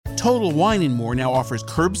Total Wine & More now offers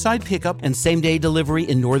curbside pickup and same-day delivery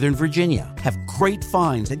in Northern Virginia. Have great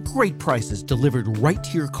finds at great prices delivered right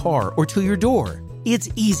to your car or to your door. It's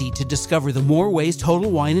easy to discover the more ways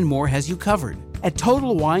Total Wine & More has you covered at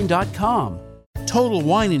TotalWine.com. Total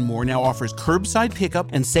Wine & More now offers curbside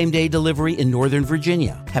pickup and same-day delivery in Northern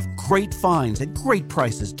Virginia. Have great finds at great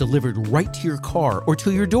prices delivered right to your car or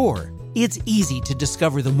to your door. It's easy to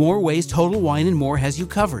discover the more ways Total Wine & More has you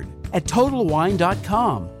covered at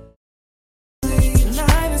TotalWine.com.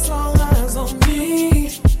 Tonight is all eyes on me.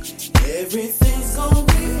 Everything's gonna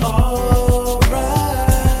be alright.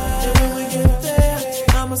 And when we get there,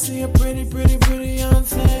 I'ma see a pretty young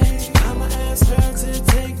thing. I'ma ask her to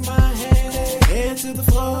take my hand, head to the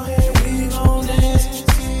floor, and we gon'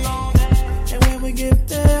 dance. And when we get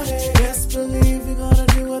there, best believe we're gonna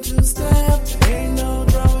do a two-step. Ain't no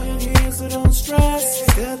drama in here, so don't stress.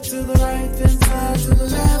 Step to the right, then side to the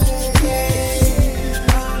left.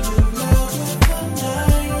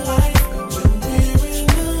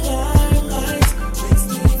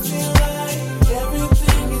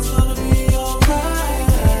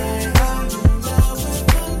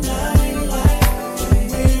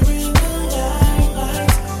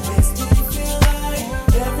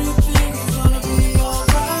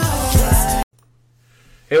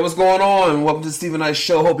 Hey, what's going on? Welcome to the Steve and I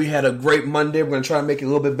Show. Hope you had a great Monday. We're going to try to make it a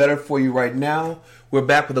little bit better for you right now. We're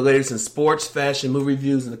back with the latest in sports, fashion, movie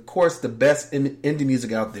reviews, and of course, the best indie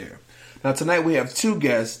music out there. Now, tonight we have two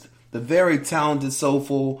guests, the very talented,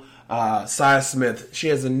 soulful Sia Smith. She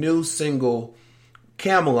has a new single,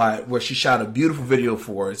 Camelot, where she shot a beautiful video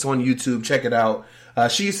for. It's on YouTube. Check it out.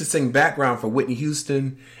 She used to sing background for Whitney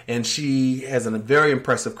Houston, and she has a very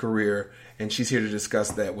impressive career, and she's here to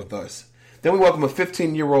discuss that with us. Then we welcome a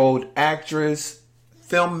 15-year-old actress,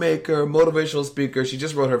 filmmaker, motivational speaker. She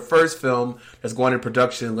just wrote her first film that's going into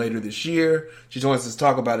production later this year. She joins us to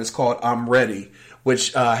talk about it. It's called I'm Ready,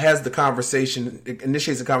 which has the conversation, it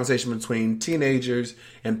initiates a conversation between teenagers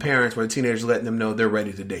and parents where the teenagers letting them know they're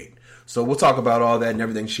ready to date. So we'll talk about all that and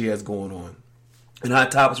everything she has going on. In Hot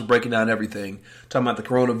Topics, we're breaking down everything. Talking about the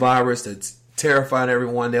coronavirus that's terrifying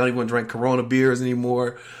everyone. They don't even drink Corona beers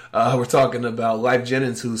anymore. We're talking about Life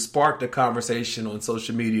Jennings, who sparked a conversation on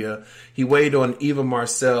social media. He weighed on Eva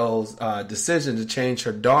Marcel's decision to change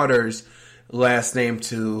her daughter's last name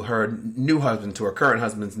to her new husband, to her current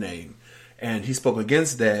husband's name. And he spoke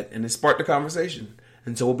against that, and it sparked a conversation.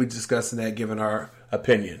 And so we'll be discussing that, giving our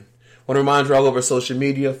opinion. I want to remind you all over social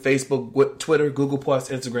media, Facebook, Twitter, Google+,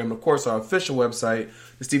 Instagram, and of course our official website,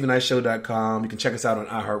 thestephenknightshow.com. You can check us out on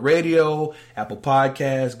iHeartRadio, Apple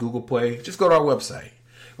Podcasts, Google Play. Just go to our website.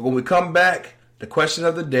 When we come back, the question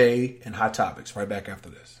of the day and Hot Topics right back after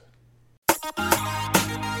this.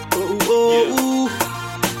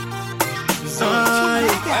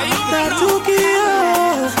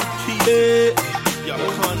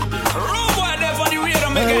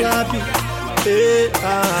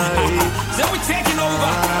 So we taking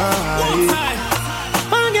over one time.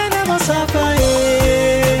 Manga never suffer,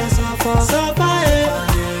 suffer,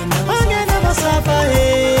 manga never suffer,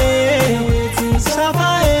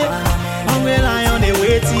 suffer. I'm relying on the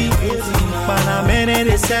waiting, but I'm in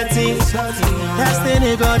the setting. That's the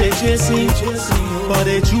nigga they chasing, but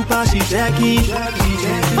the trooper she jacking.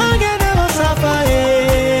 Manga never suffer,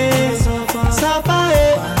 suffer,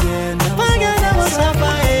 manga never suffer.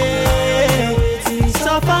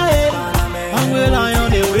 I'm relying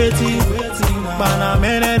on the waiting, but I'm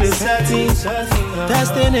in the setting. That's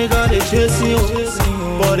the nigga they chasing,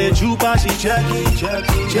 but the trooper she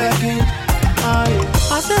checking.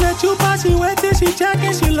 I said the trooper she waiting, she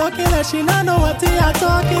checking, she looking like she not know what they are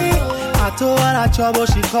talking. I told her that trouble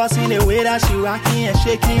she causing, the way that she rocking and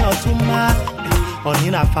shaking her to my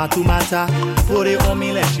Onina Fatumata, put it on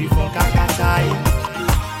me like she from Kakatai.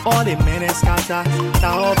 All the men and scatter,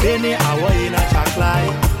 now Benny, I want in a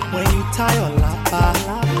chocolate. When you tie your lapa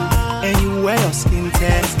and you wear your skin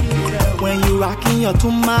test, when you rocking your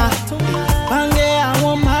tuma, Bange, I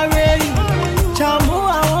want marry you. Chamu,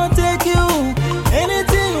 I want take you.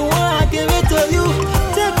 Anything you want, I give it to you.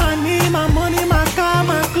 Take my knee, my money, my car,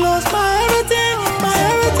 my clothes, my everything,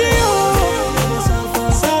 oh.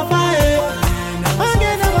 Suffer,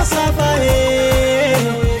 Bange never suffer,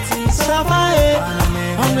 suffer.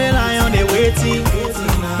 I'm relying on the waiting,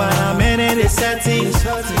 but I'm in the setting.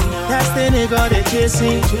 That's the nigga they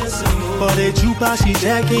chasing, but the trooper she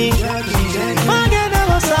jacking. Manga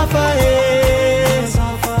never suffer,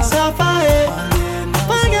 suffer.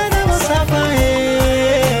 Manga never suffer,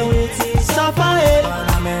 suffer.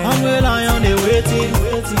 I'm relying on the waiting,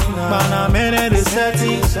 but I'm in the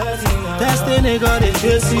setting. That's the nigga they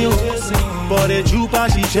chasing, but the trooper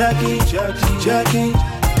she jacking.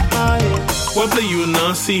 What play you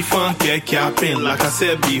non-see fun, get capping. Like I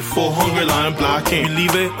said before, hungry line blocking. You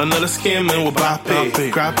leave it, another scam and we'll bop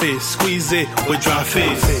it. Grab it, squeeze it with dry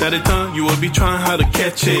face. That the time you will be trying how to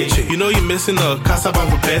catch it. You know you're missing the casa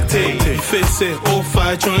for bete. You fix it, all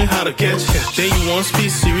five, trying how to catch. Then you want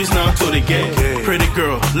speed series now till they get. Pretty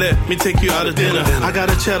girl, let me take you out of dinner. I got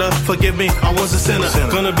a cheddar, forgive me, I was a sinner.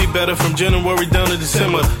 Gonna be better from January down to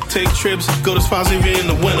December. Take trips, go to spots even in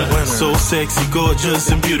the winter. So sexy, gorgeous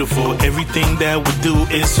and beautiful. Everything that we do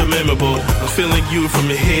is so memorable. I'm feeling you from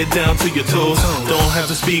your head down to your toes. Don't have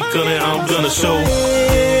to speak on it, I'm gonna show.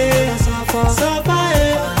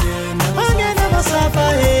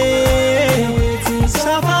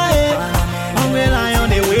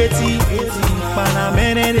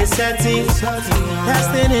 That's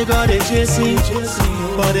the nigga they chasing,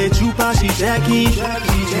 but the trooper she jacking.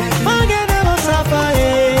 Forget never suffer,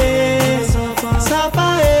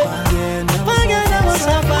 suffer, forget never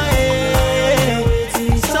suffer,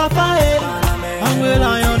 suffer. I'm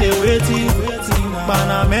relying on the waiting, but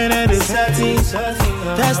I'm in the setting.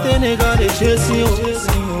 That's the nigga they chasing,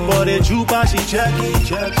 but the trooper she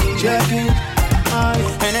jacking.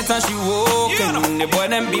 Anytime she walking, the boy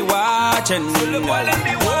them be watching.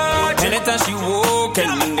 Anytime she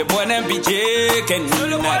walking, the boy them be jaking.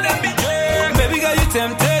 Baby girl, you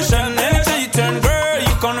temptation. Anytime you turn, girl,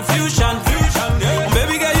 you confusion.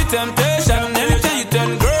 Baby girl, you temptation. Anytime you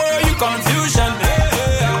turn, girl, you confusion.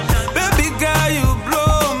 Baby girl, you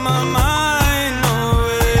blow my mind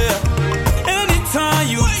away. Anytime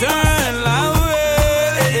you turn, like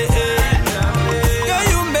girl,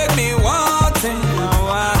 you make me wanting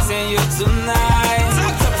you tonight.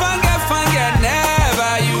 Forget,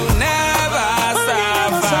 never, you never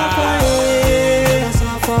suffer.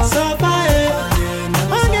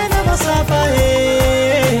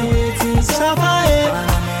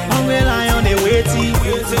 I'm relying on the waiting,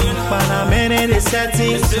 but I'm in the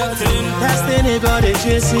setting. That's the nigga they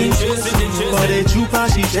chasing, but the trooper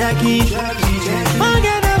she jacking.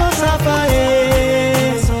 Forget never suffer,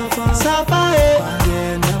 suffer,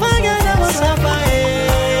 forget never suffer.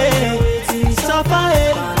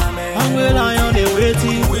 I'm relying on the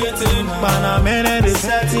waiting, but I'm in the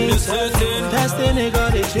setting. That's the nigga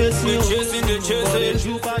they chasing, but the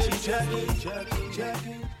trooper she jacking.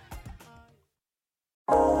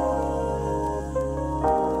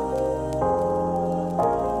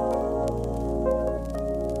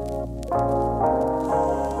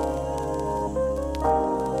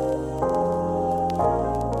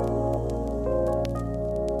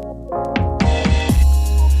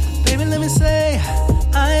 Baby, let me say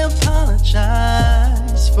I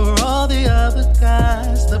apologize for all the other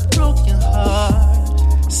guys that broke your heart.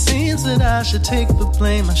 Seems that I should take the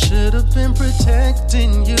blame. I should have been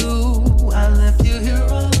protecting you. I left you here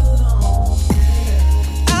all alone.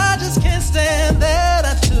 I just can't stand that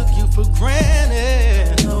I took you for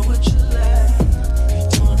granted. I know what you like, you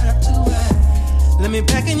don't have to act. Let me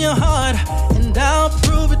back in your heart and I'll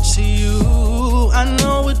prove it to you. I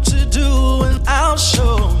know what to do and I'll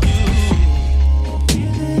show you.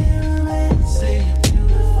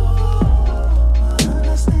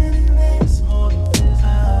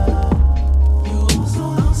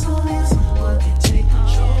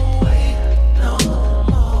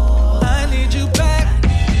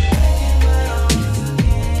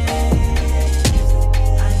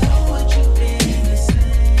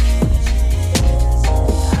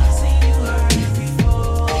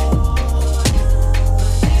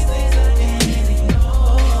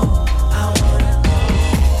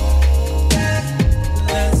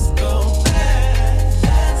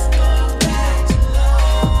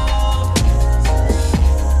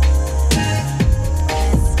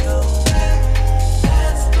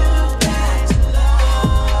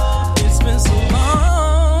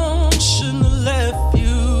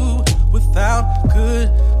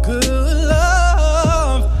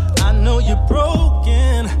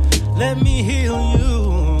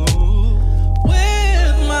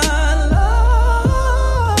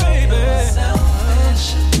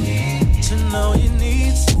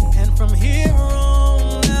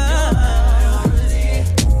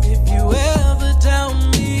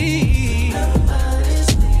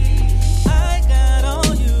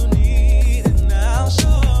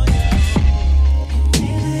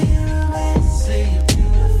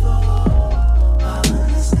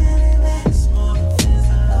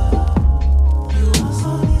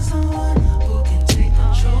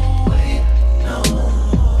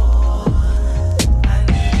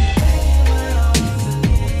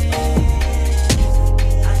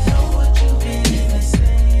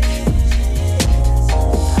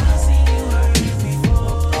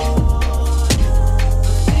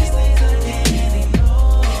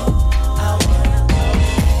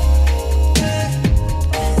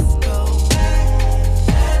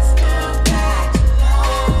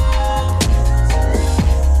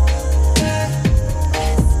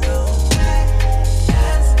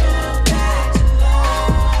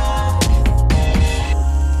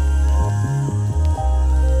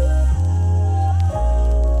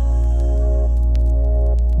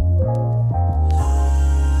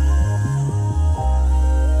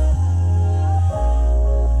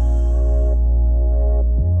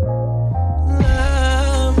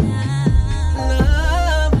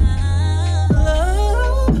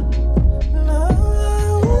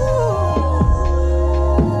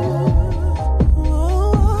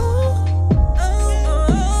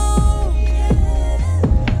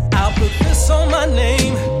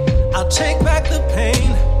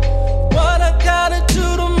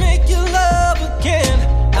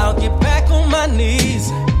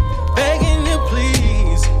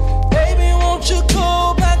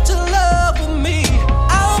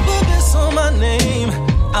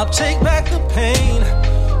 take back the pain.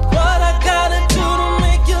 What I gotta do to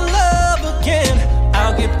make you love again?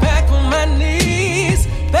 I'll get back on my knees,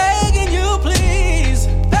 begging you please.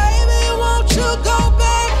 Baby, won't you go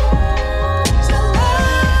back to love?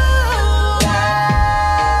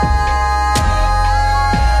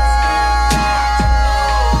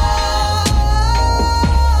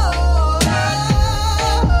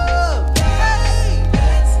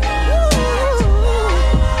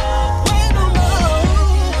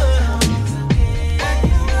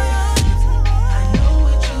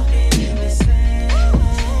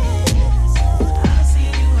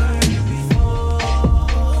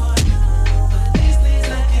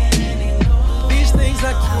 These things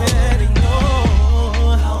I can't ignore.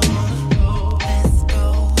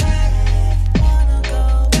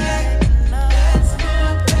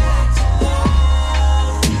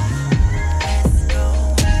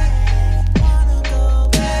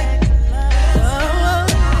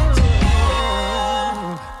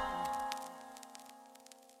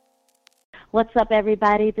 What's up,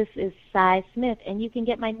 everybody? This is Cy Smith, and you can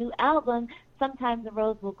get my new album, Sometimes the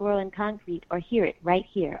Rose Will Grow in Concrete, or hear it right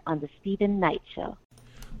here on The Stephen Knight Show.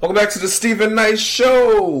 Welcome back to the Stephen Knight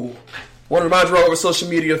Show. Want to remind you all over social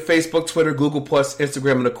media, Facebook, Twitter, Google+,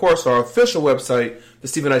 Instagram, and of course our official website,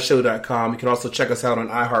 thestephennightshow.com. You can also check us out on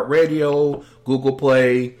iHeartRadio, Google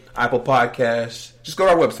Play, Apple Podcasts. Just go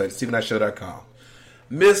to our website, thestephennightshow.com.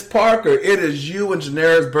 Miss Parker, it is you and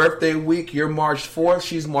Janera's birthday week. You're March 4th.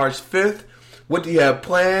 She's March 5th. What do you have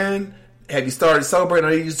planned? Have you started celebrating?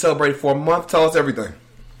 I know you celebrate for a month. Tell us everything.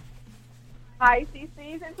 Pisces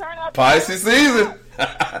season, turn up. Pisces season.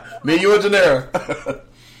 Me, you, and Janera.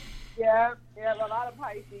 Yeah, a lot of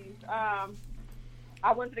Pisces.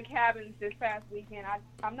 I went to the cabins this past weekend.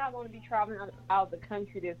 I'm not going to be traveling out of the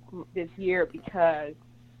country this year because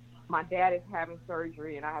my dad is having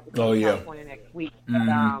surgery and I have to go to California next week.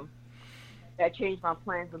 Mm-hmm. That changed my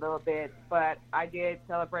plans a little bit, but I did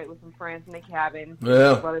celebrate with some friends in the cabin.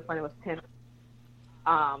 Yeah. It was really fun. It was 10.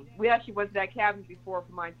 We actually went to that cabin before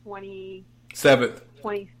for my 26th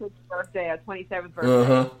birthday, or 27th birthday.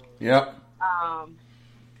 Uh-huh. Yep.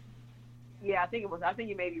 Yeah, I think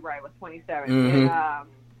you may be right. It was 27. Mm-hmm. And,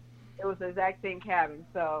 it was the exact same cabin,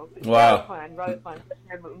 so it was really fun.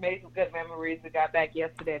 We made some good memories. We got back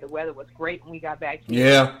yesterday. The weather was great when we got back here.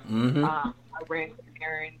 Yeah. Mm-hmm. I ran some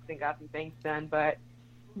errands and got some things done, but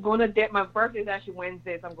I'm going to dinner. My birthday is actually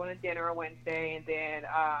Wednesday, so I'm going to dinner on Wednesday, and then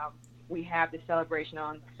we have the celebration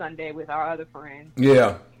on Sunday with our other friends.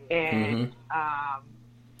 Yeah. And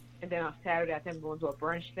and then on Saturday, I think I'm going to a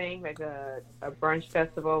brunch thing, like a brunch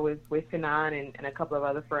festival with Kanan and a couple of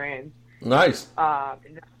other friends. Nice.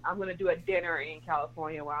 And I'm going to do a dinner in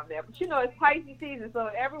California while I'm there. But, it's Pisces season,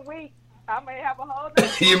 so every week I may have a whole day.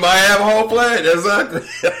 You might have a whole plan. Exactly.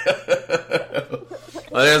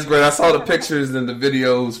 Oh, that's great. I saw the pictures and the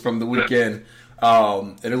videos from the weekend.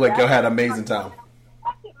 And it looked like y'all had an amazing time.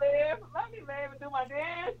 Let me live and do my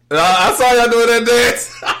dance. I saw y'all doing that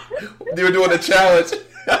dance. You were doing the challenge.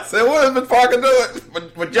 I said, what is Miss Parker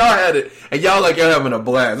doing? But y'all had it. And y'all having a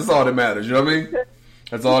blast. That's all that matters. You know what I mean?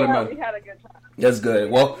 That's all that matters. We had a good time. That's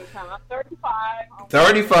good. Well, I'm 35.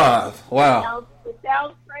 35. Wow. It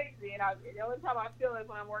sounds crazy, and the only time I feel it is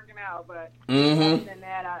when I'm working out. But Mm-hmm. other than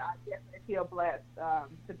that, I definitely feel blessed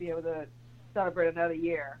to be able to celebrate another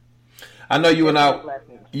year. I know you and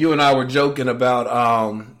I were joking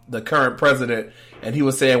about the current president, and he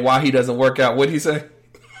was saying why he doesn't work out. What did he say?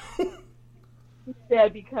 He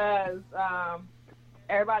said because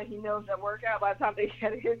everybody he knows that work out, by the time they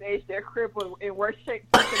get his age, they're crippled in worse shape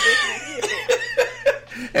condition than he is.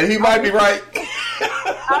 And he might be right.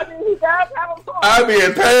 I mean, he does have a point. I'm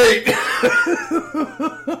being paid.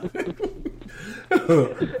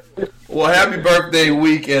 Well, happy birthday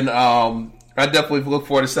week, and I definitely look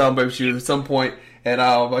forward to celebrating with you at some point, and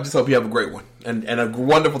I just hope you have a great one, and a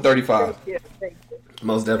wonderful 35. Thank you.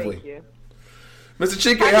 Most definitely. Thank you. Mr.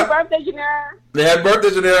 Chike. Happy birthday, Janera. Yeah, happy birthday,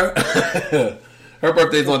 Janera. Her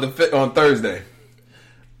birthday's on Thursday.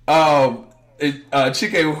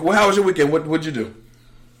 Chike, how was your weekend? What'd you do?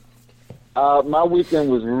 My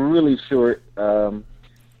weekend was really short.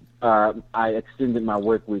 I extended my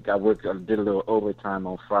work week. I did a little overtime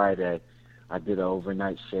on Friday. I did an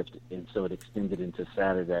overnight shift, and so it extended into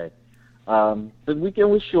Saturday. The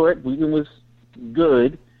weekend was short. Weekend was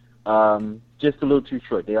good. Just a little too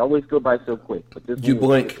short. They always go by so quick. But this you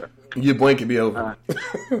blink and be over.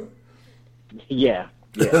 Yeah,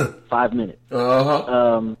 5 minutes.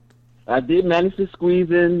 Uh-huh. I did manage to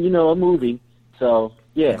squeeze in, a movie. So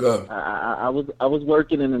yeah, good. I was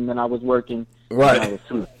working and then I was working. Right. And I was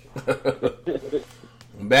asleep.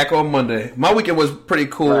 Back on Monday. My weekend was pretty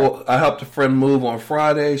cool. Right. I helped a friend move on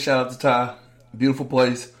Friday. Shout out to Ty. Beautiful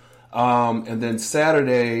place. And then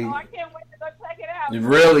Saturday. Oh, I can't wait to go check it out.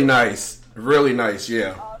 Really nice. Really nice,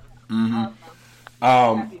 yeah. Awesome.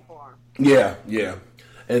 Happy for him. Yeah.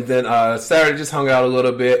 And then Saturday just hung out a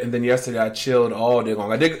little bit, and then yesterday I chilled all day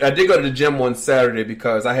long. I did go to the gym on Saturday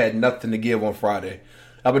because I had nothing to give on Friday.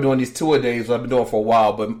 I've been doing these tour-a-days, I've been doing for a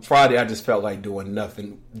while, but Friday I just felt like doing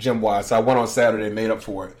nothing gym-wise. So I went on Saturday and made up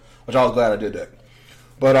for it, which I was glad I did that.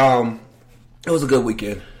 But it was a good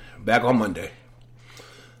weekend. Back on Monday.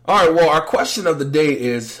 All right, well, our question of the day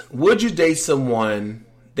is, would you date someone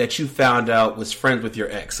that you found out was friends with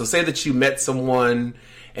your ex? So say that you met someone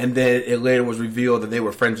and then it later was revealed that they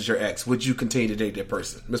were friends with your ex. Would you continue to date that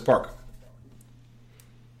person? Ms. Parker.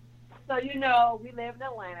 So, we live in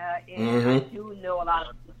Atlanta, and I do know a lot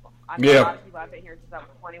of people. I know a lot of people. I've been here since I was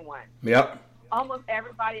 21. Yep. Almost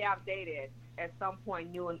everybody I've dated at some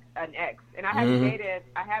point knew an ex. And I haven't dated,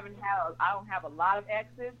 I don't have a lot of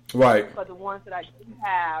exes. Right. But the ones that I do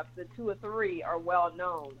have, the 2 or 3 are well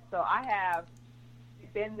known. So I have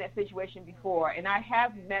been in that situation before, and I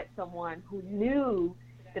have met someone who knew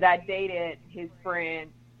that I dated his friend,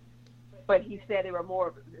 but he said they were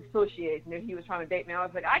more associates, and he was trying to date me. I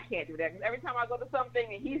was like, I can't do that, because every time I go to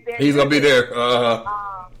something and he's there, he's gonna be there.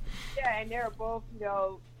 Yeah, and they're both,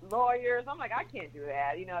 lawyers. I'm like, I can't do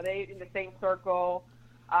that. They in the same circle,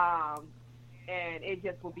 and it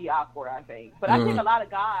just will be awkward, I think. But I think a lot of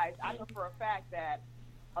guys, I know for a fact that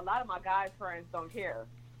a lot of my guy friends don't care.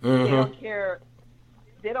 They don't care.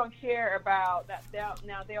 They don't care about that.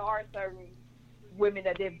 Now there are certain women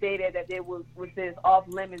that they've dated that they was this off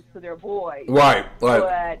limits to their boys. Right.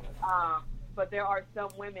 But there are some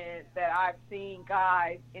women that I've seen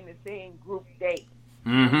guys in the same group date.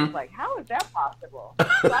 It's like, how is that possible?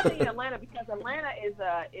 So I think in Atlanta, because Atlanta is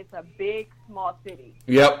a big, small city.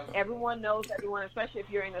 Yep. Everyone knows everyone, especially if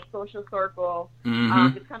you're in a social circle.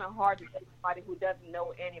 It's kind of hard to date somebody who doesn't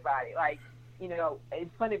know anybody. Like,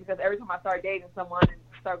 it's funny because every time I start dating someone and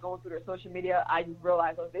start going through their social media, I just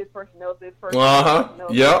realize, this person knows this person. This person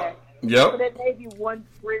knows that. Yep. So there may be 1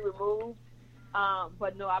 degree removed,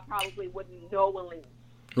 but no, I probably wouldn't knowingly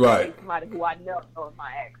date somebody who I know is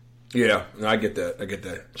my ex. Yeah, I get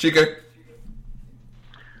that. Chica?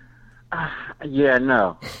 Yeah,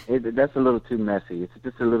 no. That's a little too messy. It's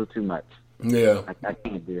just a little too much. Yeah. I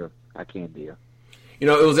can't deal. It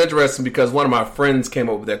was interesting because one of my friends came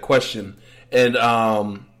up with that question, and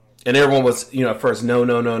everyone was, at first, no,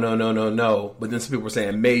 but then some people were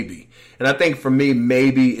saying maybe. And I think for me,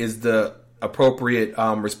 maybe is the appropriate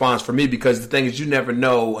response for me, because the thing is, you never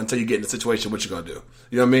know until you get in a situation what you're gonna do.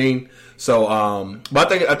 You know what I mean? So,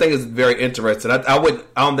 but I think it's very interesting. I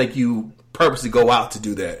don't think you purposely go out to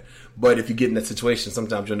do that, but if you get in that situation,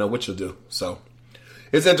 sometimes you'll know what you'll do. So,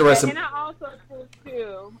 it's interesting. And I also think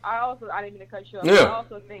too. I didn't mean to cut you off. Yeah. I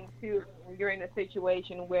also think too, when you're in a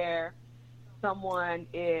situation where someone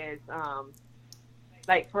is,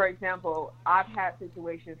 like, for example, I've had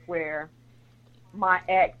situations where my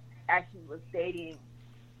ex actually was dating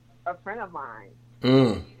a friend of mine.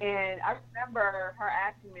 And I remember her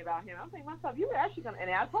asking me about him. I was thinking to myself, you were actually going to,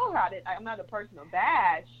 and I told her I'm not a person to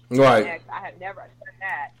bash. Right. Ex. I had never done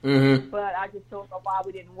that. But I just told her why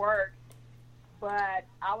we didn't work. But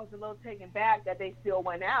I was a little taken back that they still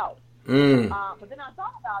went out. But then I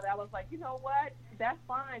thought about it. I was like, you know what? That's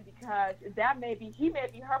fine, because he may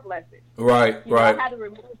be her blessing. Right. I had to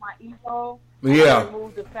remove my ego. Yeah. I had to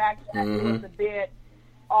remove the fact that it was a bit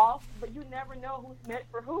off, but you never know who's meant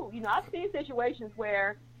for who. I've seen situations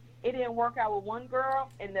where it didn't work out with one girl,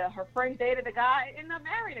 and her friend dated a guy and ended up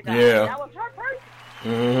marrying a guy. Yeah. And that was her person.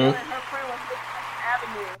 And her friend was taking an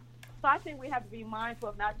avenue. So I think we have to be mindful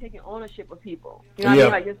of not taking ownership of people. You know what I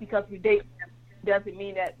mean? Like, just because we date them doesn't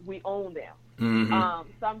mean that we own them.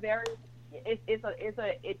 So I'm very. It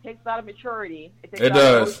takes a lot of maturity. It takes a lot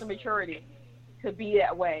of emotional maturity to be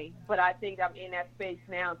that way. But I think I'm in that space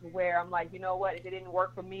now to where I'm like, you know what? If it didn't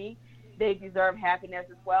work for me, they deserve happiness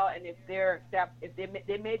as well. And if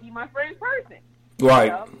they may be my friend's person.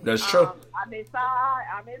 Right. That's true. I'm inside.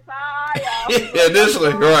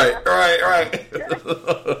 Initially. Right.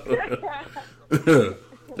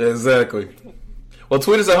 Exactly. Well,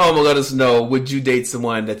 tweet us at home and let us know, would you date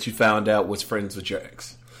someone that you found out was friends with your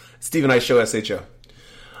ex? Steve and I Show, SHO.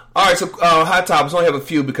 All right, so hot topics. We only have a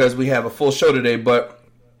few because we have a full show today, but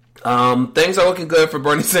things are looking good for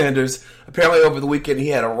Bernie Sanders. Apparently over the weekend he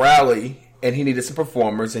had a rally and he needed some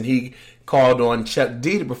performers, and he called on Chuck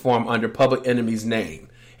D to perform under Public Enemy's name,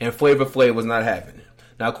 and Flavor Flav was not having it.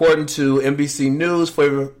 Now, according to NBC News,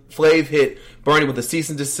 Flav hit Bernie with a cease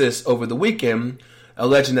and desist over the weekend.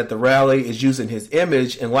 alleging that the rally is using his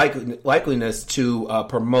image and likeliness to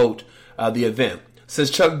promote the event. Since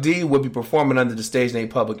Chuck D would be performing under the stage name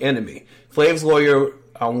Public Enemy, Flav's lawyer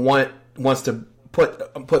wants to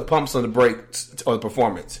put pumps on the brakes on the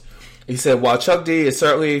performance. He said, while Chuck D is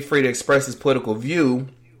certainly free to express his political view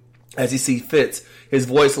as he sees fit, his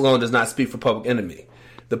voice alone does not speak for Public Enemy.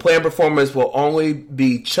 The planned performance will only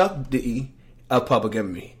be Chuck D of Public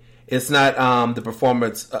Enemy. It's not the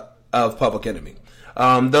performance of Public Enemy.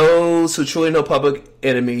 Those who truly know Public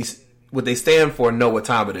Enemies, what they stand for, know what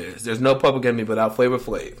time it is. There's no Public Enemy without Flavor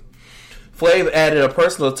Flav. Flav added a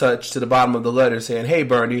personal touch to the bottom of the letter saying, "Hey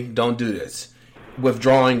Bernie, don't do this,"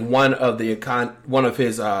 withdrawing one of his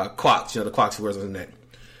clocks, the clocks he wears on his neck.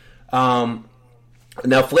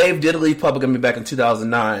 Now, Flav did leave Public Enemy back in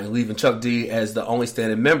 2009, leaving Chuck D as the only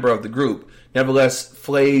standing member of the group. Nevertheless,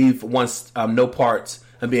 Flav wants no parts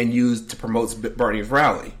of being used to promote Bernie's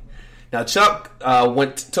rally. Now, Chuck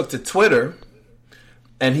took to Twitter,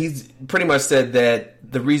 and he's pretty much said that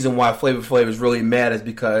the reason why Flavor Flav is really mad is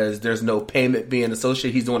because there's no payment being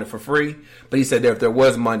associated. He's doing it for free, but he said that if there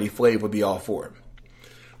was money, Flav would be all for it.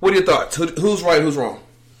 What are your thoughts? Who's right? Who's wrong?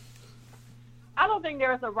 I don't think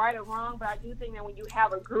there's a right or wrong, but I do think that when you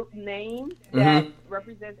have a group name that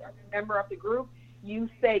represents a member of the group, you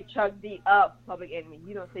say Chuck D of Public Enemy.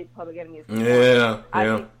 You don't say Public Enemy is I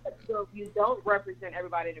think that you don't represent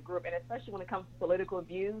everybody in the group, and especially when it comes to political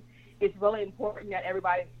views, it's really important that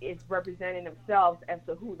everybody is representing themselves as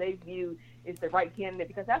to who they view is the right candidate,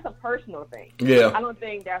 because that's a personal thing. Yeah. I don't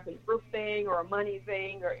think that's a group thing or a money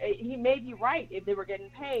thing. Or he may be right if they were getting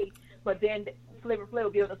paid, but then Flavor Flav will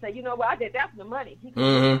be able to say, you know what, I did that for the money. He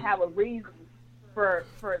can have a reason for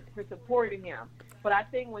supporting him. But I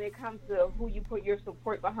think when it comes to who you put your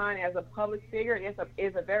support behind as a public figure,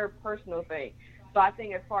 it's a very personal thing. So I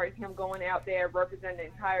think as far as him going out there representing the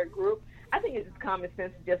entire group, I think it's just common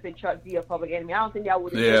sense to just say Chuck D of Public Enemy. I don't think y'all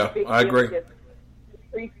would. Yeah, I agree.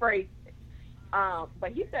 Rephrase.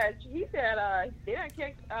 But he said they didn't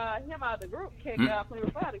kick him out of the group. Kick Flavor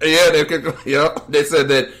Flav. Yeah, they said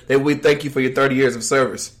that we thank you for your 30 years of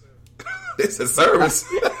service. They said service.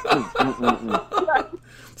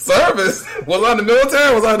 Service? Was I in the military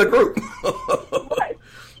or was I in the group?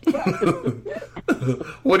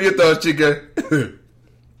 What are your thoughts, Chica?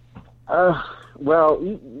 Well,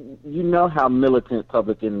 you know how militant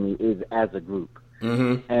Public Enemy is as a group.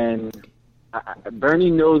 And Bernie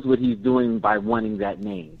knows what he's doing by wanting that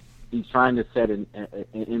name. He's trying to set an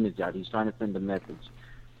image out. He's trying to send a message.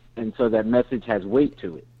 And so that message has weight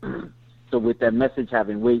to it. So with that message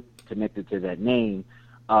having weight connected to that name,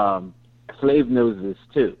 Flav knows this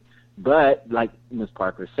too. But like Ms.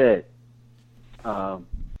 Parker said,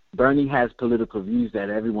 Bernie has political views that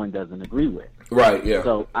everyone doesn't agree with. Right, yeah.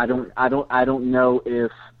 So I don't know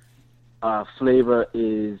if Flavor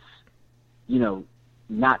is,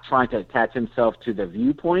 not trying to attach himself to the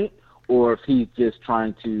viewpoint, or if he's just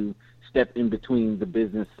trying to step in between the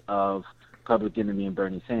business of Public Enemy and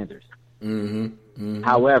Bernie Sanders.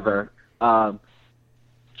 However,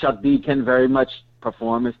 Chuck D can very much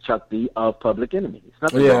perform as Chuck D of Public Enemy. It's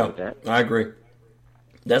nothing wrong with that. I agree.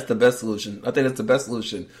 That's the best solution. I think that's the best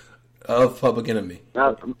solution of Public Enemy.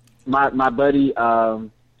 My buddy, I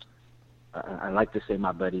like to say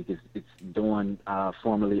my buddy because it's Dawn,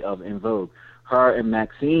 formerly of En Vogue. Her and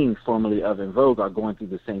Maxine, formerly of En Vogue, are going through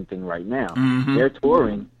the same thing right now. They're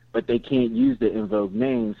touring, but they can't use the En Vogue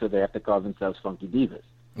name, so they have to call themselves Funky Divas.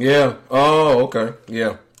 Yeah. Oh, okay.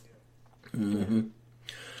 Yeah.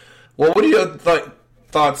 Well, what are your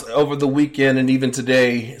thoughts over the weekend and even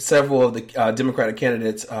today? Several of the Democratic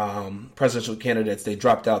candidates, presidential candidates, they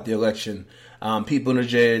dropped out the election. Pete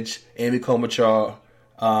Buttigieg, Amy Klobuchar,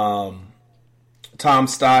 Tom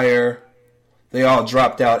Steyer, they all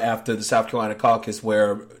dropped out after the South Carolina caucus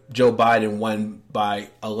where Joe Biden won by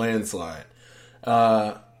a landslide.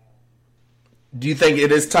 Do you think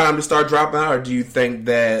it is time to start dropping out, or do you think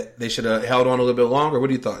that they should have held on a little bit longer? What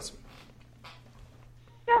are your thoughts?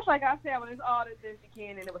 Just like I said, when it's all this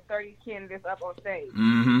weekend and there was 30 candidates up on stage.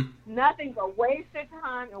 Nothing but wasted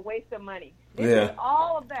time and wasted money. This is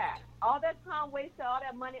all of that. All that time wasted, all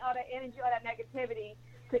that money, all that energy, all that negativity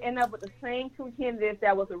to end up with the same two candidates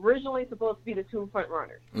that was originally supposed to be the two front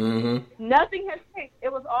runners. Nothing has changed. It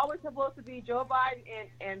was always supposed to be Joe Biden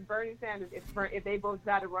and Bernie Sanders if they both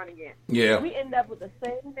got to run again. Yeah. We end up with the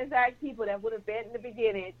same exact people that would have been in the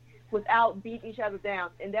beginning without beating each other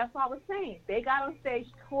down. And that's what I was saying. They got on stage,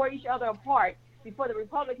 tore each other apart before the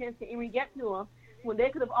Republicans could even get to them, when they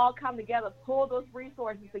could have all come together, pulled those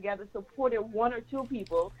resources together, supported one or two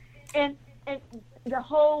people, and and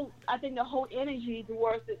I think the whole energy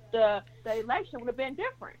towards the election would have been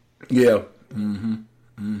different. Yeah.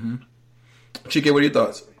 Chike, what are your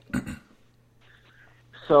thoughts?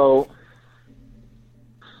 So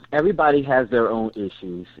everybody has their own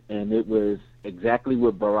issues, and it was exactly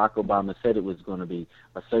what Barack Obama said it was going to be,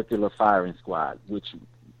 a circular firing squad, which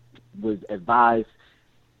was advised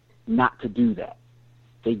not to do that.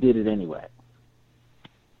 They did it anyway.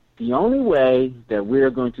 The only way that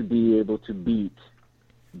we're going to be able to beat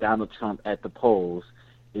Donald Trump at the polls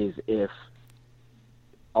is if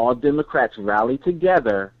all Democrats rally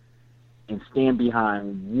together and stand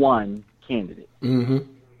behind one candidate.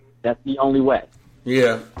 That's the only way.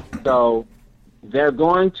 Yeah. So they're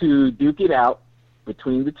going to duke it out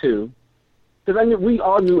between the two. Because we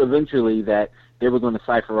all knew eventually that they were going to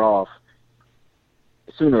cipher off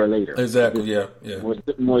sooner or later. Exactly, yeah.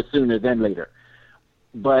 More sooner than later.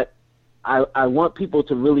 But I want people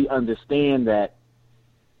to really understand that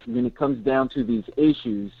when it comes down to these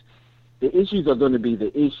issues, the issues are going to be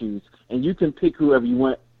the issues, and you can pick whoever you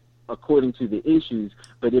want according to the issues,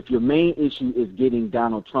 but if your main issue is getting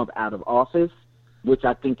Donald Trump out of office, which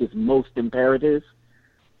I think is most imperative,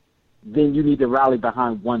 then you need to rally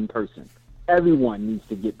behind one person. Everyone needs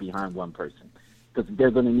to get behind one person because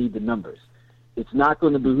they're going to need the numbers. It's not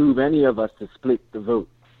going to behoove any of us to split the vote,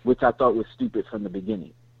 which I thought was stupid from the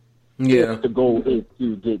beginning. Yeah. The goal is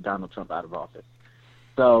to get Donald Trump out of office.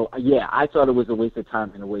 So, yeah, I thought it was a waste of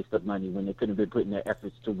time and a waste of money when they could have been putting their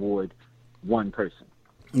efforts toward one person.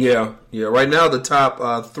 Yeah. Right now, the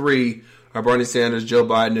top three are Bernie Sanders, Joe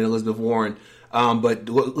Biden, and Elizabeth Warren. But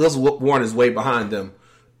Elizabeth Warren is way behind them.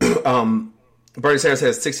 Bernie Sanders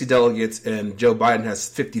has 60 delegates, and Joe Biden has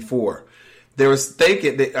 54. They were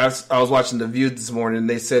thinking. I was watching The View this morning, and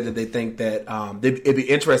they said that they think that it'd be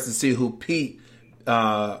interesting to see who Pete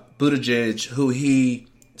Buttigieg, who he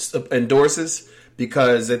endorses,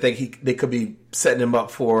 because they think they could be setting him up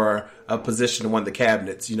for a position in one of the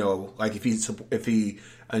cabinets. You know, like if he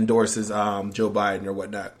endorses Joe Biden or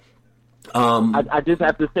whatnot. I just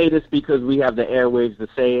have to say this because we have the airwaves to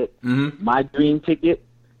say it. Mm-hmm. My dream ticket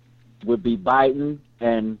would be Biden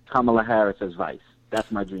and Kamala Harris as vice. That's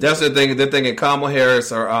my dream. That's the thing. They're thinking Kamala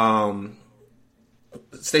Harris or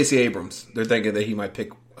Stacey Abrams. They're thinking that he might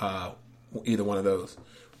pick either one of those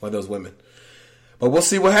women. But we'll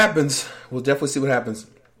see what happens. We'll definitely see what happens.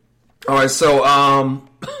 All right, so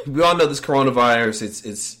we all know this coronavirus. It's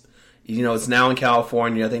it's now in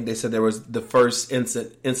California. I think they said there was the first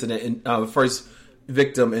incident in first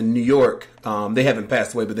victim in New York. They haven't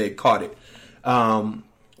passed away, but they caught it.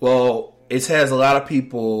 Well, it has a lot of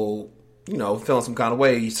people, feeling some kind of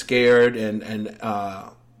way, scared and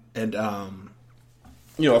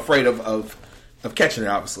afraid of catching it.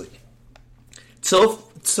 Obviously,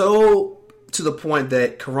 so to the point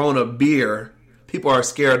that Corona beer, people are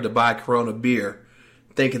scared to buy Corona beer,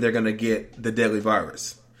 thinking they're going to get the deadly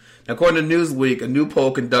virus. Now, according to Newsweek, a new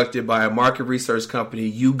poll conducted by a market research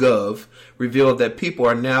company, YouGov, revealed that people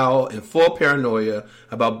are now in full paranoia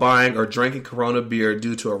about buying or drinking Corona beer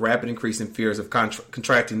due to a rapid increase in fears of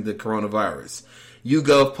contracting the coronavirus.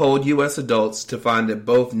 YouGov polled U.S. adults to find that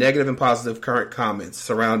both negative and positive current comments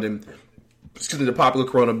surrounding the popular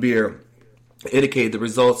Corona beer indicated the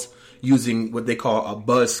results using what they call a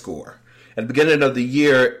buzz score. At the beginning of the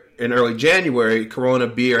year, in early January, Corona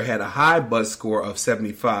beer had a high buzz score of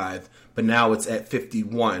 75, but now it's at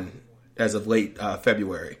 51 as of late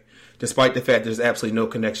February, despite the fact there's absolutely no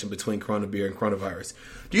connection between Corona beer and coronavirus.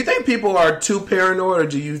 Do you think people are too paranoid, or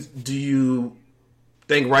do you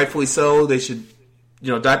think rightfully so they should,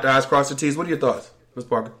 dot their I's, cross their T's? What are your thoughts, Ms.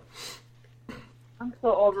 Parker? I'm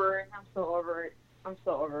so over it.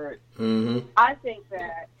 Mm-hmm. I think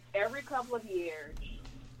that every couple of years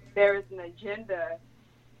there is an agenda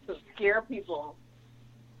to scare people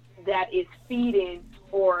that is feeding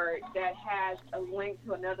or that has a link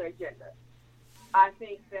to another agenda. I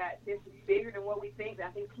think that this is bigger than what we think. I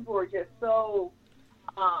think people are just so,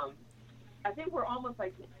 I think we're almost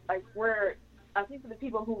I think for the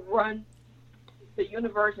people who run the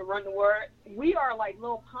universe and run the world, we are like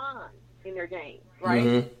little pawns in their game, right?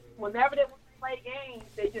 Mm-hmm. Whenever they play games,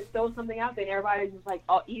 they just throw something out there and everybody's just like,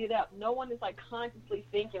 oh, eat it up. No one is like consciously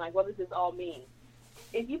thinking like, what does this all mean?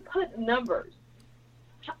 If you put numbers,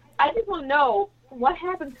 I just want to know what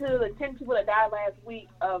happened to the 10 people that died last week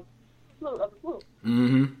of the flu.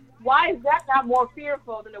 Mm-hmm. Why is that not more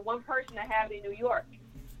fearful than the one person that had it in New York?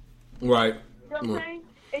 Right. You know what I'm saying?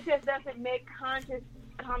 It just doesn't make conscious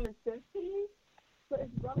common sense to me. So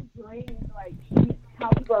it's really draining to like how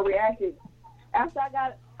people are reacting. After I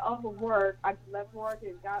got off of work, I left work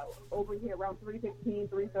and got over here around 3:15,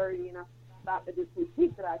 3:30, and I stopped at this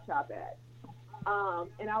boutique that I shop at.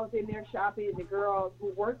 And I was in there shopping, and the girl who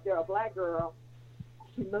worked there, a black girl,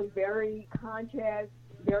 she looked very conscious,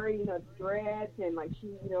 very, dreads, and like she,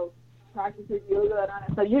 practices yoga and all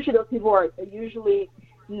that. So usually those people are usually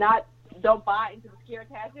don't buy into the scare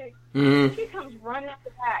tactics. Mm-hmm. She comes running up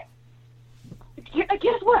the back.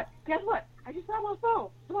 Guess what? I just saw my phone.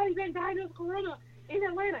 Somebody's been diagnosed with corona in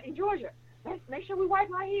Atlanta, in Georgia. Let's make sure we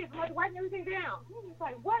wipe our hands. We have to wipe everything down. It's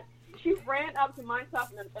like, what? She ran up to myself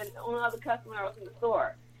and one other customer I was in the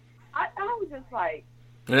store. I was just like,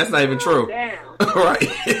 and that's not even true. Down. Right.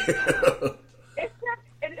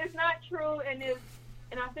 It's not true, and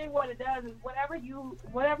I think what it does is whatever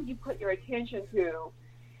you put your attention to,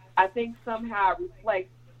 I think somehow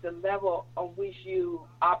reflects the level on which you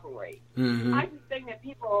operate. Mm-hmm. I just think that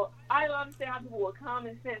I don't understand how people with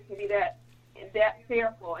common sense can be that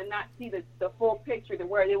fearful and not see the full picture to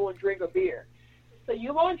where they won't drink a beer. So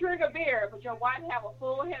you won't drink a beer, but your wife have a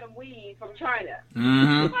full head of weed from China.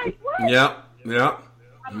 Mm-hmm. Like, what? Yep.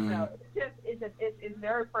 I don't know. It's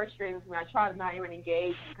very frustrating for me. I try to not even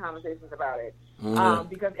engage in conversations about it. Mm-hmm.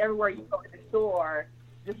 Because everywhere you go in the store,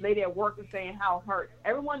 this lady at work was saying how it hurts.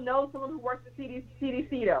 Everyone knows someone who works at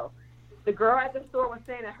CDC, though. The girl at the store was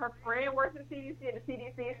saying that her friend works at CDC, and the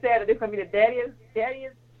CDC said that it's going to be the deadliest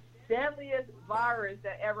virus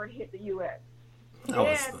that ever hit the U.S. And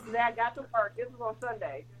I got to work. This was on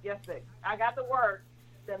Sunday, yesterday. I got to work.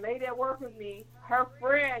 The lady that worked with me, her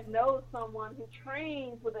friend knows someone who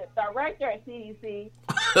trains with the director at CDC.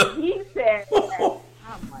 He said that.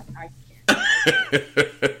 I'm like, I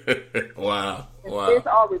can't. Wow. It's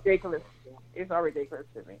all ridiculous. It's all ridiculous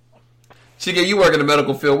to me. Chika, you work in the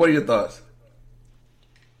medical field. What are your thoughts?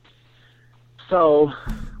 So,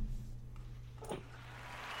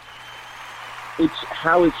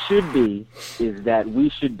 how it should be is that we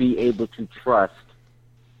should be able to trust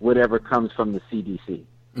whatever comes from the CDC.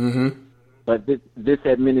 Mm-hmm. But this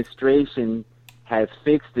administration has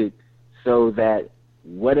fixed it so that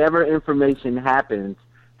whatever information happens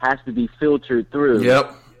has to be filtered through.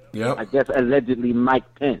 Yep. I guess allegedly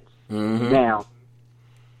Mike Pence. Mm-hmm. Now,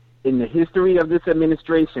 in the history of this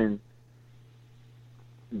administration,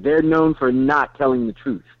 they're known for not telling the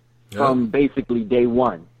truth from basically day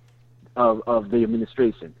one of the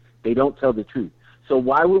administration. They don't tell the truth. So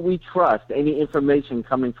why would we trust any information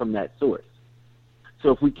coming from that source?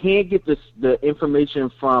 So if we can't get the information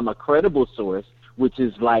from a credible source, which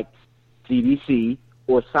is like CDC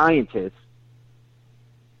or scientists,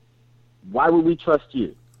 why would we trust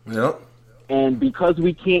you? Yep. And because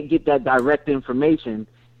we can't get that direct information,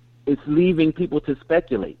 it's leaving people to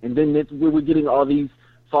speculate. And then we're getting all these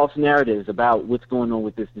false narratives about what's going on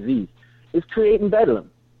with this disease. It's creating bedlam.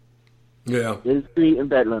 Yeah. It's creating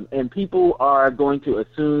bedlam. And people are going to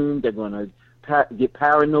assume, they're going to get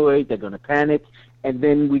paranoid, they're going to panic, and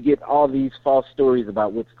then we get all these false stories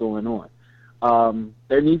about what's going on.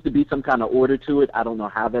 There needs to be some kind of order to it. I don't know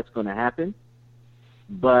how that's going to happen.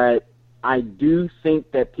 But I do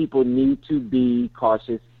think that people need to be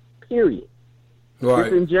cautious, period. Right.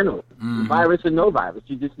 Just in general. Mm-hmm. Virus or no virus,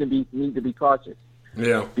 you just need to be cautious.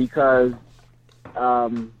 Yeah. Because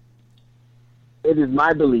it is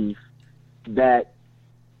my belief that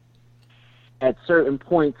at certain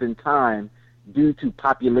points in time, due to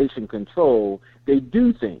population control, they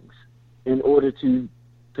do things in order to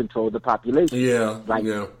control the population. Yeah. Like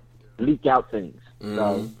leak out things. Mm-hmm.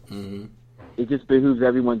 So mm-hmm. it just behooves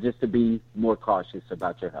everyone just to be more cautious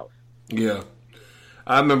about your health. Yeah.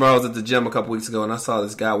 I remember I was at the gym a couple weeks ago and I saw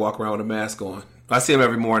this guy walk around with a mask on. I see him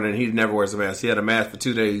every morning and he never wears a mask. He had a mask for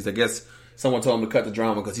 2 days. I guess someone told him to cut the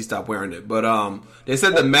drama because he stopped wearing it. But they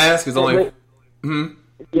said the mask is only...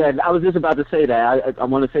 Yeah, I was just about to say that. I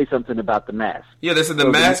want to say something about the mask. Yeah, they said the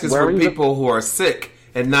mask is for people who are sick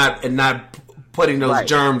and not putting those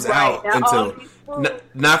germs out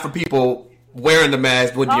not for people wearing the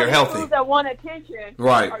mask when you're healthy. Those that want attention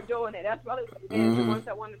are doing it. That's really what it is. The ones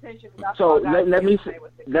that want attention. So let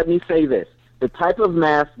me say this. The type of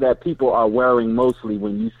mask that people are wearing mostly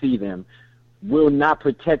when you see them will not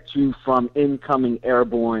protect you from incoming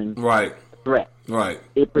airborne threat. Right.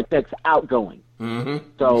 It protects outgoing. Mm-hmm.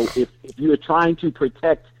 So if you're trying to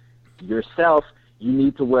protect yourself, you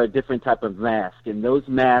need to wear a different type of mask. And those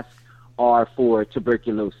masks are for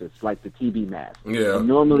tuberculosis, like the TB mask. Yeah. And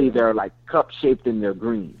normally they're like cup-shaped and they're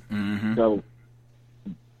green. Mm-hmm. So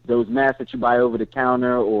those masks that you buy over the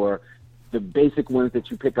counter or the basic ones that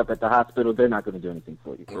you pick up at the hospital, they're not going to do anything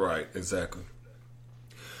for you. Right, exactly.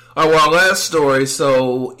 All right, well, our last story.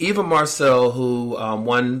 So Eva Marcel, who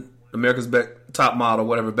won America's Top Model,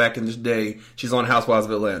 whatever, back in the day, she's on Housewives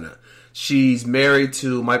of Atlanta. She's married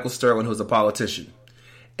to Michael Sterling, who's a politician.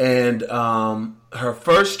 And her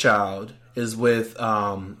first child is with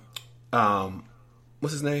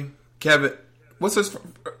what's his name? Kevin. What's his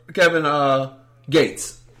Kevin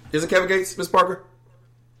Gates? Is it Kevin Gates, Miss Parker?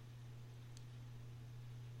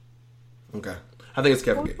 Okay, I think it's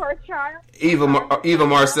Kevin Gates. First child? Eva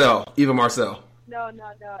Marcel. Eva Marcel. No.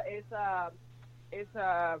 It's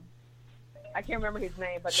I can't remember his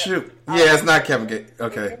name, but shoot, yeah, it's not Kevin Gates.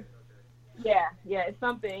 Okay. Yeah, it's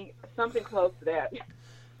something close to that.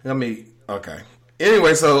 Okay.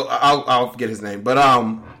 Anyway, so I'll forget his name, but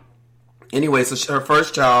anyway, so her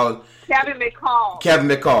first child, Kevin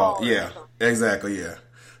McCall. Yeah, exactly, yeah.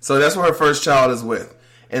 So that's what her first child is with,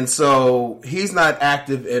 and so he's not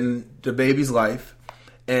active in the baby's life,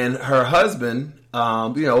 and her husband,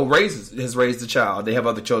 has raised the child. They have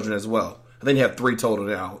other children as well. I think they have 3 total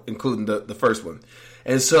now, including the first one.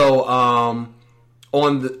 And so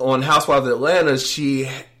on Housewives of Atlanta,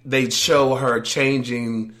 they show her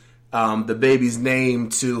changing the baby's name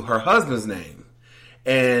to her husband's name.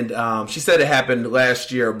 And she said it happened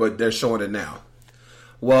last year, but they're showing it now.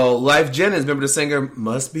 Well, Life Jennings, remember the singer,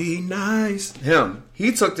 Must Be Nice?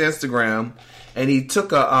 He took to Instagram and he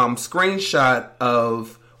took a screenshot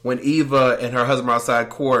of when Eva and her husband were outside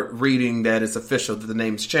court reading that it's official that the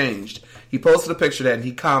name's changed. He posted a picture of that and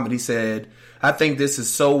he commented, he said, I think this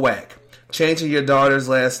is so whack. Changing your daughter's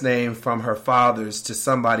last name from her father's to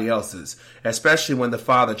somebody else's, especially when the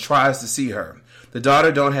father tries to see her. The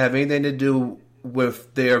daughter don't have anything to do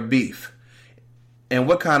with their beef. And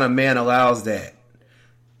what kind of man allows that?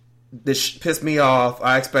 This pissed me off.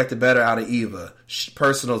 I expected better out of Eva.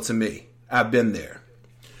 Personal to me. I've been there.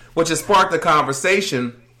 Which has sparked the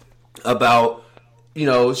conversation about,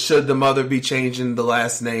 should the mother be changing the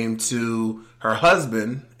last name to her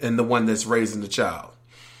husband and the one that's raising the child?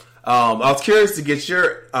 I was curious to get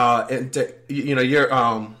your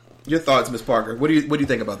thoughts, Ms. Parker. What do you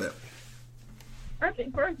think about that? First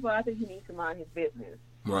of all, I think he needs to mind his business.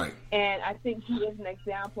 Right. And I think he is an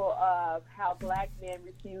example of how black men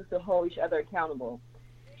refuse to hold each other accountable.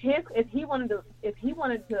 If he wanted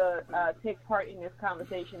to take part in this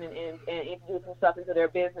conversation and introduce himself into their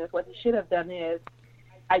business, what he should have done is,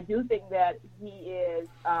 I do think that he is,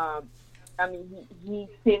 he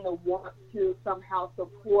seemed to want to somehow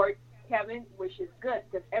support Kevin, which is good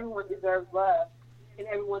because everyone deserves love and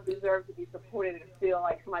everyone deserves to be supported and feel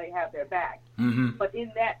like somebody has their back. Mm-hmm. But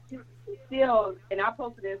in that, still, and I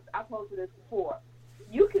posted this before,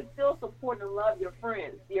 you can still support and love your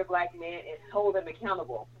friends, your black man, and hold them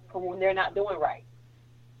accountable for when they're not doing right.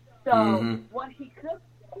 So what he could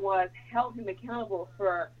was held him accountable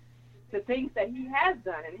for the things that he has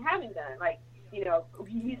done and haven't done. Like,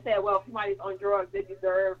 he said, well, if somebody's on drugs, they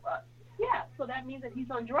deserve. So that means that he's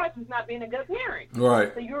on drugs. He's not being a good parent.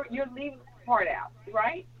 Right. So you're leaving that part out,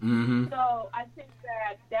 right? Mm-hmm. So I think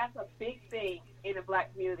that that's a big thing in the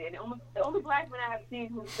black community. And the only black man I have seen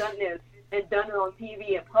who's done this and done it on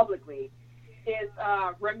TV and publicly is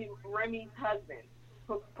Remy's husband.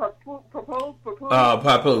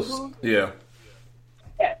 Papoose. Yeah.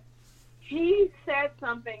 Yes. He said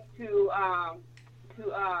something to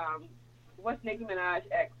what's Nicki Minaj's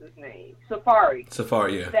ex's name? Safari,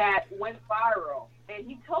 yeah. That went viral. And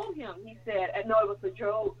he told him, he said, no, it was the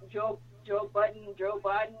Joe Budden.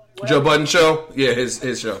 Joe Budden show? Yeah,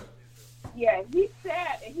 his show. Yeah, he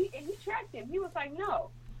said, and he checked him. He was like, no,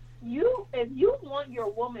 if you want your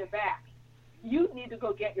woman back, you need to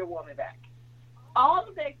go get your woman back. All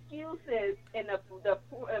of the excuses and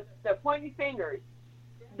the pointy fingers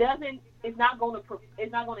is not going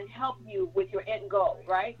to help you with your end goal,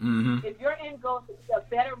 right? Mm-hmm. If your end goal is to be a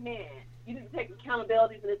better man, you need to take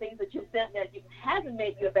accountability for the things that you've done that hasn't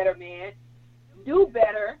made you a better man. Do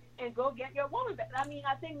better and go get your woman back. I mean,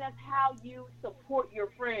 I think that's how you support your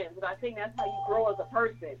friends, and I think that's how you grow as a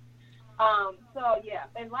person. So yeah,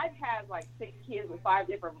 and Life has like 6 kids with 5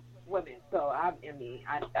 different women. So I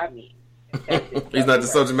mean. He's not the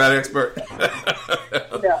subject matter expert.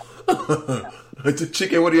 No.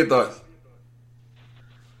 Chicken, what are your thoughts?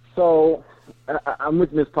 So I'm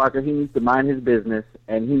with Ms. Parker. He needs to mind his business,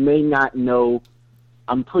 and he may not know.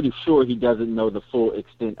 I'm pretty sure he doesn't know the full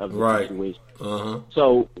extent of the situation. Uh-huh.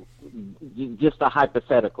 So just a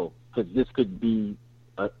hypothetical, because this could be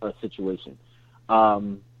a situation.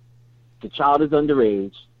 The child is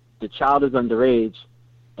underage.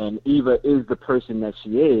 And Eva is the person that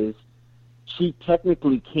she is. She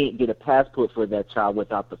technically can't get a passport for that child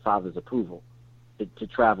without the father's approval to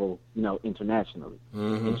travel, internationally.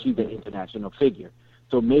 Mm-hmm. And she's an international figure.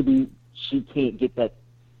 So maybe she can't get that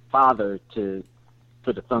father to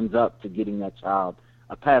put a thumbs up to getting that child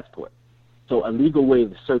a passport. So a legal way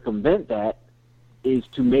to circumvent that is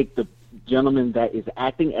to make the gentleman that is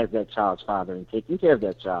acting as that child's father and taking care of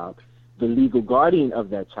that child the legal guardian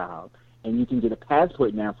of that child, and you can get a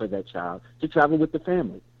passport now for that child to travel with the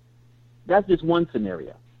family. That's just one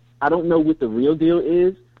scenario. I don't know what the real deal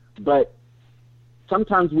is, but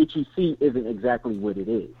sometimes what you see isn't exactly what it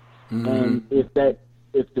is. Mm-hmm. And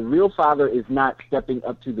if the real father is not stepping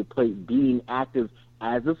up to the plate, being active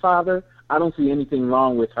as a father, I don't see anything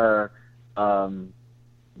wrong with her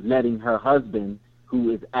letting her husband,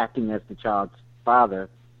 who is acting as the child's father,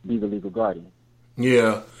 be the legal guardian.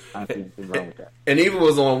 Yeah. I don't see anything wrong with that. And Eva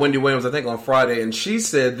was on Wendy Williams, I think, on Friday, and she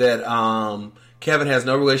said that Kevin has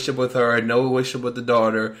no relationship with her, no relationship with the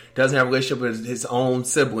daughter, doesn't have a relationship with his own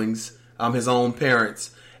siblings, his own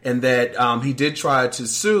parents, and that he did try to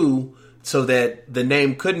sue so that the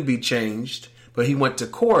name couldn't be changed, but he went to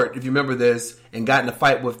court, if you remember this, and got in a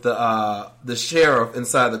fight with the sheriff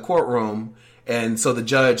inside the courtroom, and so the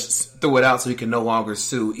judge threw it out so he can no longer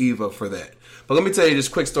sue Eva for that. But let me tell you this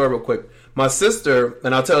quick story real quick. My sister,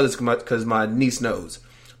 and I'll tell this because my niece knows,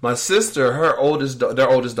 my sister, their oldest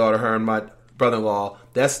daughter, her and my brother-in-law,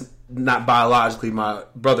 that's not biologically my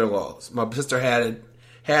brother-in-law's. My sister had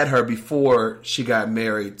her before she got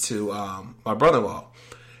married to my brother-in-law.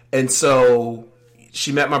 And so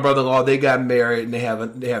she met my brother-in-law, they got married, and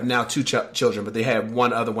they have now two children, but they had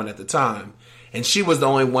one other one at the time. And she was the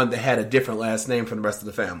only one that had a different last name from the rest of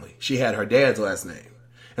the family. She had her dad's last name.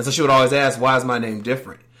 And so she would always ask, why is my name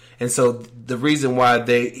different? And so the reason why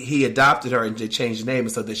he adopted her and they changed the name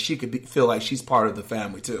is so that she could feel like she's part of the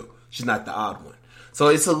family too. She's not the odd one. So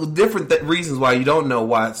it's a different reasons why you don't know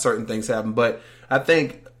why certain things happen. But I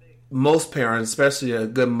think most parents, especially a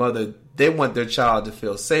good mother, they want their child to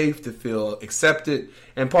feel safe, to feel accepted,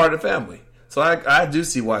 and part of the family. So I do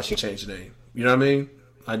see why she changed the name. You know what I mean?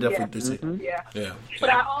 I definitely do see. Mm-hmm. Yeah.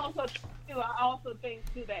 But I also think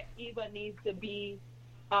too that Eva needs to be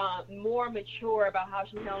more mature about how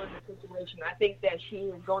she's handling the situation. I think that she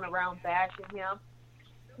is going around bashing him.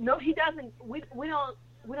 No, he doesn't. We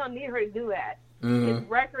don't need her to do that. Mm-hmm. His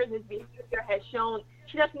record, his behavior has shown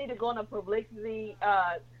she doesn't need to go on a publicity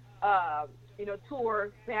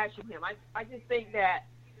tour bashing him. I just think that,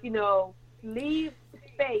 leave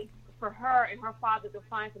space for her and her father to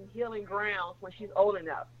find some healing grounds when she's old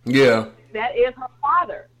enough. Yeah. That is her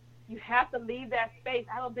father. You have to leave that space.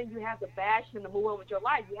 I don't think you have to bash him to move on with your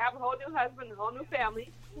life. You have a whole new husband, a whole new family.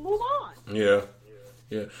 Move on. Yeah.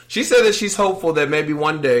 Yeah. She said that she's hopeful that maybe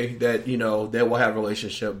one day that, they will have a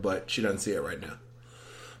relationship, but she doesn't see it right now.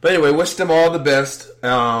 But anyway, wish them all the best.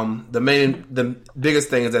 The biggest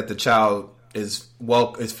thing is that the child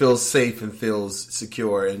feels safe and feels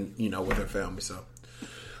secure and, with her family. So,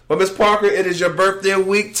 well, Miss Parker, it is your birthday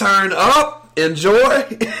week. Turn up. Enjoy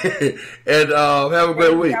and have a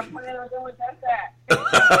great week. Happy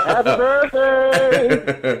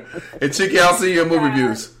birthday! And Chicky, I'll see you in movie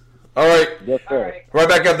reviews. All right. Yes, sir. Right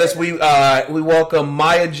back up this we welcome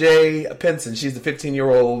Maya J. Pinson. She's the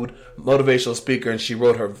 15-year-old motivational speaker, and she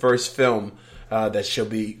wrote her first film that she'll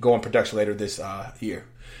be going production later this year.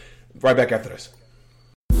 Right back after this.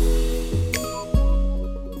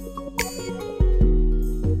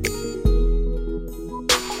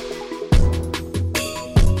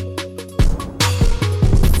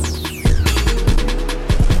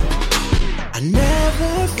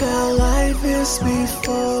 Felt like this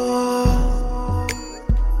before.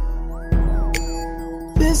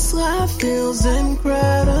 This life feels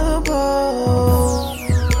incredible.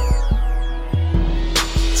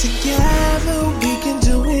 Together we can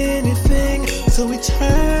do anything. So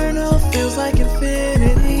eternal feels like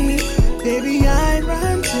infinity. Baby, I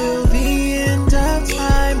run till the end of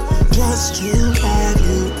time just to have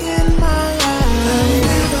you in my life.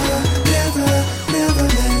 I'll never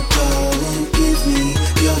let go. Give me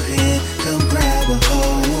your hand, come grab a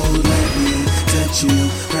hold. Let me touch you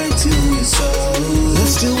right to your soul.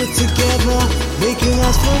 Let's do it together, make it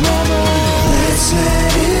last forever. Let's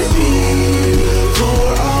let it be for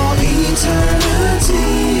all eternity.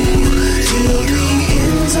 Till the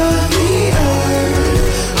ends of the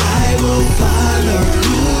earth, I will follow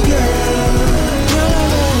you, girl. I'll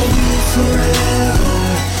love you forever,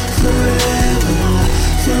 forever,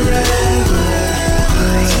 forever.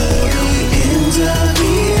 Till the ends of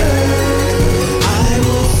the earth, I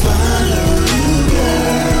will follow you,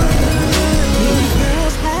 girl. Many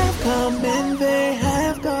girls have come and they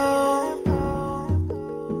have gone,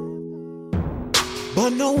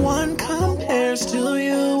 but no one compares to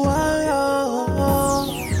you.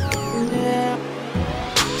 Yeah.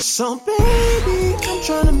 So baby, I'm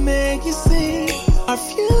trying to make you see our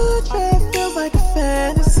future feels like a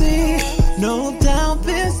fantasy. No doubt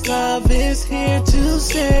this love is here to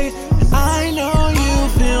stay, and I know you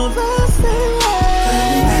feel the same way.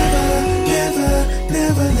 I'll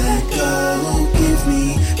never let go.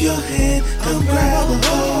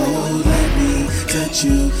 touch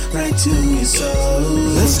you right to your soul.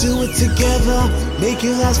 Let's do it together, make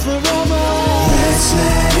it last forever. Let's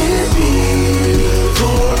let it be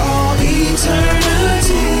for all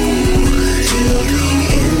eternity, till the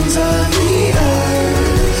ends of the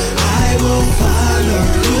earth. I will follow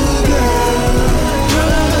you, girl.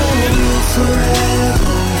 Love you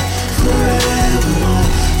forever, forever,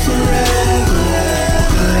 forever.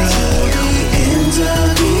 Till the ends of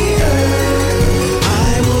the earth,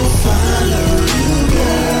 I will follow you,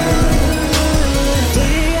 girl.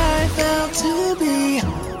 Day I felt to be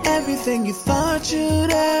everything you thought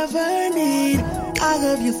you'd ever need. I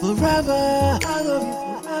love you forever. I love you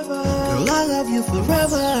forever. Girl, I love you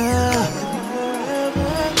forever.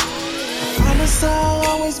 I promise I'll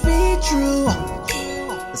always be true.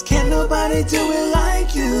 'Cause can't nobody do it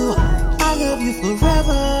like you. I love you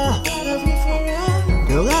forever. I love you forever.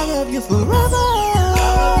 Girl, I love you forever. I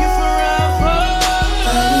love you forever.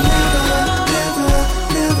 I will never, never,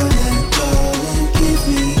 never let go. Give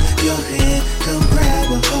me your hand, come grab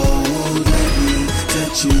a hold. Let me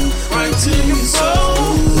touch you right to your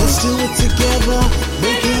soul. Let's do it together,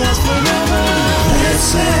 make it last forever. Let's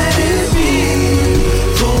let it be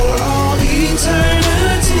for all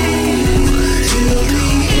eternity, till the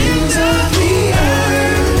ends of the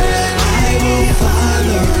earth. I will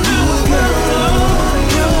follow you, girl.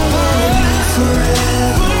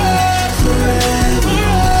 Forever, forever,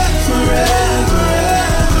 forever.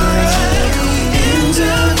 Till the ends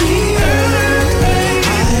of the earth,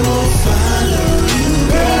 I will follow you,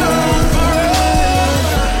 girl.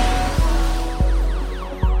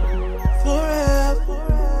 Forever.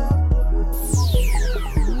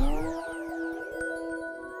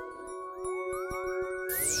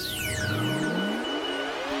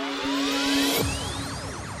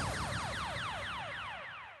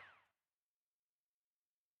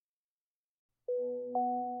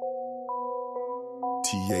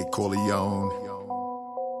 T.A. Corleone,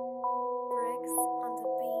 Bricks on the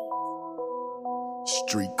beat.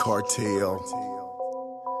 Street Cartel,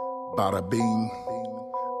 bada bing,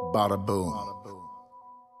 bada boom.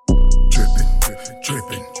 Drippin',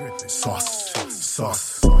 drippin', drippin', sauce, sauce.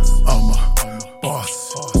 I'm a boss,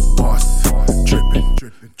 boss. Drippin',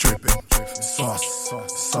 drippin', sauce,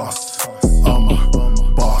 sauce. I'm a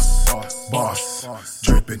boss, boss.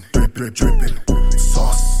 Drippin', drippin',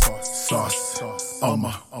 sauce, sauce. I'm a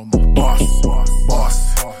boss,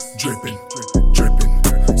 boss. Drippin', drippin',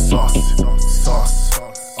 sauce, sauce.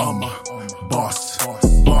 I'm a boss,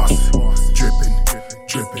 boss. Drippin',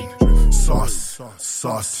 drippin', sauce,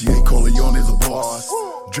 sauce. T.A. Corleone is a boss.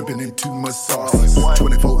 Drippin' in too much sauce.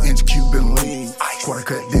 24-inch Cuban lean. Quarter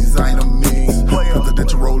cut designer mean.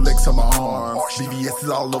 Presidential Rolex on my arm. BBS is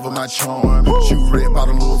all over my charm. Shoe red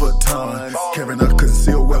bottle Louis Vuitton. Carrying a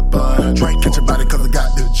concealed weapon. Catch your body 'cause I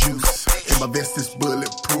got the juice. And my vest is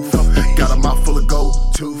bulletproof. Got a mouth full of gold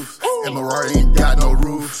tooth. And my Rari ain't got no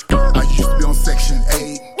roof. I used to be on Section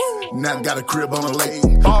 8. Now I got a crib on a lake.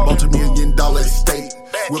 Multi-million-dollar estate.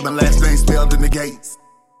 With my last name spelled in the gates.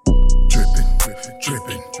 Drippin',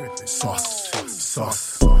 drippin', sauce,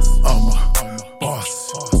 sauce. I'm a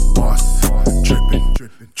boss, boss. Drippin',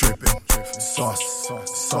 drippin', sauce,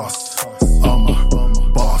 sauce. I'm a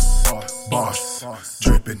boss, boss.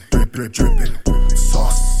 Drippin', drippin',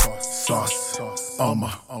 sauce, sauce. I'm a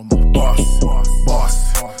boss, boss.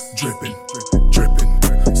 Drippin',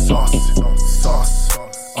 drippin', sauce, sauce.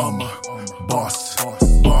 I'm a boss,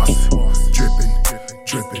 boss. Drippin',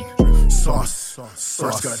 drippin', sauce.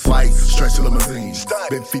 First got flight, stretch limousine.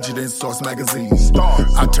 Been featured in Source magazine.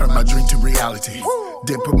 I turned my dream to reality.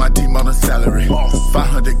 Then put my team on a salary.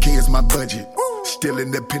 500K is my budget. Still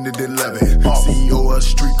independent and love it. CEO of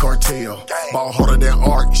Street Cartel. Ball harder than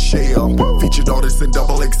Art Shell. Featured artists in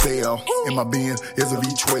double XL. In my bin is a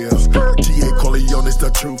V12. T.A. Corleone is the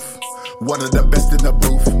truth. One of the best in the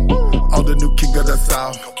booth. I'm the new king of the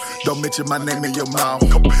South. Don't mention my name in your mouth.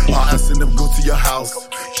 Or I'll send them go to your house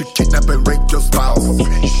to kidnap and rape your spouse.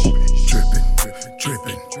 Drippin',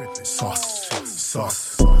 drippin', sauce,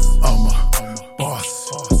 sauce. I'm a boss,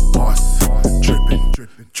 boss. Drippin',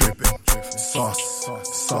 drippin', sauce,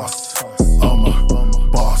 sauce. I'm a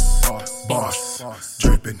boss, boss.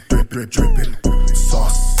 Drippin', drippin',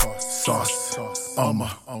 sauce, sauce. I'm a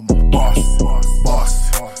boss, boss.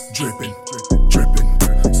 Drippin', drippin',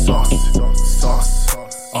 sauce, sauce.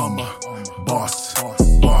 I'm a boss,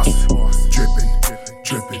 boss. Drippin',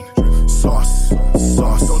 drippin', sauce,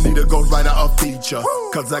 sauce. Don't need a ghostwriter or feature. feature.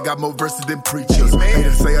 Cause I got more verses than preachers.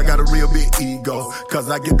 Haters say I got a real big ego. Cause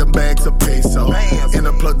I get them bags of peso. In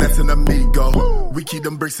a plug that's an amigo. We keep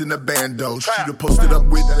them bricks in the bando. Shoot it posted up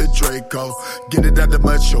with the Draco. Get it out the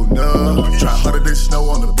mud, show nub. Try harder than snow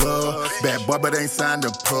on the blood. Bad boy, but ain't signed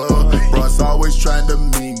a pub. Bros always trying to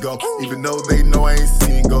mingle. Even though they know I ain't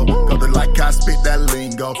single. Cause they like I spit that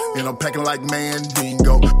lingo. And I'm packing like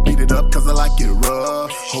Mandingo. Beat it up cause I like it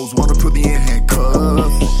rough. Hoes wanna put me in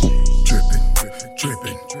handcuffs. Drippin',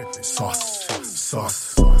 drippin', drippin', sauce,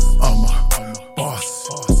 sauce. I'm a boss,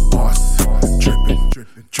 boss. Drippin',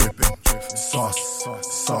 drippin', drippin', sauce,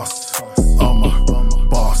 sauce. I'm a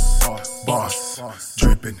boss, boss.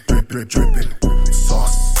 Drippin', drippin', drippin',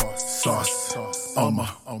 sauce, sauce. I'm a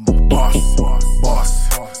boss, boss.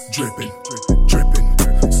 Drippin', drippin',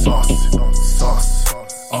 sauce, sauce.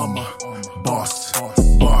 I'm a boss,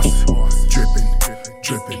 boss. Drippin',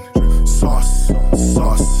 drippin', sauce,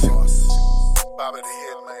 sauce. Bobby the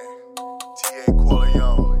Hitman, T.A.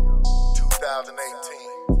 Corleone,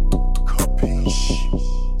 2018. Capiche.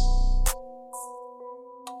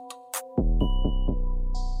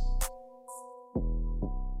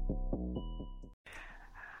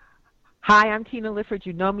 Hi, I'm Tina Lifford.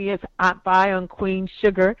 You know me as Aunt Vi on Queen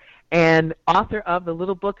Sugar and author of The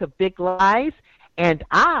Little Book of Big Lies. And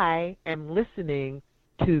I am listening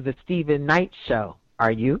to The Stephen Knight Show.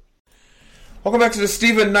 Are you? Welcome back to The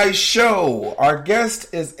Stephen Knight Show. Our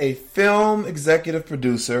guest is a film executive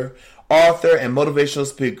producer, author, and motivational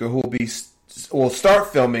speaker who will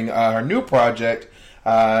start filming her new project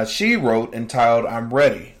she wrote entitled I'm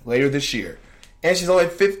Ready later this year. And she's only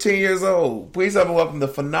 15 years old. Please help me welcome the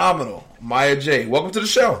phenomenal Maya J. Welcome to the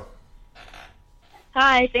show.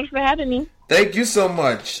 Hi, thanks for having me. Thank you so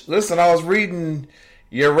much. Listen, I was reading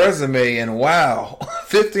your resume and wow,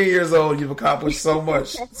 15 years old, you've accomplished so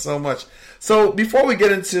much, so much. So before we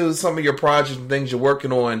get into some of your projects and things you're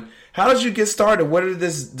working on, how did you get started? What is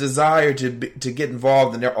this desire to get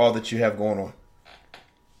involved in all that you have going on?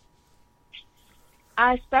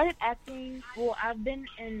 I started acting, well, I've been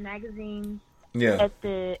in magazines at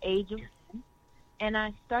the age of 10, and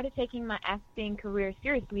I started taking my acting career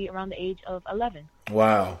seriously around the age of 11.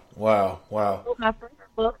 Wow. I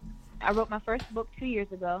wrote my first book 2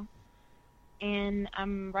 years ago, and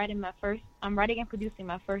I'm writing and producing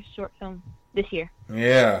my first short film this year.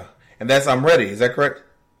 Yeah, and that's I'm Ready. Is that correct?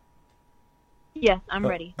 Yes, I'm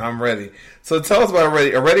ready. I'm Ready. So tell us about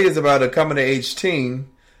Ready. Ready is about a coming-of-age teen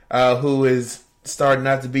who is starting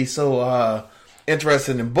not to be so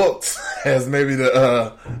interested in books as maybe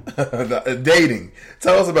the dating.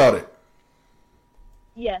 Tell us about it.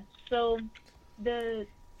 Yes, so the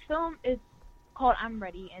film is called I'm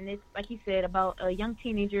Ready, and it's, like you said, about a young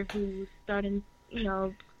teenager who's starting,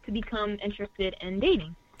 to become interested in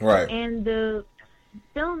dating. Right. And the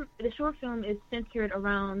short film is centered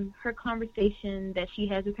around her conversation that she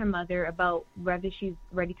has with her mother about whether she's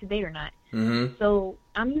ready to date or not. Mm-hmm. So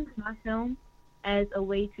I'm using my film as a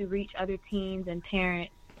way to reach other teens and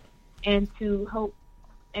parents and to help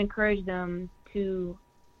encourage them to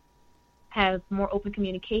have more open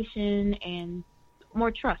communication and more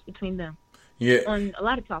trust between them. Yeah. On a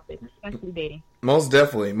lot of topics, especially dating. Most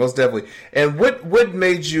definitely. And what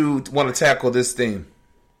made you want to tackle this theme?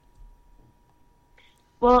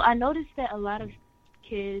 Well, I noticed that a lot of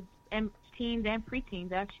kids and teens and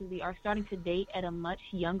preteens actually are starting to date at a much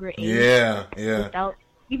younger age. Yeah.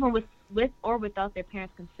 Even with or without their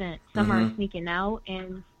parents' consent. Some are sneaking out,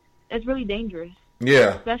 and it's really dangerous.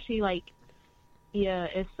 Yeah. Especially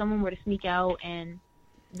if someone were to sneak out and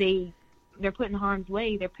they're put in harm's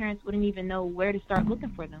way, their parents wouldn't even know where to start looking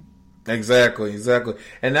for them. Exactly.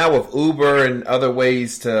 And now with Uber and other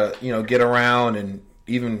ways to, get around and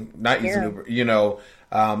even not using Uber,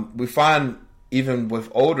 we find even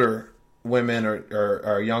with older women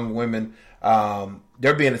or young women,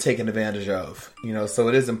 they're being taken advantage of, so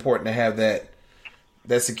it is important to have that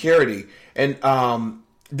security. And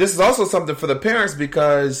this is also something for the parents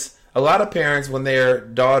because a lot of parents, when their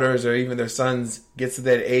daughters or even their sons get to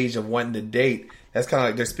that age of wanting to date, that's kind of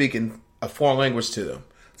like they're speaking a foreign language to them.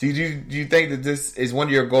 So do you think that this is one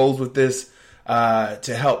of your goals with this,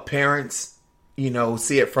 to help parents,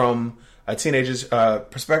 see it from a teenager's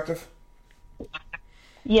perspective?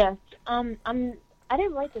 Yes. I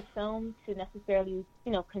didn't write the film to necessarily,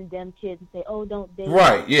 condemn kids and say, "Oh, don't date."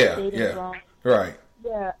 Right. Yeah. Dating's wrong. Right.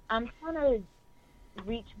 Yeah. I'm trying to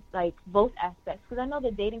reach both aspects because I know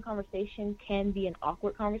the dating conversation can be an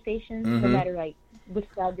awkward conversation, no matter which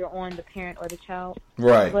side you're on, the parent or the child.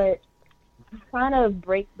 Right. But I'm trying to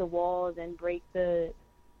break the walls and break the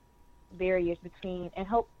barriers between and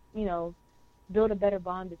help build a better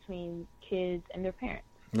bond between kids and their parents.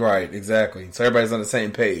 Right, exactly. So everybody's on the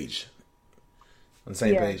same page. On the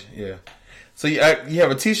same page, yeah. So you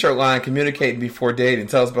have a T-shirt line, Communicating Before Dating.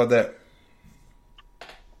 Tell us about that.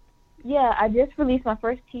 Yeah, I just released my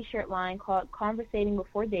first T-shirt line called Conversating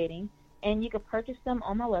Before Dating, and you can purchase them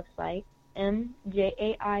on my website,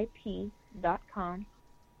 mjaip.com.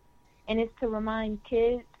 And it's to remind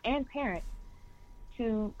kids and parents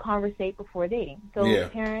to conversate before dating. So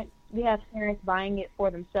parents, we have parents buying it for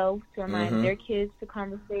themselves to remind their kids to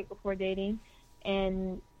conversate before dating,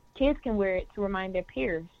 and kids can wear it to remind their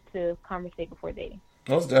peers to conversate before dating.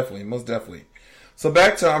 Most definitely. So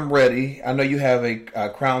back to I'm Ready. I know you have a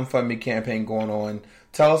crowdfunding campaign going on.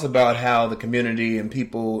 Tell us about how the community and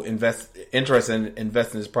people interested in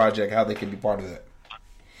investing in this project, how they can be part of that.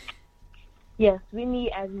 Yes, we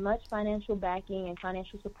need as much financial backing and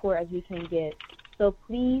financial support as we can get. So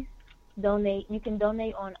please donate. You can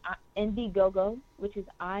donate on Indiegogo, which is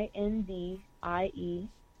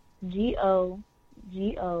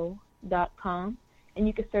INDIEGOGO.com. And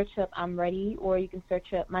you can search up I'm Ready, or you can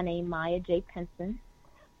search up my name, Maya J. Pinson.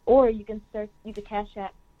 Or you can Cash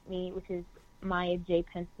App me, which is Maya J.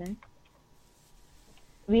 Pinson.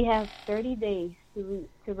 We have 30 days to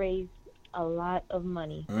raise a lot of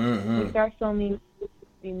money. We start filming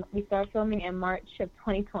in March of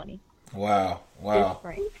 2020. Wow.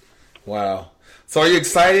 So are you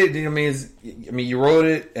excited? I mean, you wrote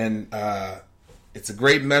it, and it's a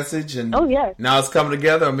great message, and now it's coming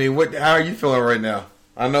together. I mean, how are you feeling right now?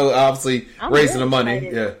 I know, obviously, I'm raising the money.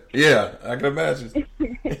 Excited. Yeah, I can imagine.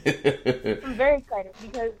 I'm very excited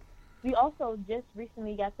because we also just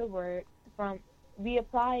recently got the word we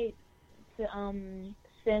applied to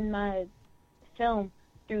send my film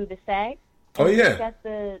through the SAG. Oh, yeah. We got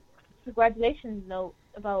the congratulations note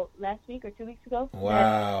about last week or 2 weeks ago.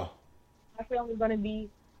 Wow. My film is going to be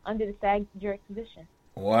under the SAG jurisdiction.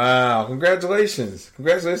 Wow. Congratulations on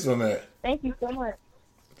that. Thank you so much.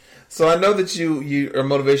 So I know that you are a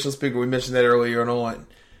motivational speaker. We mentioned that earlier on.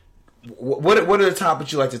 What are the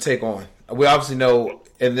topics you like to take on? We obviously know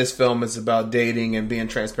in this film it's about dating and being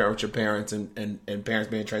transparent with your parents and parents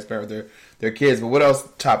being transparent with their kids. But what else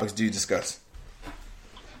topics do you discuss?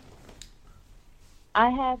 I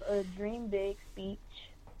have a dream big speech.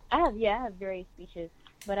 I have various speeches,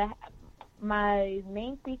 but my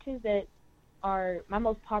main speeches that are my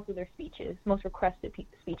most popular speeches, most requested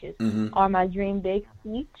speeches, are my dream big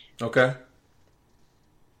speech. Okay.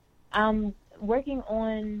 I'm working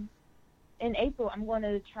on, in April, I'm going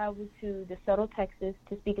to travel to DeSoto, Texas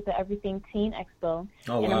to speak at the Everything Teen Expo.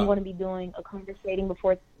 Oh, and I'm going to be doing a Conversating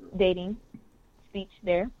Before Dating speech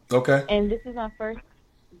there. Okay. And this is my first,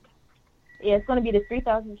 it's going to be to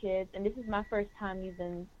 3,000 kids, and this is my first time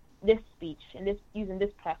using this speech and using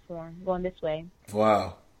this platform, going this way.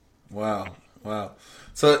 Wow.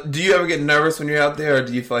 So, do you ever get nervous when you're out there, or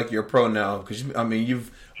do you feel like you're a pro now? Because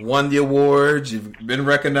you've won the awards, you've been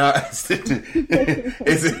recognized. Does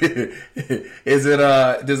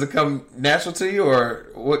it come natural to you, or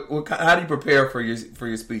how do you prepare for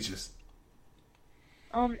your speeches?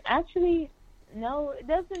 Actually, no, it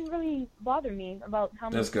doesn't really bother me about how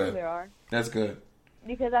many people there are. That's good.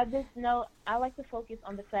 Because I just know I like to focus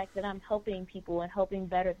on the fact that I'm helping people and helping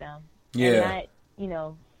better them. Yeah. And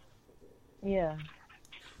not,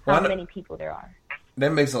 how many people there are.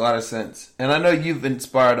 That makes a lot of sense. And I know you've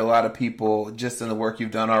inspired a lot of people just in the work you've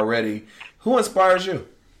done already. Who inspires you?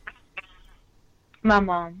 My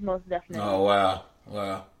mom, most definitely. Oh, wow.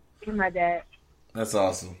 And my dad. That's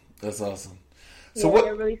awesome. So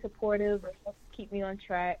they're really supportive. They keep me on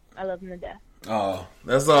track. I love them to death. Oh,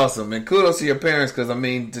 that's awesome. And kudos to your parents, because,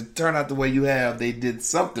 to turn out the way you have, they did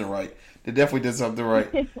something right. They definitely did something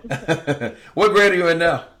right. What grade are you in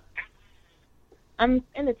now? I'm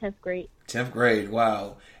in the 10th grade. 10th grade,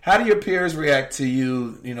 wow. How do your peers react to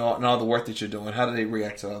you, and all the work that you're doing? How do they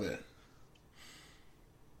react to all that?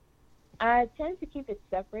 I tend to keep it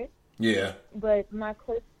separate. Yeah. But my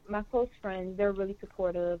close friends, they're really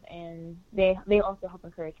supportive, and they also help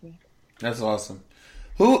encourage me. That's awesome.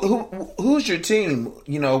 Who's your team?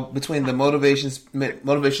 Between the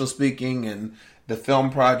motivational speaking and the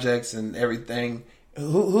film projects and everything.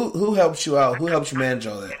 Who helps you out? Who helps you manage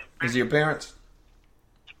all that? Is it your parents?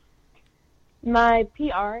 My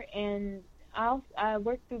PR, and I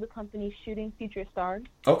work through the company Shooting Future Stars.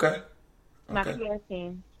 Okay. My PR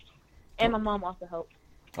team, and my mom also helps.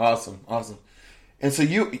 Awesome. And so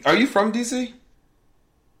are you from DC?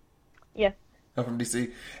 Yes. I'm from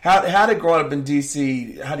DC. How did growing up in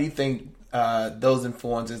DC? How do you think those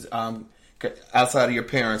influences outside of your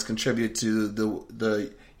parents contribute to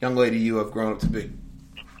the young lady you have grown up to be?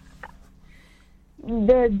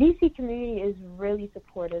 The DC community is really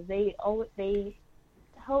supportive. They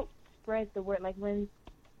help spread the word. Like when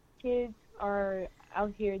kids are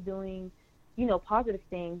out here doing, positive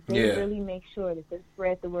things, they really make sure that they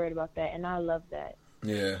spread the word about that, and I love that.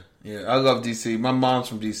 Yeah. I love DC. My mom's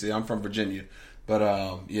from DC. I'm from Virginia, but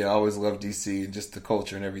I always love DC and just the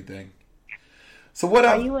culture and everything. So what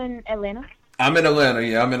are you in Atlanta? I'm in Atlanta.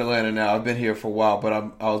 Yeah, I'm in Atlanta now. I've been here for a while, but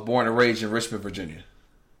I was born and raised in Richmond, Virginia.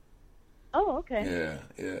 Oh, okay.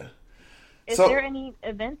 Yeah. Is there any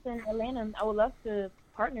events in Atlanta? I would love to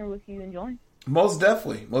partner with you and join. Most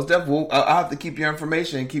definitely. I'll have to keep your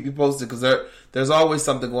information and keep you posted because there's always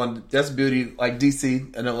something going. That's beauty, like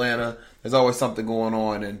DC and Atlanta. There's always something going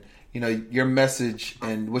on, and your message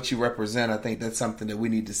and what you represent. I think that's something that we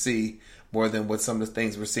need to see more than what some of the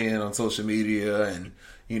things we're seeing on social media and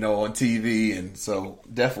on TV. And so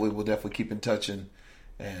we'll keep in touch and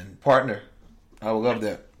partner. I would love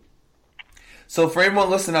that. So for everyone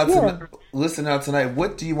listening out tonight,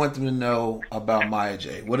 what do you want them to know about Maya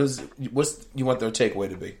J? What's you want their takeaway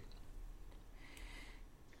to be?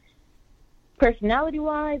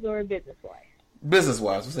 Personality-wise or business-wise?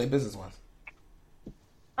 Business-wise. We'll say business-wise.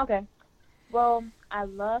 Okay. Well, I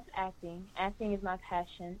love acting. Acting is my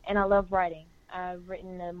passion, and I love writing. I've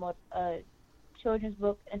written a children's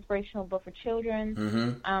book, inspirational book for children.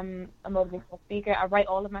 Mm-hmm. I'm a motivational speaker. I write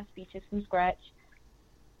all of my speeches from scratch.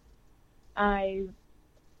 I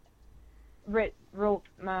wrote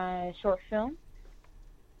my short film,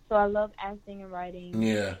 so I love acting and writing.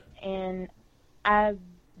 Yeah. And I've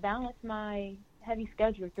balanced my heavy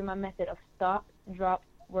schedule through my method of stop, drop,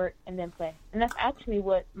 work, and then play. And that's actually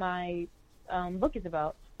what my book is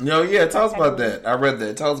about. No, yeah, tell us about that. I read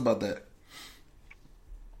that. Tell us about that.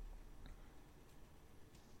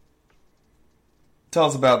 Tell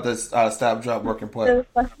us about this stop, drop, work, and play.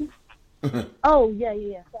 Oh,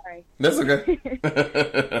 yeah, sorry. That's okay.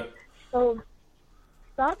 So,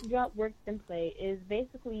 stop, drop, work, and play is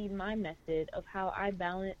basically my method of how I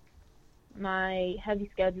balance my heavy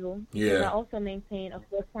schedule. Yeah. And I also maintain a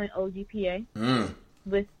 4.0 GPA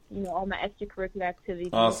with, all my extracurricular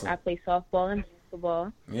activities. Awesome. I play softball and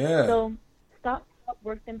basketball. Yeah. So, stop, drop,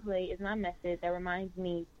 work, and play is my method that reminds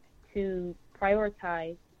me to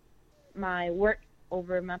prioritize my work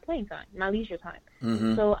over my playing time, my leisure time.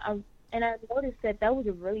 Mm-hmm. So, I noticed that was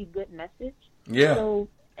a really good message. Yeah. So,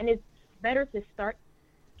 and it's better to start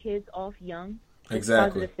kids off young with Exactly.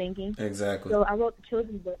 positive thinking. Exactly. So I wrote the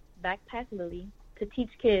children's book, Backpack Lily, to teach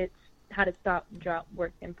kids how to stop, drop,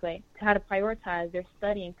 work, and play, to how to prioritize their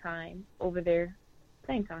studying time over their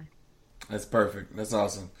playing time. That's perfect. That's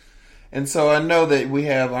awesome. And so I know that we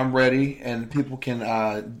have I'm Ready, and people can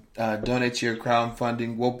donate to your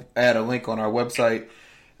crowdfunding. We'll add a link on our website.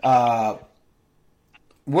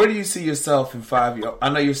 Where do you see yourself in 5 years? I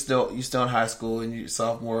know you're still in high school and you're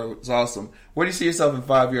sophomore. It's awesome. Where do you see yourself in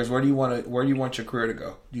 5 years? Where do you want your career to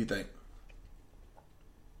go? Do you think?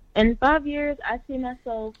 In 5 years, I see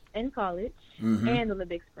myself in college and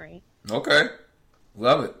Olympic spring. Okay,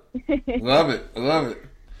 love it, love it.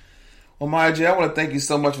 Well, Maya J, I want to thank you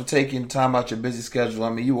so much for taking time out your busy schedule.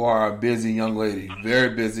 I mean, you are a busy young lady,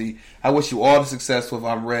 very busy. I wish you all the success with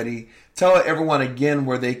I'm Ready. Tell everyone again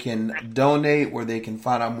where they can donate, where they can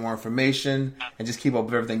find out more information, and just keep up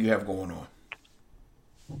with everything you have going on.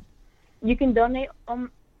 You can donate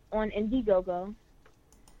on Indiegogo,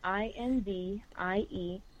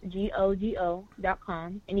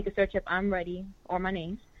 INDIEGOGO.com, and you can search up I'm Ready or my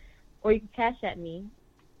name, or you can cash at me,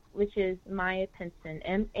 which is Maya Pinson,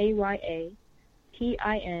 MAYAPINSON.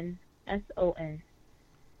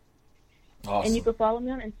 Awesome. And you can follow me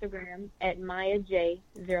on Instagram at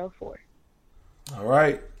MayaJ04. All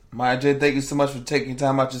right. Maya J, thank you so much for taking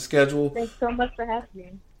time out your schedule. Thanks so much for having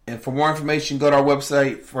me. And for more information, go to our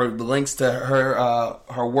website for the links to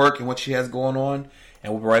her work and what she has going on.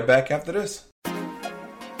 And we'll be right back after this. You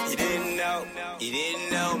didn't know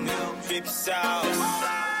me. Drip sauce,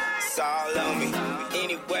 it's all on me.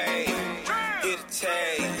 Anyway, get a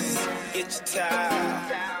taste, get your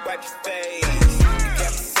tie, wipe your face. You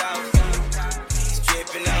got me sauce, it's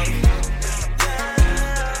dripping on me.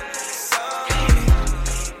 It's all on me.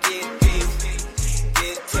 Get a piece,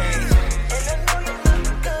 get a taste. And I know you look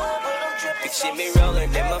good, but I'm dripping. Big shit me rolling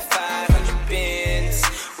in my 500 bins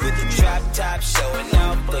with the drop top showing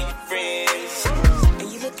off for your friends.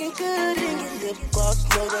 And you looking good in your lip gloss,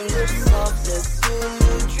 know them lips soft, look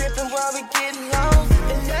good. Dripping while we getting lost.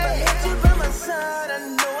 And if I had you by my side, I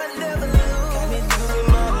know I'd never lose. Got me losing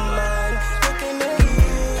my mind, looking at you.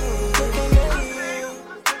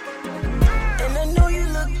 And I know you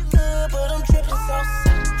look good, but I'm dripping so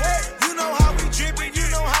hey. You know how we drippin', you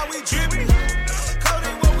know how we drippin'.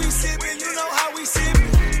 Coding what we sippin', you know how we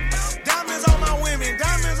sippin'. Diamonds on my women,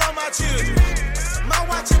 diamonds on my children. My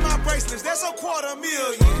wife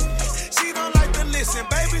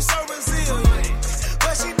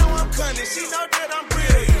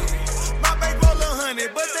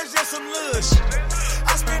some lush.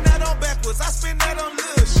 I spend that on backwards, I spend that on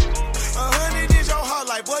lush. 100 is your heart,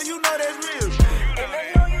 like, boy, you know that's real. And I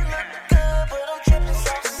know you look good, but I'm dripping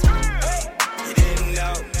sauce. You didn't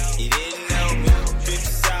know,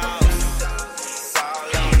 dripping sauce. It's all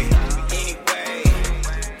on me. Anyway,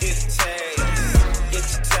 here's the taste. Get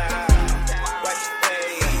your time, watch your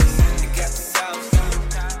face. You got the sauce,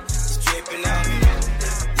 it's dripping on me.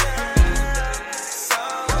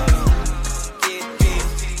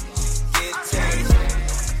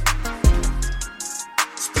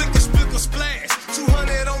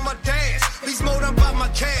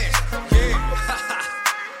 Cash, yeah.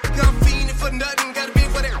 I'm fiending for nothing, gotta be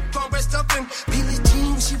for that gon' rest up in. Billie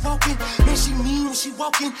Jean when she walking, man she mean when she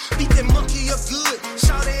walking. Beat that monkey up good,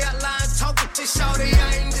 shawty out line talking. Say shawty,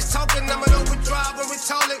 I ain't just talking, I'm an overdrive when we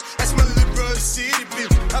talking. That's my little brother city,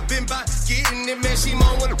 bitch. I've been by getting it, man. She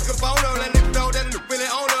moan when I look on her, let it know that look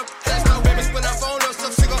really on her. That's my women's when I'm on her,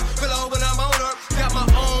 stuff cigar, pillow when I'm on her. Got my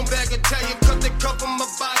own bag of Italian, cut the cup on my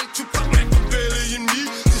body, Tupac, Machiavelli and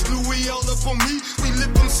me. This Louis all up on me.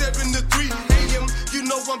 7 to 3 a.m. You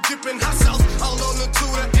know I'm dripping hot sauce all on the 2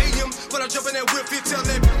 to a.m. But I jump in that whip, it tell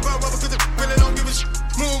that rubber cause the really don't give a shit.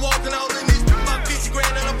 Moonwalking all in this, my 50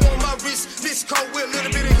 grand and up on my wrist. This cold with a little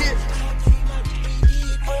bit of hit.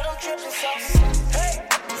 But I'm dripping sauce. Hey.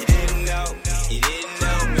 You didn't know,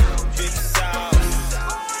 dripping sauce.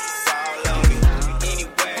 It's all on me.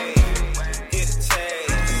 Anyway, here's the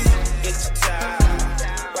taste. Get your time,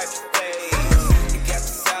 wipe your face. You got the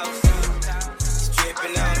sauce.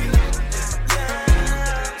 Dripping on me.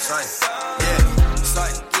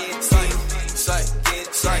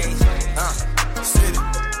 City,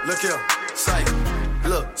 look here, say,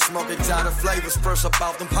 look, smoking tighter flavors, burst up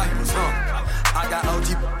off them pipers, I got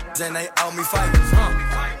OG and they owe me favors,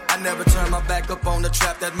 I never turn my back up on the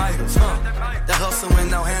trap that made us, That hustle with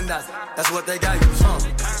no handouts, that's what they gave us,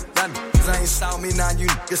 That niggas ain't saw me, now you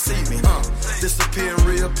niggas see me, Disappear and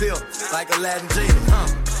reappear like Aladdin genie,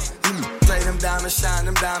 Say them diamonds shine,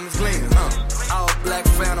 them diamonds gleam, All black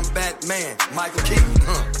phantom Batman, Michael Keaton,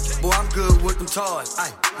 Boy, I'm good with them toys,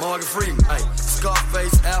 Morgan Freeman,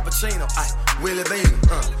 Scarface, Al Pacino, Willie Beamen,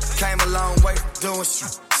 Came a long way doing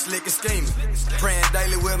shit, slick and scheming, praying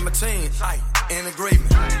daily with my team, in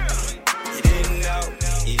agreement. You didn't know,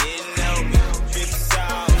 dripping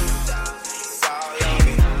sauce. It's all on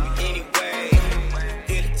me. Anyway,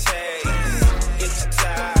 here's the taste. Get your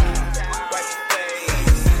time, wipe your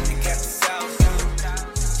face. You got the sauce,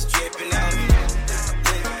 it's dripping on me.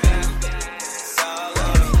 It's all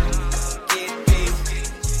on me. Get beef,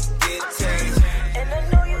 get taste. And I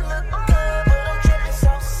know you look good, but I'm dripping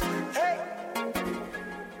sauce. Hey.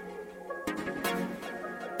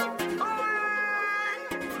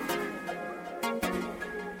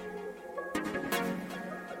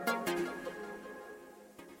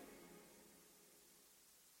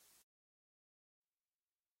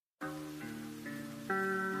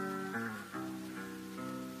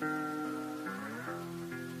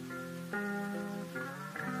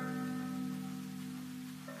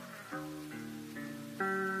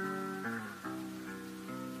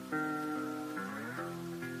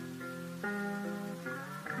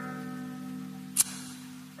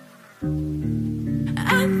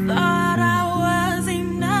 I thought I was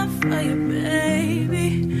enough for you, baby,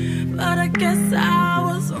 but I guess I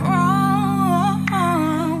was wrong.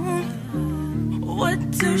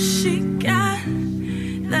 What does she got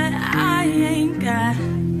that I ain't got?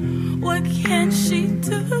 What can she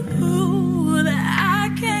do that I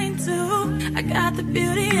can't do? I got the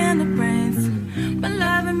beauty and the brains, but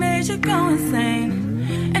love made you go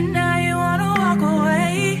insane, and now you wanna walk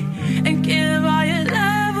away and give all your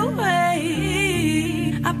love away.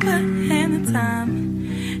 I put in the time,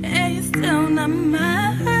 and you're still not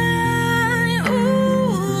mine.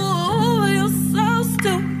 Ooh, you're so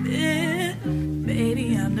stupid,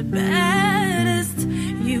 baby. I'm the baddest.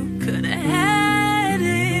 You could have had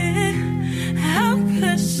it. How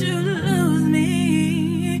could you lose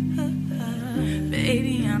me,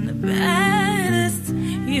 baby? I'm the baddest.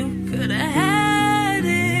 You could have had it.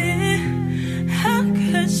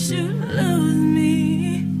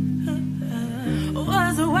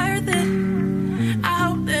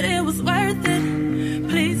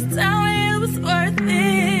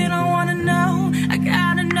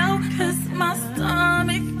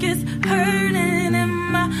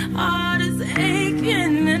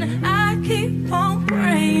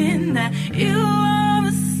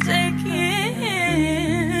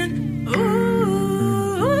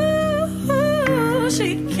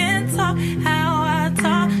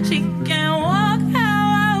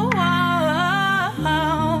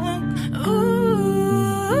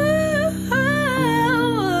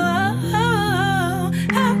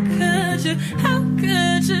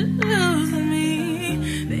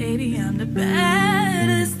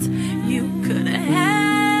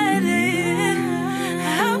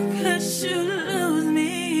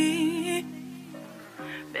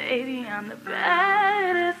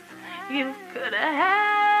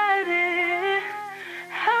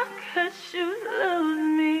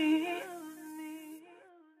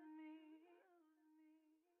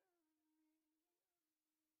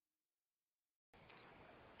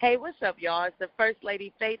 Hey, what's up, y'all? It's the First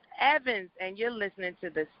Lady Faith Evans, and you're listening to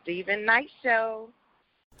the Stephen Knight Show.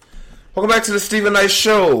 Welcome back to the Stephen Knight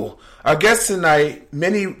Show. Our guest tonight,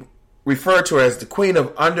 many refer to her as the Queen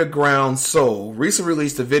of Underground Soul, recently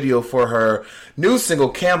released a video for her new single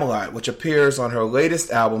Camelot, which appears on her latest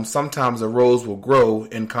album, Sometimes a Rose Will Grow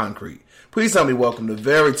in Concrete. Please help me welcome the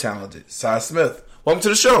very talented Cy Smith. Welcome to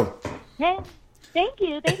the show. Hey, thank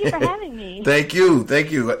you. Thank you for having me. Thank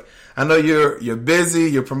you. I know you're busy.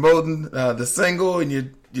 You're promoting the single, and you're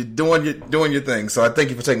doing your thing. So I thank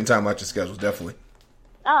you for taking time out your schedule. Definitely.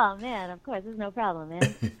 Oh man, of course, there's no problem,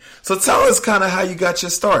 man. So tell us kind of how you got your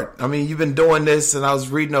start. I mean, you've been doing this, and I was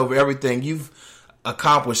reading over everything. You've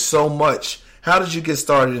accomplished so much. How did you get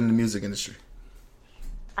started in the music industry?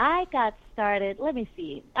 I got started. Let me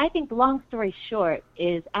see. I think the long story short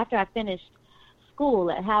is after I finished school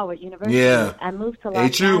at Howard University, I moved to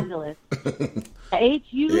Los Angeles. HU,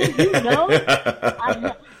 you know.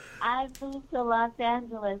 I moved to Los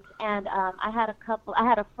Angeles, and I had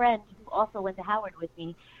a friend who also went to Howard with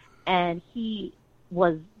me, and he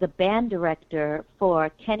was the band director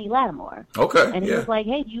for Kenny Lattimore. Okay. And he was like,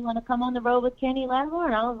 "Hey, do you want to come on the road with Kenny Lattimore?"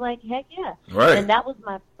 And I was like, "Heck yeah!" Right. And that was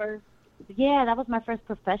my first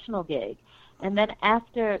professional gig. And then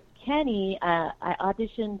after Kenny, I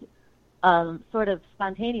auditioned. Sort of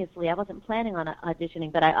spontaneously. I wasn't planning on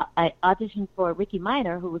auditioning, but I auditioned for Ricky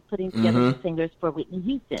Minor, who was putting together the singers for Whitney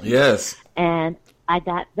Houston. Yes. And I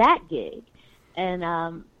got that gig. And,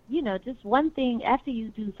 just one thing, after you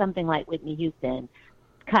do something like Whitney Houston,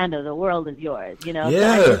 kind of the world is yours, Yeah.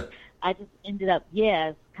 So I just ended up,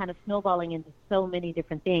 kind of snowballing into so many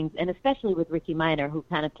different things, and especially with Ricky Minor, who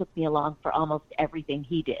kind of took me along for almost everything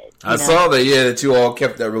he did. I saw that you all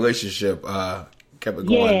kept that relationship kept it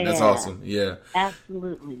going. Yeah. That's awesome. Yeah.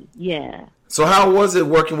 Absolutely. Yeah. So how was it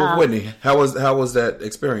working with Whitney? How was that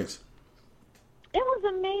experience? It was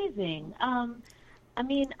amazing. I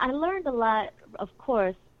mean, I learned a lot, of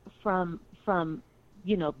course, from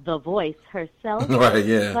the voice herself. Right,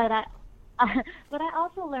 yeah. But I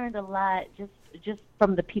also learned a lot just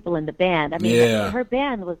from the people in the band. I mean, her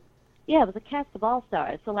band was it was a cast of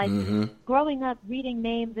all-stars. So, growing up, reading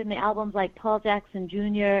names in the albums like Paul Jackson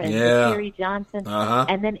Jr. and Terry Johnson,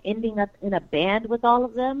 and then ending up in a band with all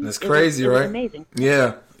of them. That's crazy, right? It was amazing.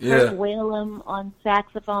 Yeah. Kurt Whalum on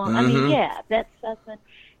saxophone. I mean, that's so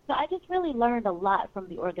I just really learned a lot from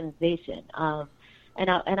the organization. And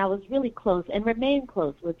I was really close and remain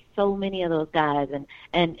close with so many of those guys,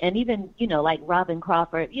 and even like Robin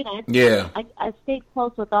Crawford. I stayed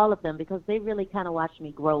close with all of them because they really kind of watched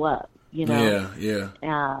me grow up. And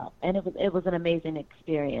it was an amazing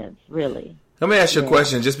experience, really. Let me ask you a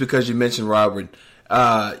question, just because you mentioned Robin.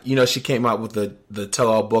 She came out with the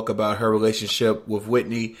tell-all book about her relationship with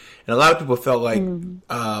Whitney, and a lot of people felt like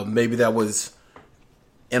maybe that was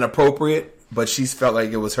inappropriate, but she felt like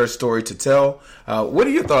it was her story to tell. What are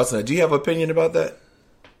your thoughts on that? Do you have an opinion about that?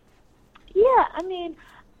 Yeah, I mean,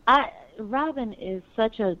 Robin is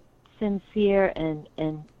such a sincere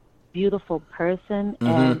and beautiful person,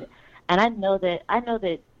 and I know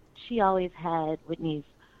that she always had Whitney's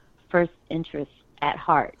first interest at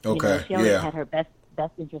heart. Okay, she always had her best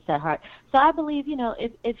interest at heart. So I believe,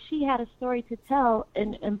 if she had a story to tell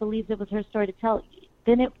and believes it was her story to tell,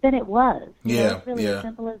 then it was. It's really as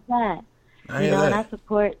simple as that. And I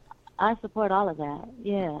support all of that.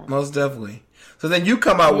 Yeah. Most definitely. So then you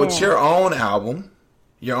come out with your own album.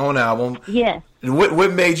 Yes. And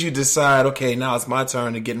what made you decide, okay, now it's my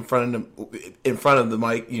turn to get in front of the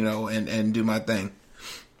mic, and do my thing?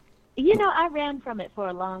 I ran from it for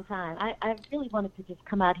a long time. I really wanted to just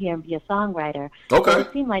come out here and be a songwriter. Okay. So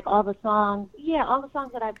it seemed like all the songs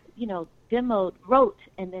that I, wrote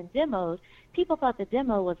and then demoed, people thought the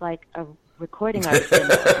demo was like a recording artist demo,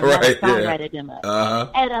 not a songwriter demo.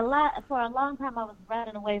 And for a long time I was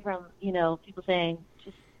running away from, people saying,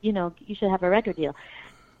 just, you should have a record deal.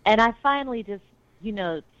 And I finally just,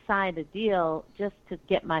 signed a deal just to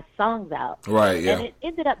get my songs out. Right, yeah. And it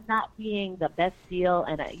ended up not being the best deal,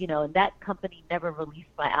 and, and that company never released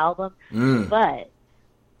my album. But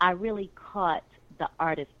I really caught the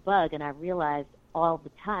artist bug, and I realized all the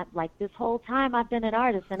time, like this whole time I've been an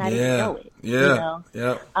artist, and I didn't know it. Yeah.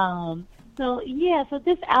 So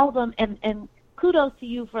this album, and kudos to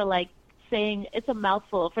you for saying, it's a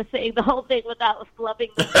mouthful, for saying the whole thing without flubbing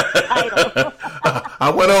the title. I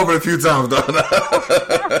went over it a few times, though.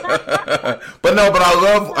 but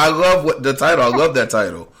I love what the title. I love that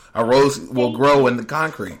title. A rose will grow in the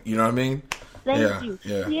concrete. You know what I mean? Thank you.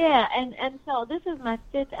 Yeah, and so this is my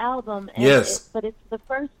 5th album. And yes. But it's the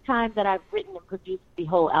first time that I've written and produced the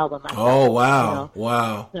whole album myself. Oh, wow.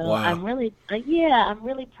 Wow. So wow. I'm really, I'm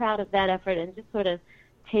really proud of that effort, and just sort of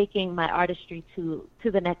taking my artistry to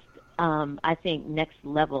the next, I think, next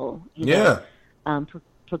level.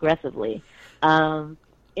 Progressively.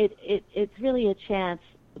 It's really a chance.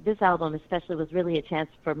 This album especially was really a chance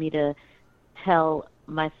for me to tell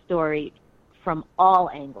my story from all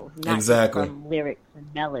angles, not just from lyrics and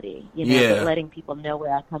melody, but letting people know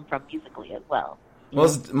where I come from musically as well.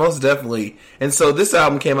 Most definitely. And so this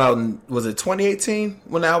album came out in, was it 2018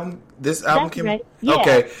 when this album That's came right. out? Yeah.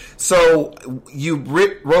 Okay. So you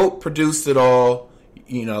wrote, produced it all,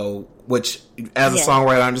 which as a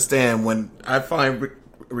songwriter, I understand when I finally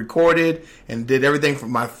recorded and did everything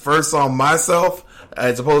from my first song myself,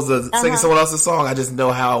 as opposed to singing someone else's song, I just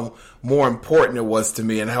know how more important it was to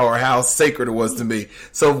me and how sacred it was to me.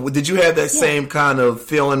 So did you have that same kind of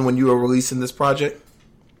feeling when you were releasing this project?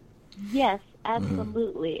 Yes,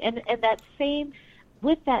 absolutely. Mm-hmm. And that same,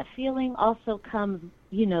 with that feeling also comes,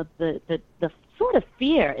 the sort of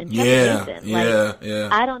fear and trepidation.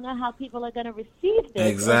 I don't know how people are going to receive this.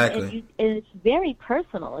 Exactly. And it's very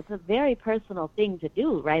personal. It's a very personal thing to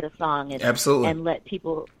do, write a song and let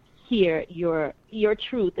people hear your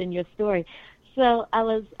truth and your story. So I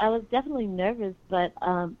was definitely nervous, but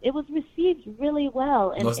it was received really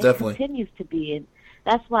well, and it continues to be. And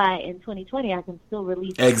that's why in 2020 I can still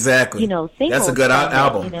release singles. That's a good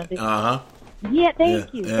album. Yeah,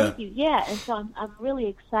 thank you. Yeah, and so I'm really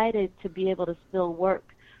excited to be able to still work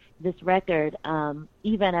this record,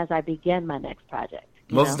 even as I begin my next project.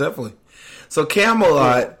 Most definitely. So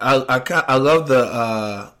Camelot, I love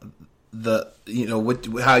the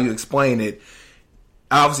how you explain it.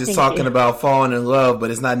 Obviously, it's talking about falling in love,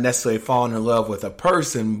 but it's not necessarily falling in love with a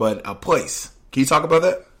person, but a place. Can you talk about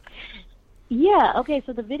that? Yeah, okay,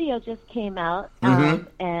 so the video just came out,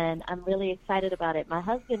 and I'm really excited about it. My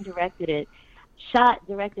husband directed it,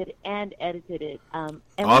 directed, and edited it. And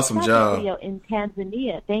awesome we shot job. The video in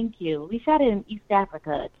Tanzania. Thank you. We shot it in East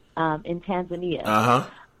Africa, in Tanzania.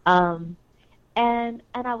 And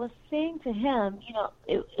I was saying to him,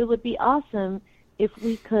 it would be awesome if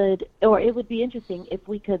we could, or it would be interesting if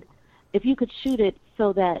you could shoot it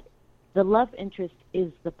so that the love interest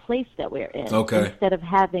is the place that we're in. Okay. Instead of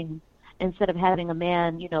having a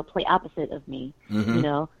man, play opposite of me.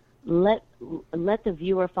 Let the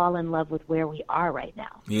viewer fall in love with where we are right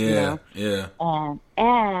now. Yeah.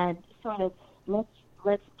 And sort of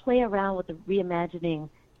let's play around with the reimagining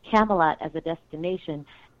Camelot as a destination.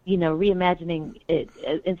 Reimagining it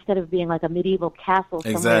instead of being like a medieval castle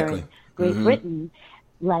somewhere in Great Britain,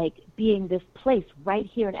 like being this place right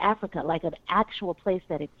here in Africa, like an actual place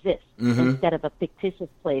that exists instead of a fictitious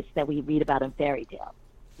place that we read about in fairy tales.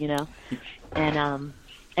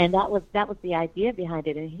 And that was the idea behind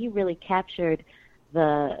it, and he really captured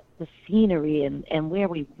the scenery and where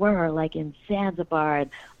we were, like in Zanzibar and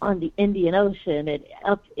on the Indian Ocean and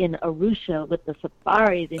up in Arusha with the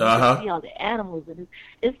safaris, and you can see all the animals, and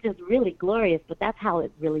it's just really glorious. But that's how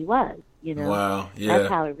it really was, Wow, yeah. That's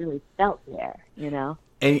how it really felt there,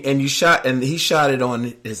 And he shot it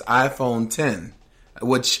on his iPhone 10,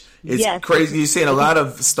 which is crazy. You're seeing a lot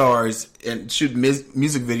of stars and shoot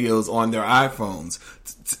music videos on their iPhones.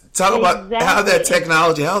 Talk about how that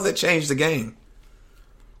technology, how has that changed the game?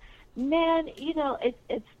 Man,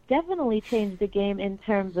 it's definitely changed the game in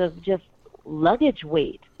terms of just luggage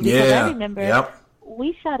weight. Because I remember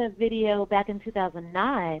we shot a video back in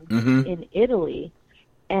 2009 in Italy,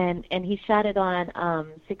 and he shot it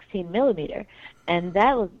on 16 millimeter, and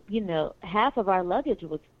that was half of our luggage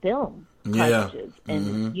was film cartridges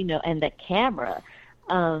and and the camera.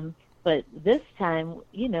 But this time,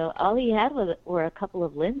 all he had were a couple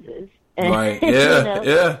of lenses. And, right.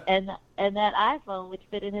 Yeah. And that iPhone, which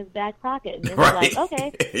fit in his back pocket, and it was like,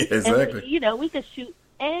 okay, exactly. And we could shoot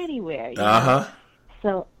anywhere.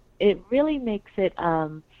 So it really makes it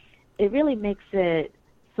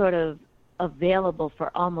sort of available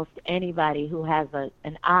for almost anybody who has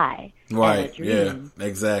an eye, right? And a dream,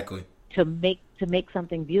 exactly. To make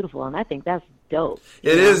something beautiful, and I think that's dope.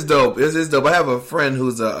 It is dope. It is dope. I have a friend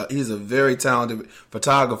he's a very talented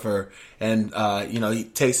photographer, and he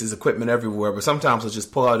takes his equipment everywhere. But sometimes he'll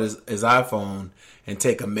just pull out his iPhone and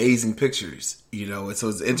take amazing pictures. And so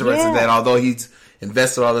it's interesting that although he's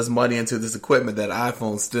invested all this money into this equipment, that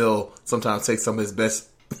iPhone still sometimes takes some of his best.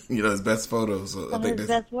 His best photos. So I think his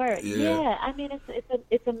best work. Yeah. I mean,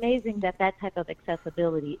 it's amazing that type of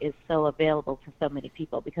accessibility is so available to so many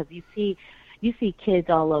people, because you see kids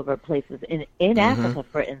all over places in Africa,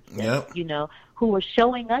 for instance, who were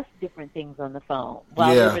showing us different things on the phone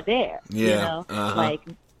while we were there. Like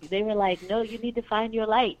they were like, "No, you need to find your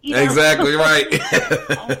light." Exactly right.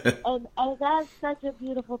 Oh, that's such a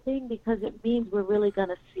beautiful thing, because it means we're really going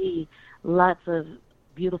to see lots of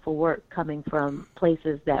beautiful work coming from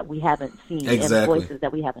places that we haven't seen Exactly. and voices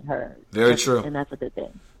that we haven't heard. Very true. And that's a good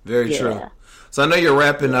thing. Very true. So I know you're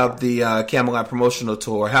wrapping up the Camelot promotional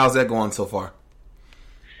tour. How's that going so far?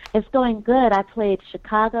 It's going good. I played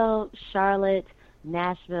Chicago, Charlotte,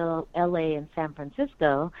 Nashville, LA, and San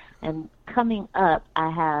Francisco. And coming up, I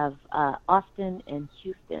have Austin and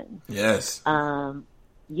Houston. Yes.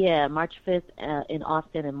 March 5th in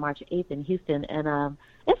Austin and March 8th in Houston. And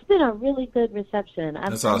it's been a really good reception.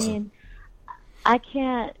 That's awesome. I mean,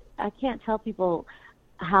 I can't tell people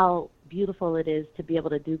how beautiful it is to be able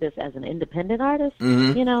to do this as an independent artist,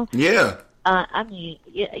 you know? Yeah. I mean,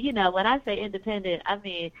 you know, when I say independent, I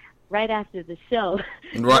mean right after the show,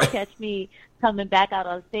 Right. you catch me coming back out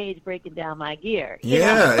on stage breaking down my gear.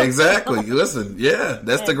 Yeah, exactly. Listen,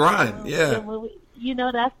 that's the grind. Yeah. You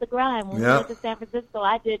know, that's the grind. When we went to San Francisco,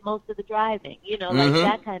 I did most of the driving, you know, like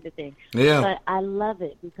that kind of thing. Yeah. But I love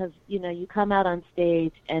it because, you know, you come out on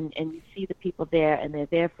stage and you see the people there and they're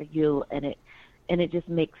there for you, and it just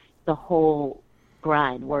makes the whole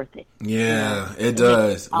grind worth it. Yeah, you know? it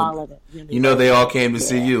does. All of it. Really, you know, they all came to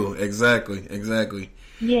see you. Exactly.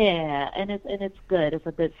 Yeah, and it's good. It's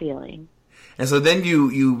a good feeling. And so then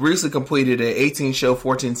you recently completed an 18-show,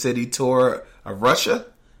 14-city tour of Russia.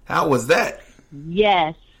 How was that?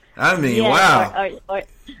 Yes. I mean, wow.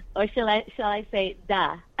 Or shall I say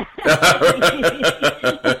da?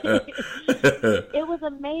 It was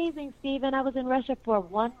amazing, Stephen. I was in Russia for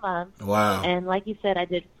 1 month. Wow. And like you said, I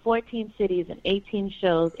did 14 cities and 18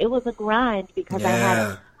 shows. It was a grind because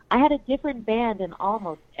I had a different band in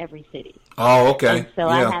almost every city. Oh, okay. And so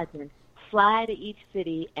I had to fly to each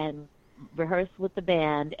city and rehearse with the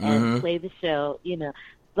band and play the show, you know.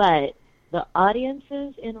 But the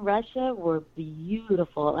audiences in Russia were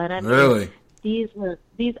beautiful, and I mean, really, these.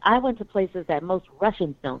 I went to places that most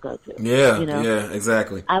Russians don't go to. Yeah, you know? yeah,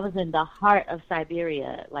 exactly. I was in the heart of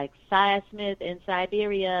Siberia, like Sia Smith in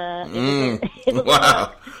Siberia. It was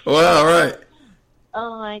wow, wow, right.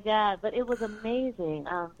 Oh my God! But it was amazing.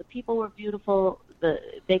 The people were beautiful.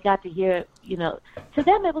 They got to hear, you know, to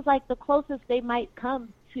them it was like the closest they might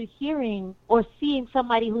come to hearing or seeing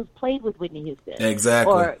somebody who's played with Whitney Houston.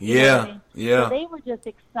 Exactly. Or, yeah. So they were just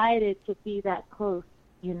excited to be that close,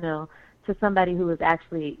 you know, to somebody who was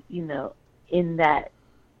actually, you know, in that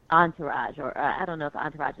entourage, or I don't know if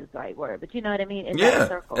entourage is the right word, but you know what I mean? In that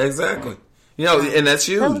circle. Exactly. You know, and that's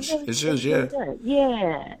huge. It's huge, yeah.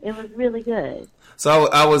 Yeah, it was really good. So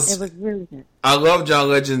It was really good. I love John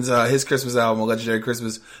Legend's his Christmas album, A Legendary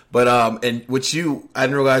Christmas. But and with you, I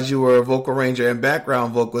didn't realize you were a vocal ranger and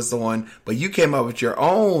background vocalist on, but you came up with your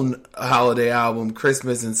own holiday album,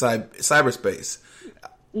 Christmas in Cyberspace.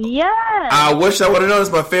 Yeah. I wish I would have known. It's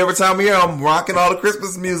my favorite time of year. I'm rocking all the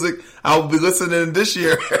Christmas music. I'll be listening this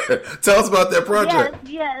year. Tell us about that project.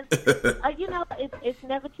 Yes. You know, it's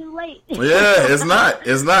never too late. Yeah, it's not.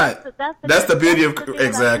 It's not. That's the beauty of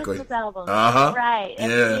exactly. Right.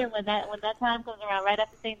 Every year when that time comes around, right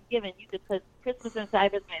after Thanksgiving, you could put Christmas in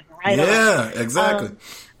Cyberspace right on. Yeah, exactly.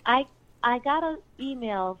 I got an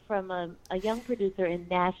email from a young producer in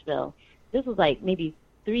Nashville. This was like maybe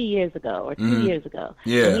 3 years ago or 2 years ago.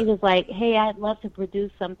 Yeah. And he was like, hey, I'd love to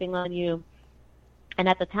produce something on you. And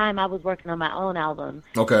at the time, I was working on my own album.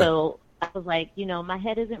 Okay. So I was like, you know, my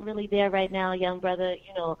head isn't really there right now, young brother.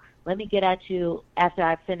 You know, let me get at you after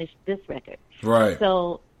I finish this record. Right.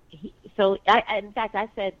 So in fact, I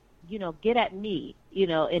said, you know, get at me, you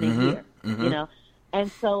know, in a year, you know.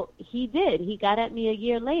 And so he did. He got at me a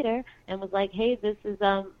year later and was like, hey,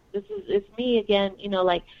 it's me again, you know,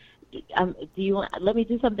 like, do you want, let me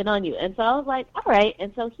do something on you? And so I was like, all right.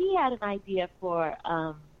 And so he had an idea for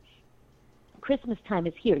Christmas Time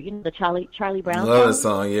Is Here. You know the Charlie Brown Love that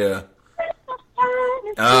song, yeah.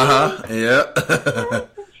 Yeah.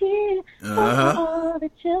 All the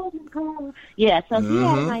children come. Yeah, so he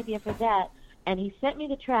had an idea for that, and he sent me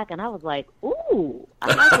the track, and I was like, ooh,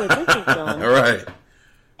 I like where this is going. Right.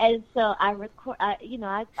 And so I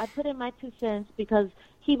put in my 2 cents because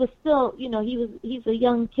he was still, you know, he's a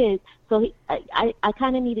young kid, so I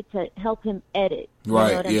kind of needed to help him edit. You know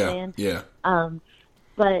what I'm saying? Yeah.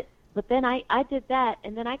 But then I did that,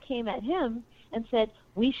 and then I came at him and said,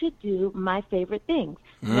 we should do My Favorite Things.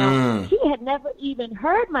 Now, he had never even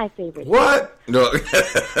heard My Favorite What? Things. No.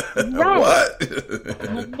 Right. What?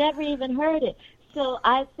 I had never even heard it. So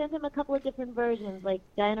I sent him a couple of different versions, like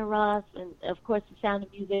Diana Ross and, of course, The Sound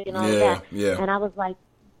of Music and all of that. Yeah. And I was like,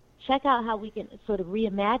 check out how we can sort of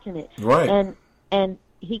reimagine it. Right. And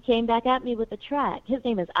he came back at me with a track. His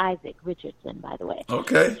name is Isaac Richardson, by the way.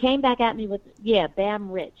 Okay. He came back at me with,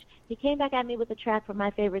 Bam Rich. He came back at me with a track for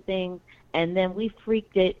My Favorite Things, and then we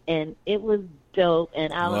freaked it, and it was dope.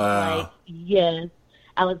 And I was like, yes.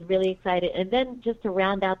 I was really excited. And then just to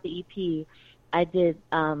round out the EP, I did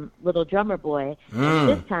Little Drummer Boy. And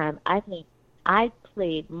this time, I think I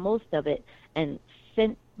played most of it and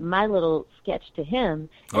sent my little sketch to him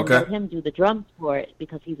and let him do the drums for it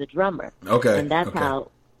because he's a drummer. Okay. And that's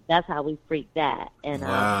how we freaked that. And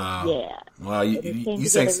wow. Wow,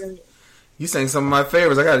 you sang some of my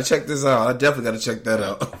favorites. I got to check this out. I definitely got to check that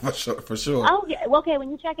out for sure. Oh, yeah. Well, okay, when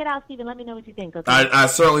you check it out, Stephen, let me know what you think. Okay. I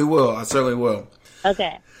certainly will.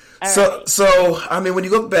 Okay. So I mean, when you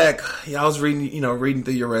look back, I was reading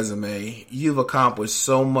through your resume. You've accomplished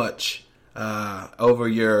so much over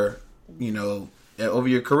your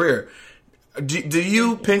career. Do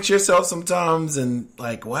you pinch yourself sometimes and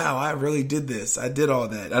like, wow, I really did this. I did all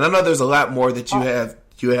that. And I know there's a lot more that you have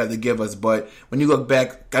to give us, but when you look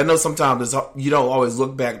back, I know sometimes you don't always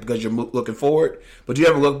look back because you're looking forward, but do you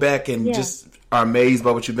ever look back and just are amazed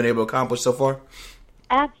by what you've been able to accomplish so far?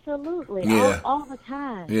 Absolutely. All the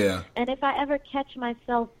time. Yeah. And if I ever catch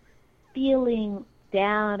myself feeling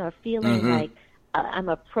down or feeling like I'm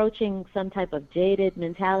approaching some type of jaded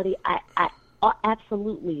mentality, I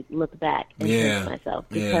absolutely look back and pinch myself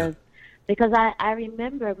because I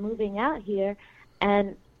remember moving out here,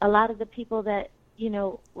 and a lot of the people that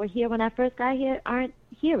were here when I first got here aren't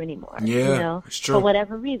here anymore. Yeah, it's true. For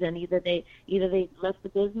whatever reason, either they left the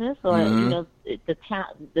business, or the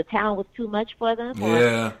town was too much for them,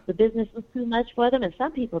 or the business was too much for them, and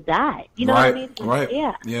some people died. You know what I mean? Right.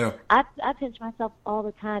 Yeah. I pinch myself all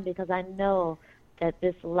the time because I know that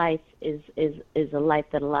this life is a life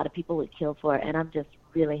that a lot of people would kill for, and I'm just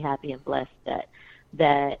really happy and blessed that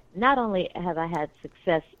not only have I had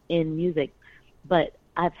success in music, but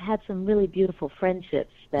I've had some really beautiful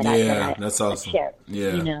friendships that that's awesome. Cherish,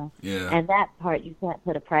 and that part you can't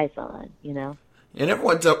put a price on, And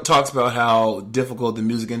everyone talks about how difficult the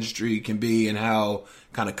music industry can be and how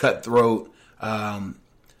kind of cutthroat. How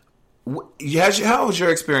has your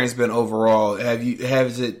experience been overall? Have you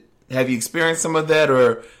experienced some of that,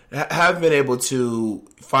 or have been able to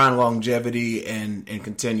find longevity and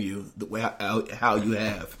continue the way how you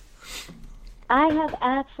have? I have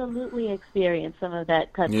absolutely experienced some of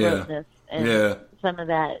that cutthroatness and some of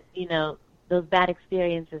that, those bad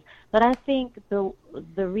experiences. But I think the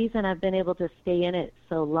reason I've been able to stay in it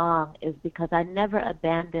so long is because I never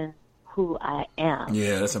abandoned who I am.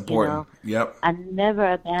 Yeah, that's important. Yep. I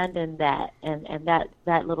never abandoned that, and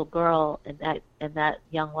that little girl and that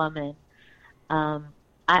young woman. I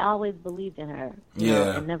always believed in her.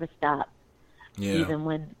 And never stopped. Yeah. Even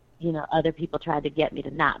when other people tried to get me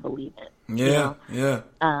to not believe it. Yeah.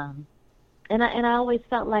 And I always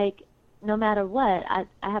felt like no matter what, I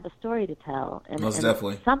have a story to tell, and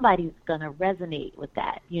definitely somebody's gonna resonate with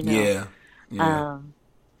that. Yeah.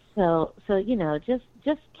 So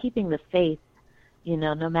just keeping the faith,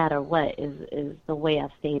 no matter what, is the way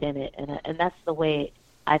I've stayed in it, and that's the way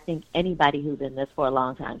I think anybody who's in this for a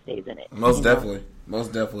long time stays in it. Most definitely.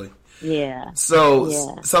 Yeah. So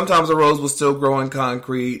Sometimes the Rose Will Still Grow in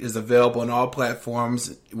Concrete is available on all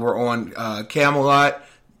platforms. We're on Camelot.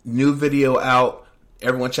 New video out.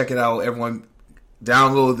 Everyone check it out. Everyone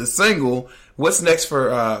download the single. What's next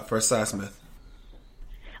for Cy Smith?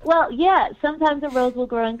 Well, Sometimes the Rose Will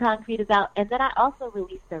Grow in Concrete is out, and then I also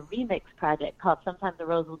released a remix project called Sometimes the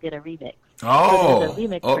Rose Will Get a Remix. Oh, so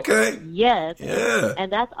remix okay. Yes. Yeah.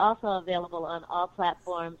 And that's also available on all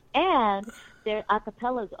platforms, and there are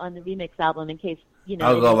acapellas on the remix album in case,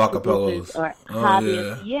 I love acapellas. Or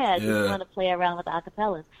hobbyists. Just want to play around with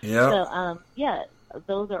acapellas. Yeah. So,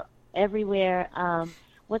 those are everywhere.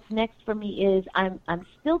 What's next for me is I'm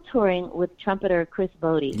still touring with trumpeter Chris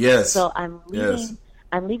Bodie. Yes. So I'm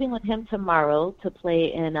leaving with him tomorrow to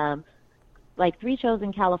play in 3 shows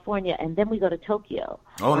in California, and then we go to Tokyo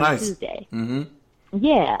on Tuesday. Mm-hmm.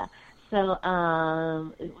 Yeah. So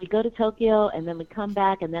we go to Tokyo, and then we come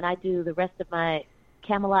back, and then I do the rest of my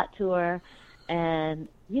Camelot tour, and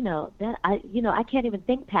then I can't even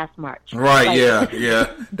think past March. Right?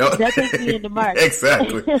 That takes me into March.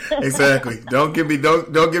 Exactly. Don't give me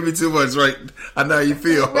too much. Right? I know how you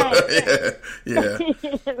feel. Right. Yeah.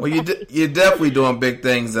 Well, you're definitely doing big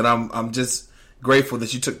things, and I'm just grateful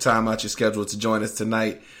that you took time out your schedule to join us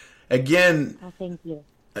tonight. Again. Oh, thank you.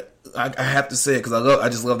 I have to say it because I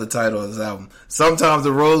just love the title of this album. Sometimes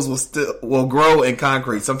the rose will grow in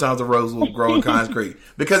concrete. Sometimes the rose will grow in concrete.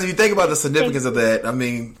 Because if you think about the significance of that, I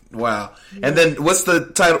mean, wow. And then what's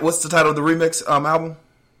the title of the remix album?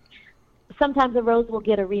 Sometimes the Rose Will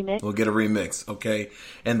Get a Remix. We'll get a remix, okay.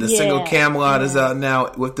 And the single Camelot is out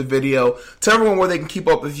now with the video. Tell everyone where they can keep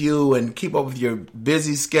up with you and keep up with your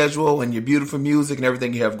busy schedule and your beautiful music and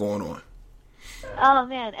everything you have going on. Oh,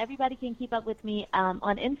 man. Everybody can keep up with me on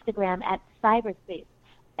Instagram at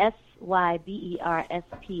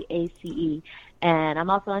SYBERSPACE. And I'm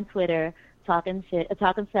also on Twitter, talking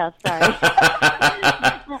stuff, sorry.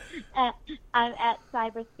 I'm at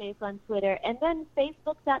cyberspace on Twitter. And then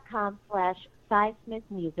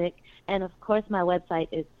facebook.com/CySmithMusic. And, of course, my website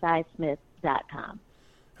is CySmith.com.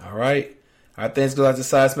 All right. Our thanks go out to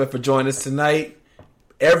Cy Smith for joining us tonight.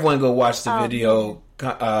 Everyone go watch the video,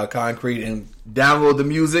 Concrete, and download the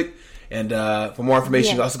music. And for more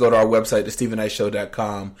information, you can also go to our website,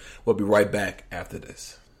 thestevenknightshow.com. We'll be right back after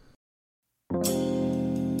this.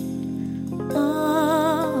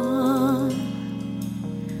 Oh,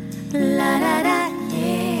 la da da,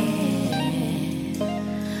 yeah.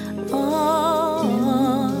 Oh,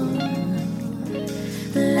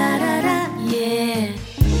 la da da, yeah.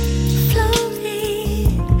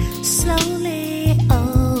 Floating slowly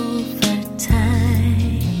over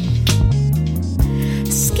time,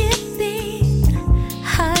 skipping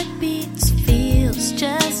heartbeats feels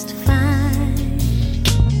just fine.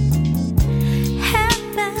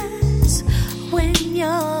 Happens when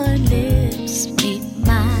your lips meet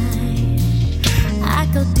mine. I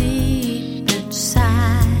go deep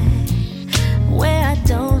inside where I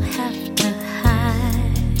don't have to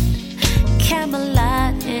hide.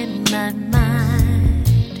 Camelot in my mind,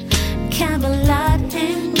 Camelot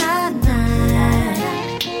in my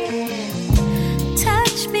mind.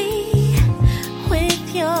 Touch me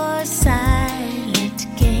with your silent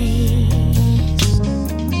gaze.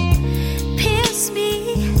 Pierce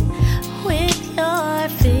me with your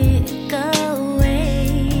figure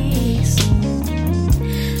ways.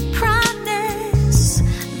 Promise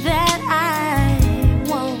that I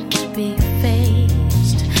won't be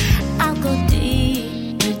phased. I'll go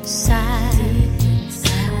deep inside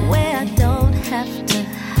where I don't have to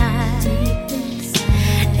hide.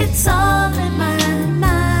 It's all in my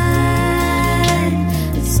mind.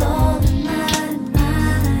 It's all in my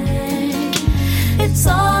mind. It's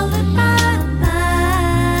all in my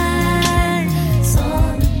mind. It's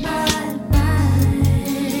all in my mind.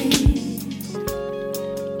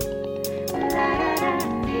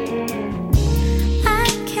 I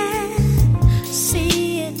can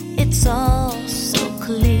see it. It's all so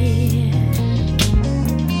clear.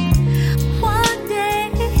 One day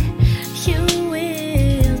you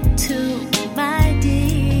will too, my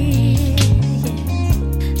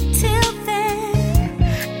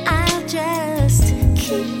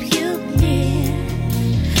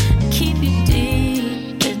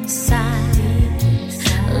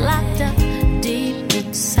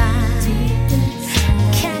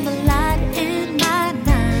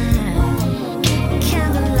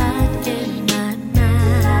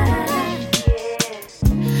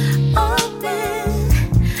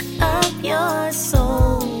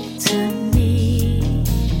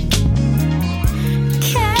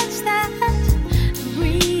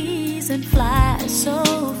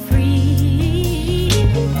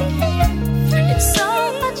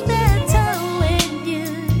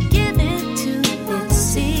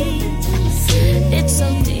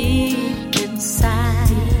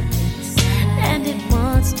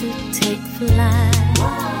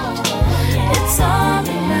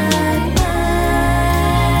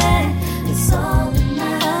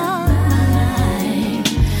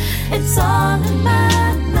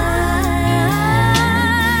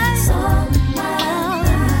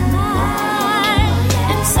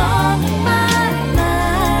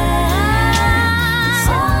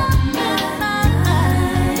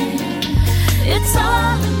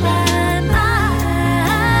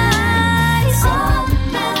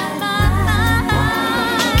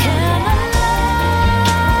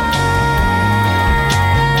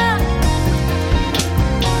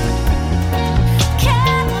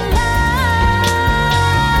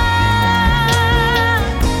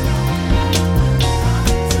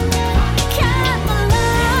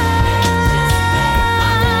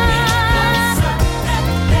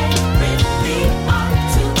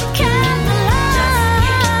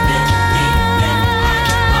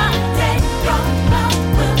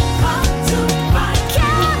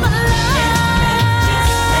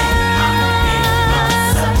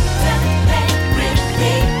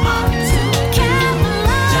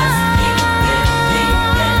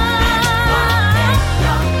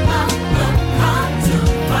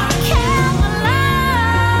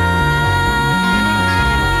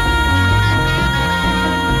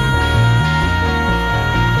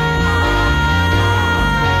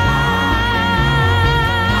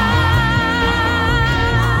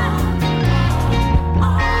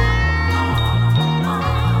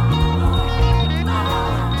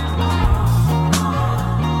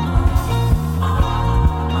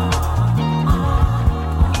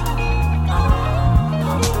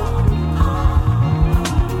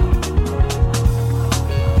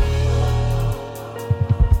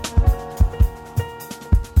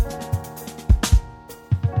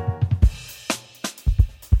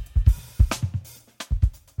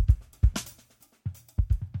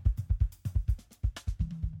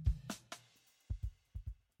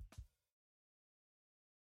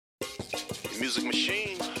The music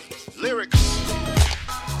machine. Lyrics.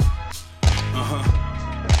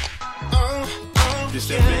 This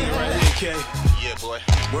that thing right here, K. Yeah, boy.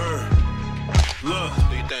 Word. Look.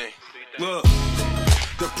 Do you think? Look.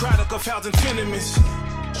 The product of housing tenements.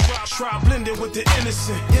 Try blending with the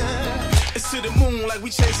innocent. It's to the moon like we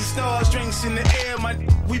chasing stars. Drinks in the air,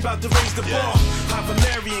 we about to raise the bar. High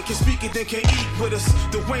Valerian can speak it, then can eat with us.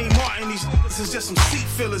 Dwayne Martin, these niggas is just some seat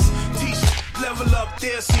fillers. Teach, level up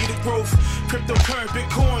there, see the growth. Cryptocurrency,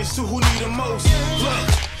 bitcoins to who need the most.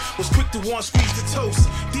 Look. Was quick to want squeeze the toast.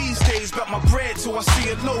 These days, got my bread till I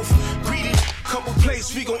see a loaf. Greedy, couple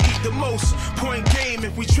plates, we gon' eat the most. Point game,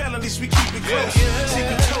 if we trail, at least we keep it close.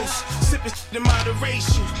 Sipping toast, sipping in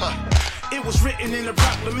moderation. It was written in a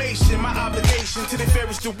proclamation. My obligation to the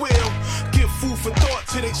fairest the will. Give food for thought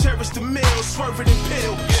till they cherish the meal. Swerving and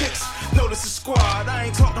pill. Chicks, notice the squad. I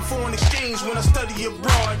ain't talking foreign exchange when I study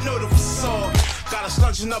abroad. Know the facade. Got us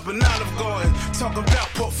lunching up an Olive Garden. Talking about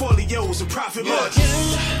portfolios and profit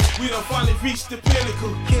margins. We done finally reached the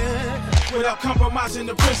pinnacle. Without compromising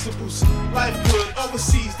the principles. Life good,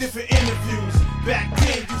 overseas, different interviews. Back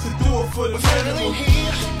then, used to do it for the minimum.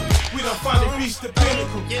 We done finally reached the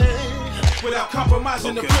pinnacle. Without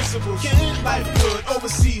compromising the principles. Life good,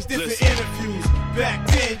 overseas, different interviews. Back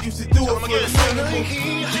then, used to do it for the minimum.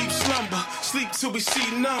 Deep slumber, sleep till we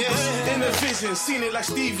see numbers. In the vision, seen it like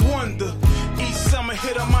Steve Wonder. Each summer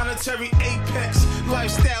hit a monetary apex.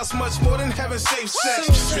 Lifestyle's much more than having safe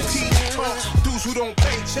sex. Strategic talks, dudes who don't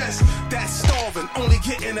pay chess. That's starving, only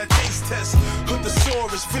getting a taste test. Hood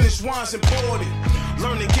thesaurus, finish wines imported.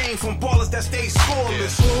 Learn the game from ballers that stay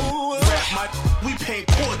scoreless. Rap we paint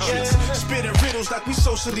portraits. Spitting riddles like we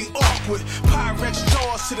socially awkward. Pyrex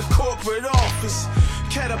jaws to the corporate office.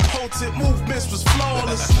 Catapulted movements was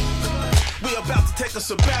flawless. We about to take a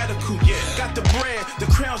sabbatical. Got the brand, the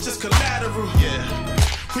crown's just collateral.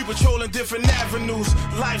 We patrolling different avenues.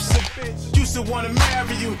 Life's a bitch, used to wanna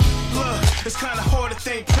marry you. Look, it's kinda hard to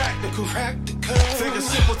think practical. Thinking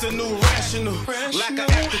simple to new rational. Lack of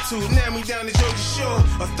aptitude, now me down the Georgia Shore.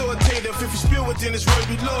 Authoritative, if you spill it, then it's word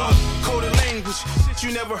be law. Coded language, shit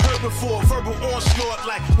you never heard before. Verbal onslaught,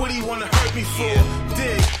 like, what do you wanna hurt me for?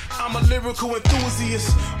 Dig, I'm a lyrical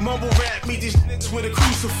enthusiast. Mumble rap, me these niggas with a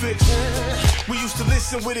crucifix. We used to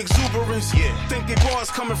listen with exuberance. Thinking bars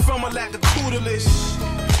coming from a lack of tutelage.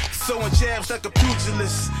 Throwing jabs like a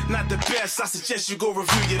pugilist. Not the best, I suggest you go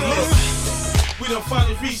review your list. We done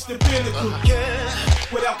finally reached the pinnacle.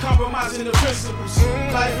 Without compromising the principles.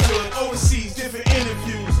 Life good, overseas, different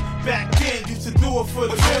interviews. Back then, used to do it for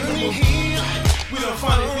the minimum. We done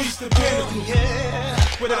finally reached the pinnacle.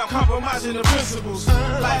 Without compromising the principles.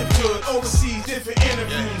 Life good, overseas, different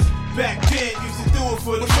interviews. Back then, used to do it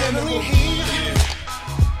for the minimum.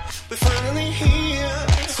 We're finally here.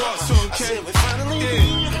 Talk to him, K. We're finally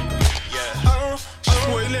here.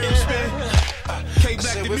 Boy, lyrics, man. K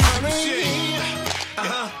Black, the music and shit.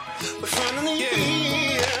 We're finally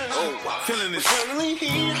here. Feeling this. We're finally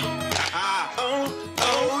here.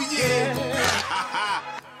 Oh, yeah.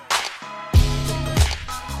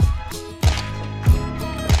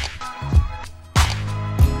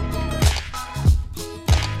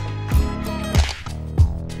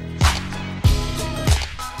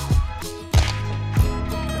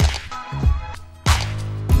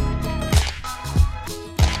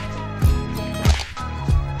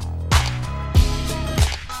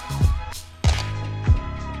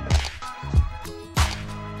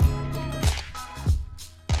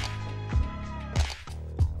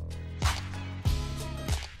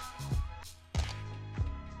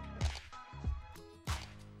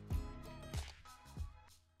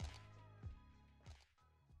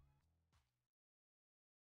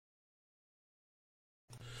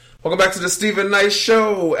 Welcome back to the Stephen Knight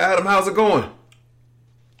Show. Adam, how's it going?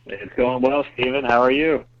 It's going well, Stephen. How are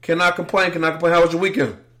you? Cannot complain. How was your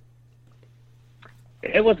weekend?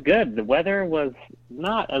 It was good. The weather was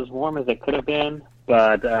not as warm as it could have been,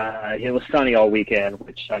 but it was sunny all weekend,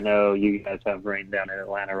 which I know you guys have rain down in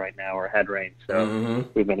Atlanta right now, or had rain, so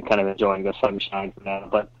we've been kind of enjoying the sunshine from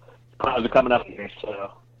that. But clouds are coming up here,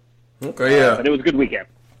 so. Okay, yeah. But it was a good weekend.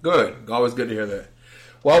 Good. Always good to hear that.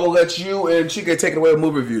 Well, we'll let you and Chica take it away with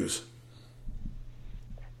movie reviews.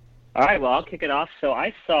 All right, well, I'll kick it off. So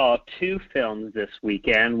I saw two films this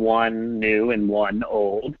weekend, one new and one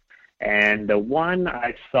old. And the one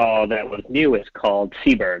I saw that was new is called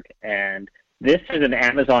Seberg. And this is an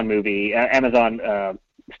Amazon movie, Amazon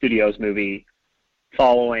Studios movie,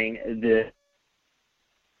 following the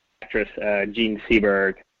actress Jean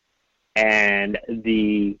Seberg and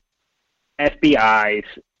the FBI's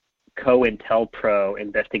COINTELPRO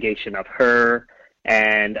investigation of her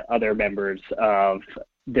and other members of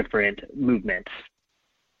different movements.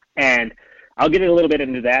 And I'll get a little bit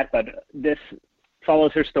into that, but this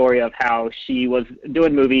follows her story of how she was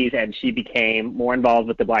doing movies and she became more involved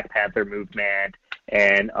with the Black Panther movement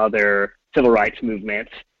and other civil rights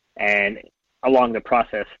movements. And along the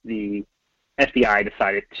process, the FBI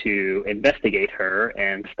decided to investigate her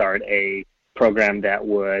and start a program that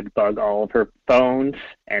would bug all of her phones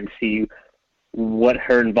and see what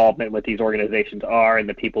her involvement with these organizations are and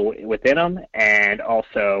the people within them, and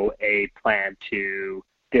also a plan to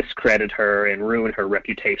discredit her and ruin her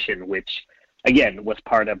reputation, which, again, was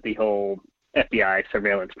part of the whole FBI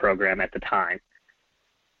surveillance program at the time.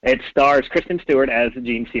 It stars Kristen Stewart as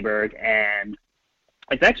Gene Seberg, and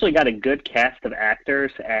it's actually got a good cast of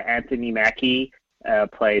actors. Anthony Mackie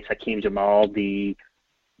plays Hakeem Jamal, the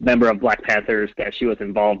member of Black Panthers that she was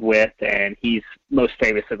involved with, and he's most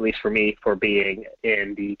famous, at least for me, for being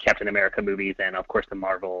in the Captain America movies and, of course, the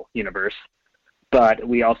Marvel Universe. But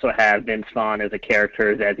we also have Vince Vaughn as a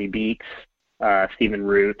character, Zazie Beetz, Stephen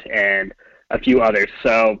Root, and a few others.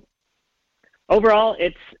 So overall,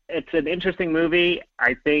 it's an interesting movie.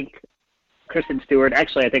 I think Kristen Stewart,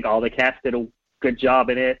 actually, I think all the cast did a good job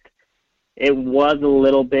in it. It was a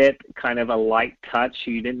little bit kind of a light touch.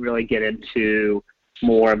 You didn't really get into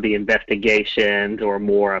more of the investigations or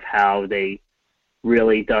more of how they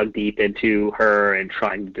really dug deep into her and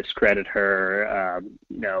trying to discredit her.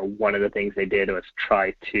 One of the things they did was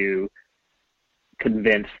try to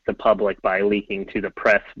convince the public by leaking to the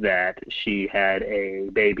press that she had a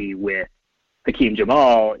baby with Hakeem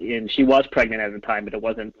Jamal, and she was pregnant at the time, but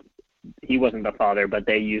he wasn't the father, but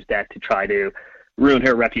they used that to try to ruin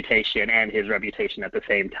her reputation and his reputation at the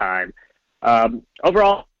same time.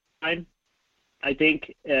 Overall, I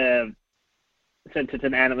think since it's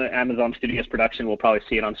an Amazon Studios production, we'll probably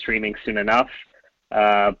see it on streaming soon enough.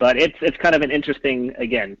 But it's kind of an interesting,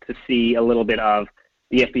 again, to see a little bit of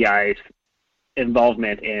the FBI's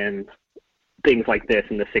involvement in things like this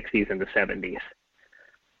in the 60s and the 70s.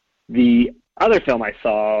 The other film I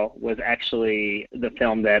saw was actually the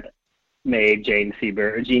film that made Gene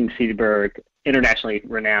Seberg internationally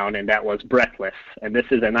renowned, and that was Breathless. And this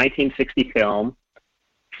is a 1960 film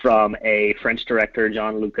from a French director,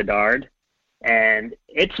 Jean-Luc Godard. And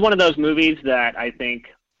it's one of those movies that I think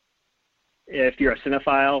if you're a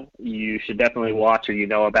cinephile, you should definitely watch or you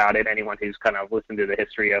know about it. Anyone who's kind of listened to the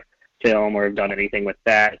history of film or have done anything with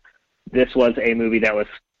that. This was a movie that was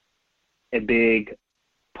a big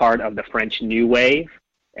part of the French New Wave,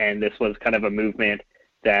 and this was kind of a movement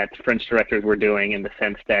that French directors were doing in the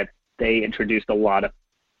sense that they introduced a lot of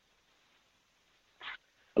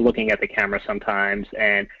looking at the camera sometimes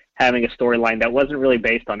and having a storyline that wasn't really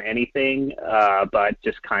based on anything, but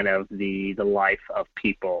just kind of the life of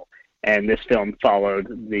people. And this film followed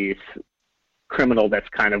this criminal that's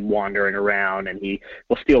kind of wandering around, and he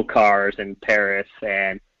will steal cars in Paris,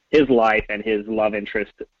 and his life and his love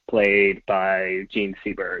interest played by Gene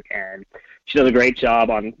Seberg. And she does a great job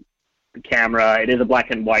on the camera. It is a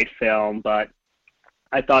black and white film, but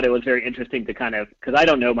I thought it was very interesting to kind of, because I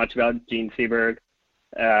don't know much about Gene Seberg,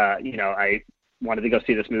 I wanted to go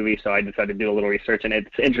see this movie, so I decided to do a little research, and it's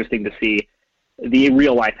interesting to see the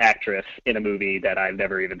real-life actress in a movie that I've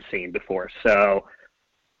never even seen before. So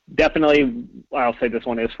definitely, I'll say this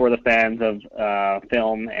one is for the fans of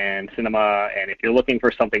film and cinema, and if you're looking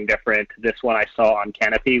for something different, this one I saw on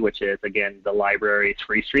Canopy, which is, again, the library's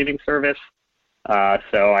free streaming service.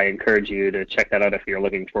 So I encourage you to check that out if you're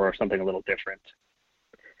looking for something a little different.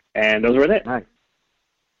 And those were it. Nice.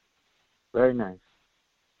 Very nice.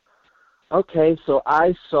 Okay, so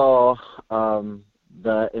I saw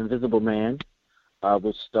The Invisible Man,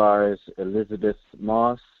 which stars Elizabeth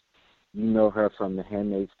Moss. You know her from The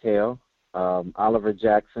Handmaid's Tale. Oliver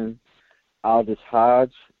Jackson, Aldous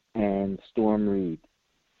Hodge, and Storm Reed.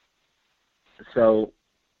 So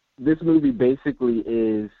this movie basically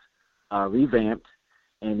is revamped,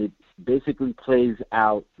 and it basically plays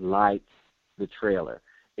out like the trailer.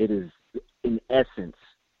 It is, in essence,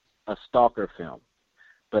 a stalker film.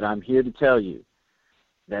 But I'm here to tell you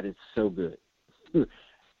that it's so good.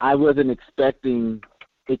 I wasn't expecting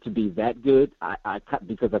it to be that good,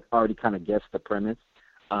 because I've already kind of guessed the premise.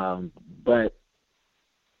 But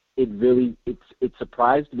it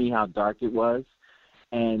surprised me how dark it was.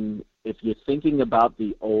 And if you're thinking about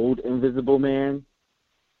the old Invisible Man,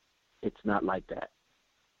 it's not like that.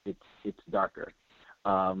 It's darker.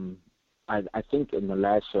 I think in the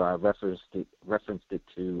last show I referenced it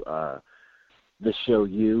to the show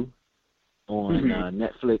You on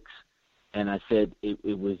Netflix, and I said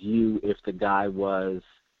it was You if the guy was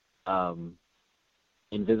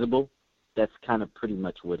invisible. That's kind of pretty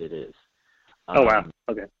much what it is. Oh, wow.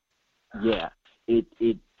 Okay. Yeah.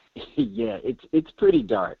 yeah, it's pretty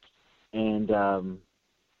dark, and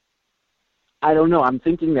I don't know. I'm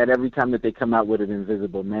thinking that every time that they come out with an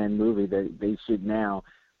Invisible Man movie, they should now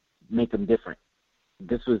make them different.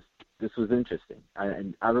 This was interesting.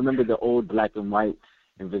 I remember the old black and white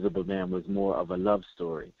Invisible Man was more of a love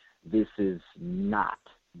story. This is not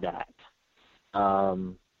that.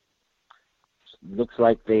 Looks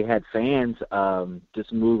like they had fans.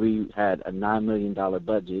 This movie had a $9 million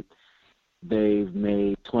budget. They've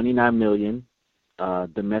made $29 million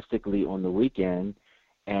domestically on the weekend,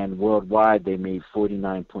 and worldwide they made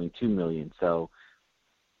 $49.2 million. So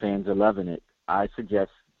fans are loving it. I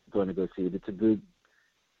suggest going to go see it. It's a good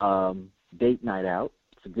date night out.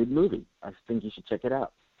 It's a good movie. I think you should check it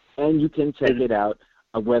out. And you can check it out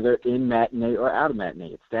whether in matinee or out of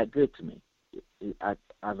matinee. It's that good to me. I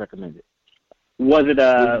recommend it. Was it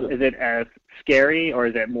is it as scary, or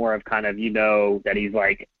is it more of kind of, that he's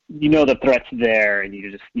like, the threat's there and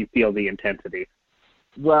you feel the intensity?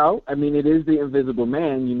 Well, I mean, it is the Invisible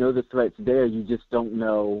Man. You know the threat's there. You just don't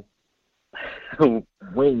know when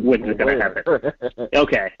it's going to happen.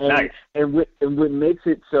 Okay, nice. And what makes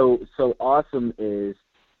it so awesome is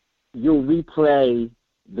you'll replay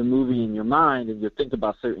the movie in your mind and you'll think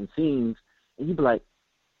about certain scenes and you'll be like,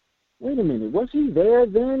 wait a minute, was he there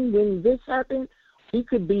then when this happened? He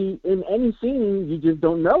could be in any scene. You just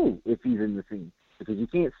don't know if he's in the scene because you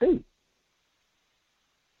can't see.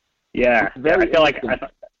 Yeah, I feel like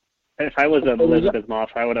if I was Elizabeth Moss,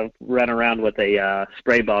 I would have run around with a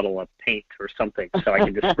spray bottle of paint or something so I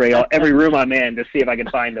can just spray every room I'm in to see if I can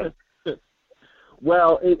find him.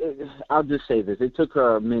 Well, I'll just say this. It took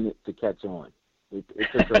her a minute to catch on. It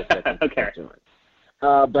took her a second to catch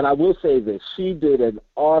on. But I will say this. She did an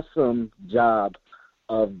awesome job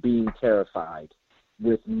of being terrified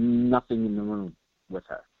with nothing in the room with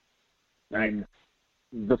her. Right. And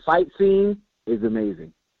the fight scene is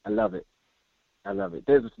amazing. I love it.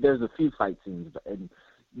 There's a few fight scenes, and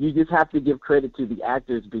you just have to give credit to the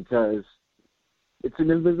actors because it's an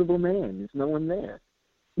Invisible Man. There's no one there.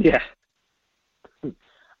 Yeah.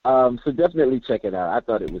 So definitely check it out. I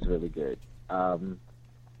thought it was really good. And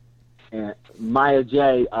Maya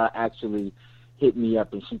J actually hit me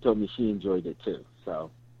up, and she told me she enjoyed it too. So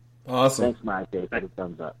awesome. Thanks, Maya J, for the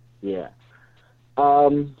thumbs up. Yeah.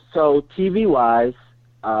 So TV-wise,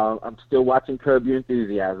 I'm still watching Curb Your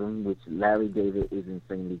Enthusiasm, which Larry David is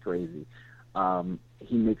insanely crazy.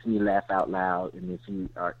 He makes me laugh out loud, and if you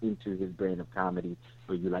are into his brand of comedy,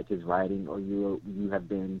 or you like his writing, or you have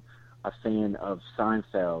been a fan of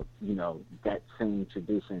Seinfeld, that same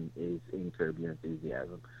tradition is in Curb Your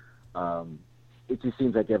Enthusiasm. It just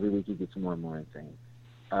seems like every week he gets more and more insane.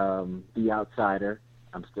 The Outsider,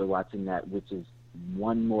 I'm still watching that, which is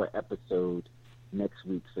one more episode next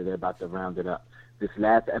week, so they're about to round it up. This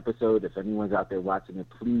last episode, if anyone's out there watching it,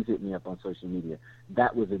 please hit me up on social media.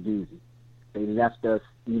 That was a doozy. They left us,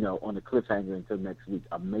 on a cliffhanger until next week,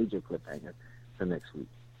 a major cliffhanger for next week.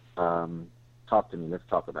 Talk to me. Let's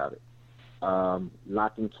talk about it.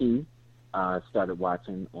 Lock and Key, started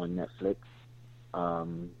watching on Netflix.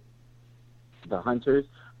 The Hunters,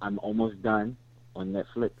 I'm almost done on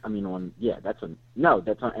Netflix. That's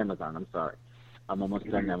on Amazon. I'm sorry. I'm almost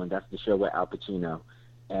done that one. That's the show with Al Pacino.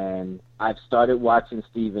 And I've started watching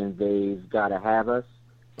Steven, They've Gotta Have Us.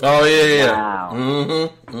 Oh, yeah. Wow.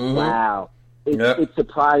 Mm-hmm. Wow. It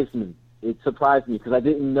surprised me. It surprised me because I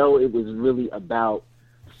didn't know it was really about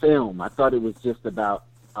film. I thought it was just about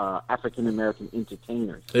African-American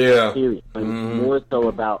entertainers. Yeah. Period. But it's more so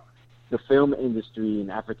about the film industry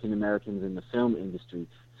and African-Americans in the film industry.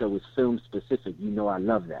 So it's film-specific. I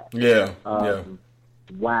love that. Yeah.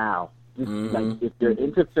 Wow. Like, if you're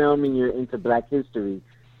into film and you're into Black history,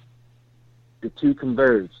 the two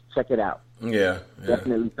converge. Check it out. Yeah.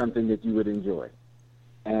 Definitely something that you would enjoy.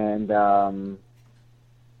 And,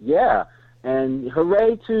 and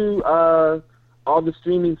hooray to all the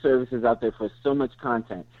streaming services out there for so much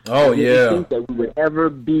content. Oh, I didn't think that we would ever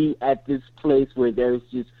be at this place where there's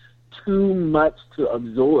just too much to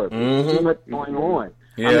absorb. There's too much going on.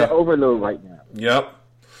 Yeah. I'm at overload right now. Yep.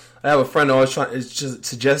 I have a friend always trying to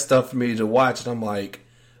suggest stuff for me to watch, and I'm like,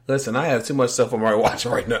 listen, I have too much stuff I'm already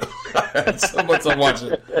watching right now. I have so much I'm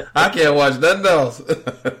watching. I can't watch nothing else.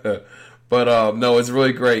 But no, it's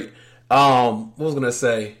really great. What was I gonna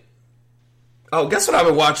say? Oh, guess what I've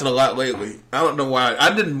been watching a lot lately? I don't know why.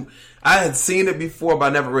 I had seen it before, but I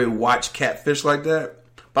never really watched Catfish like that.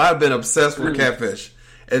 But I've been obsessed with Catfish.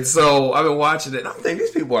 And so I've been watching it, and I'm thinking,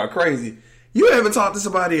 these people are crazy. You haven't talked to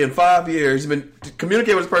somebody in 5 years. You've been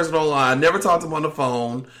communicating with this person online, never talked to them on the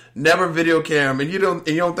phone, never video cam, and you don't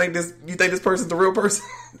think this person's the real person?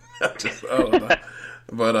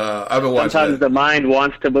 But I've been watching. Sometimes the mind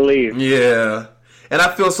wants to believe. Yeah, and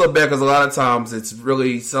I feel so bad because a lot of times it's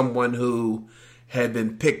really someone who had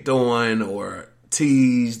been picked on or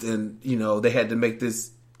teased, and they had to make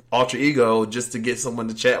this alter ego just to get someone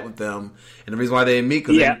to chat with them. And the reason why they didn't meet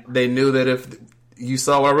because they knew that if you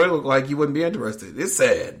saw what I really looked like, you wouldn't be interested. It's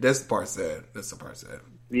sad. That's the part sad.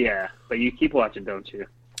 Yeah, but you keep watching, don't you?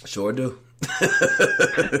 Sure do.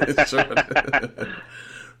 Sure do.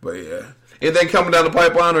 But yeah. Anything coming down the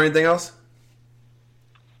pipeline or anything else?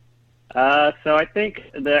 So I think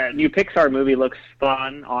the new Pixar movie looks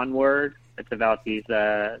fun. Onward. It's about these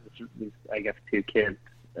I guess, two kids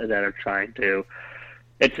that are trying to.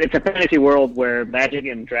 It's a fantasy world where magic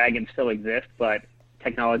and dragons still exist, but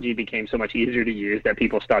technology became so much easier to use that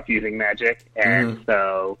people stopped using magic, and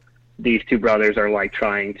so these two brothers are like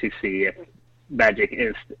trying to see if magic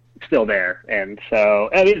is still there. And so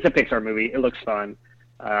it's a Pixar movie. It looks fun.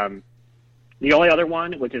 The only other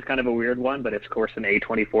one, which is kind of a weird one, but it's of course an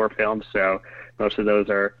A24 film, so most of those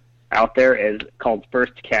are out there, is called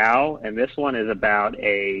First Cow, and this one is about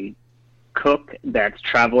a cook that's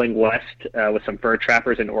traveling west with some fur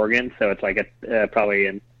trappers in Oregon. So it's like probably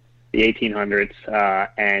in the 1800s,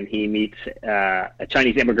 and he meets a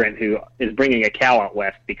Chinese immigrant who is bringing a cow out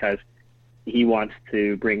west because he wants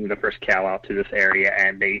to bring the first cow out to this area,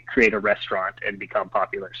 and they create a restaurant and become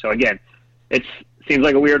popular. So again, it seems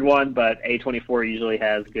like a weird one, but A24 usually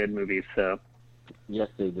has good movies. So yes,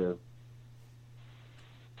 they do.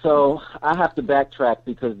 So I have to backtrack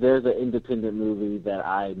because there's an independent movie that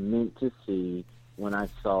I meant to see when I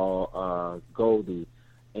saw Goldie,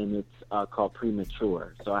 and it's called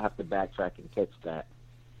Premature. So I have to backtrack and catch that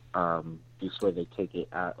before they take it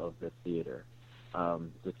out of the theater.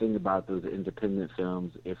 The thing about those independent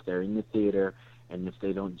films, if they're in the theater and if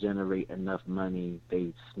they don't generate enough money,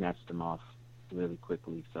 they snatch them off really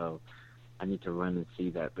quickly. So I need to run and see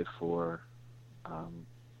that before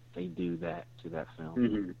they do that to that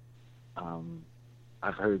film. Mm-hmm.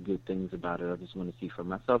 I've heard good things about it. I just want to see for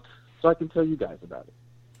myself so I can tell you guys about it.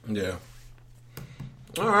 Yeah.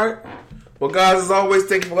 All right. Well, guys, as always,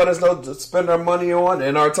 thank you for letting us know to spend our money on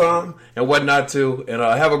and our time and what not to. And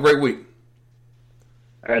have a great week.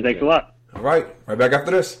 All right. Thanks a lot. All right. Right back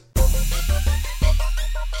after this.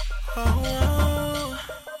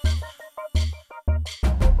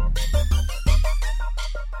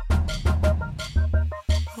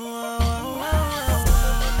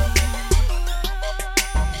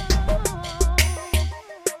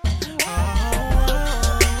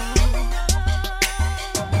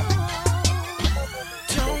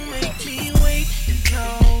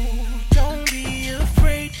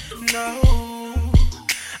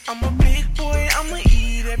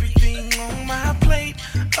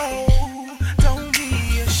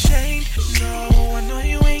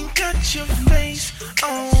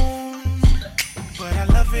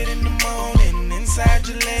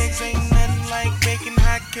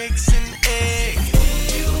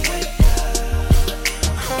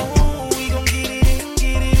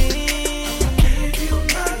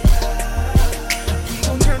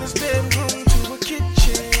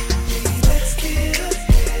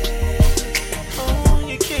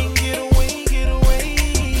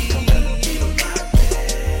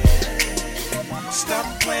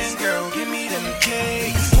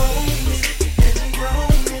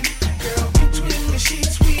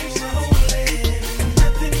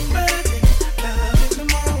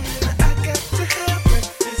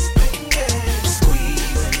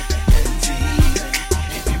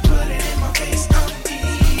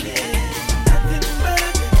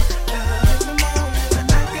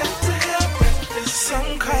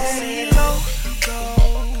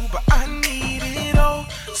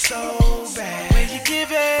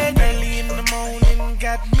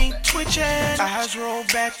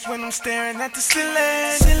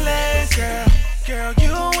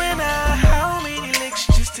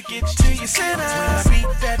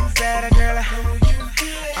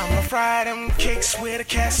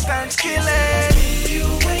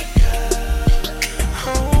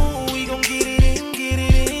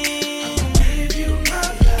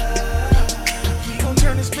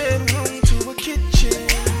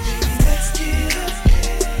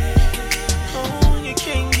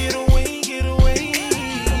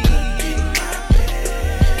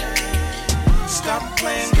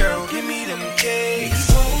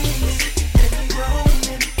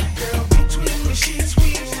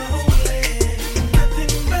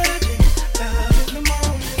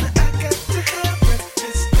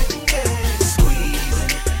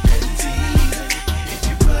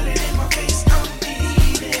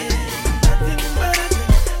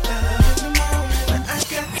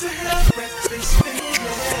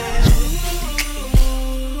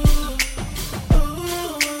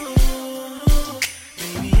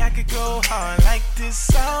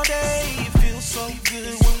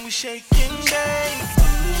 good when we shake and bake.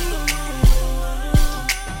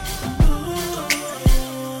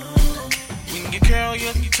 When you curl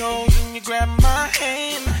your toes and you grab my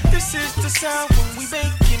hand, this is the sound when we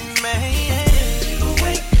baking, man.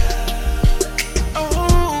 Wake up,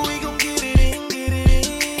 oh, we gon' get it in, get it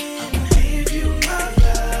in. I'ma give you my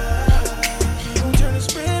love. Gonna turn this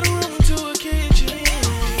bedroom into a kitchen.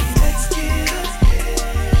 Let's get up,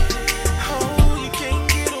 oh, you can't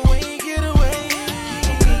get away, get away.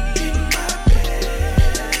 In my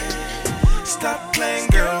bed, stop playing,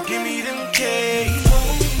 girl, give me them K's.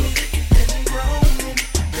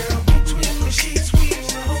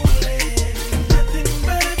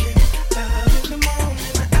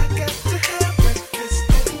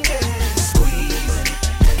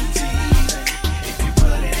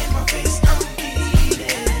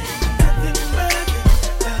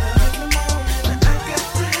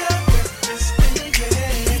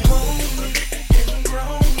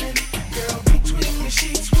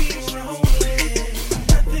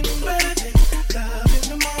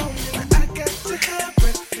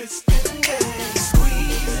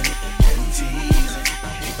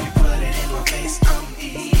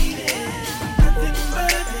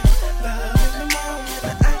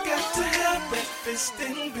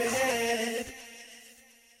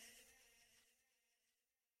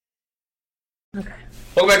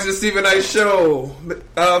 Welcome back to the Stephen Knight Show.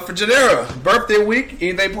 For Janera, birthday week,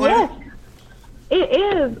 anything planned? Yes, it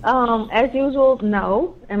is. As usual,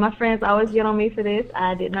 no. And my friends always get on me for this.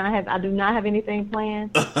 I do not have anything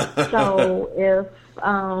planned. So if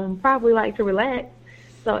probably like to relax.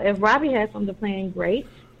 So if Robbie has something planned, great.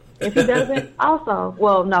 If he doesn't, also,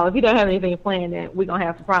 well, no. If he don't have anything planned, then we're gonna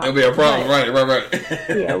have some problems. It'll be a problem, right.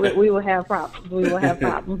 Yeah, we will have problems. We will have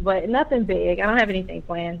problems, but nothing big. I don't have anything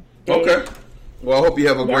planned. Okay. Well, I hope you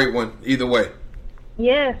have a great one either way.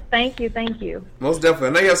 Yes, thank you. Most definitely. I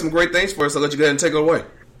know you have some great things for us, so I'll let you go ahead and take it away.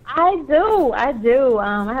 I do.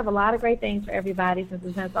 I have a lot of great things for everybody since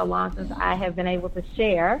it's been so long since I have been able to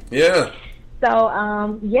share. Yeah.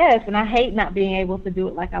 So, yes, and I hate not being able to do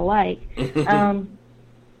it like I like. So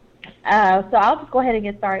I'll just go ahead and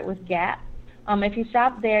get started with Gap. If you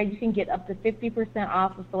shop there, you can get up to 50%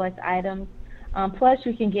 off of select items. Plus,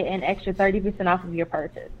 you can get an extra 30% off of your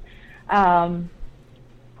purchase. And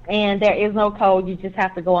there is no code. You just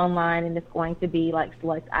have to go online, and it's going to be like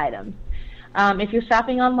select items. If you're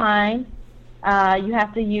shopping online, you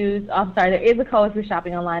have to use. I'm sorry, there is a code if you're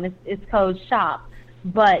shopping online. It's code SHOP,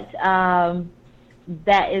 but that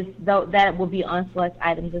will be on select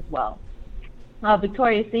items as well.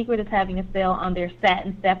 Victoria's Secret is having a sale on their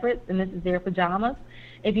satin separates, and this is their pajamas.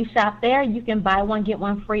 If you shop there, you can buy one get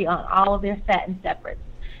one free on all of their satin separates.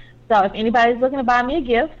 So if anybody's looking to buy me a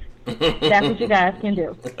gift, that's what you guys can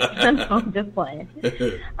do. I'm just playing.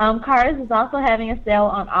 Cars is also having a sale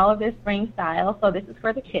on all of their spring styles, so this is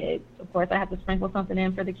for the kids. Of course, I have to sprinkle something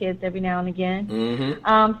in for the kids every now and again.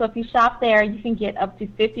 Mm-hmm. So if you shop there, you can get up to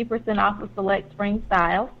 50% off of select spring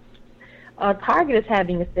styles. Target is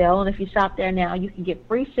having a sale, and if you shop there now, you can get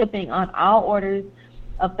free shipping on all orders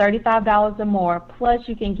of $35 or more, plus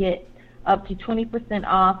you can get up to 20%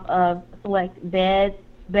 off of select beds,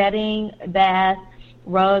 bedding, bath,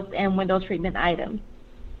 rugs, and window treatment items.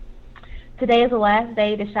 Today is the last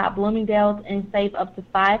day to shop Bloomingdale's and save up to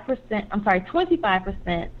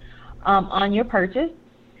 25% on your purchase.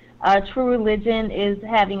 True Religion is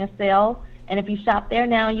having a sale, and if you shop there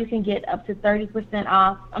now, you can get up to 30%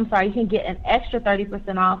 off. You can get an extra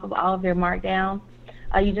 30% off of all of their markdowns.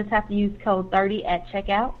 You just have to use code 30 at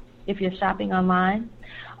checkout if you're shopping online.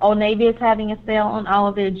 Old Navy is having a sale on all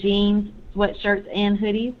of their jeans, sweatshirts, and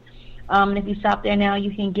hoodies. And if you shop there now,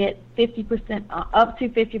 you can get up to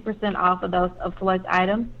 50% off of those select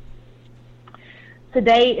items.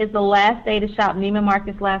 Today is the last day to shop Neiman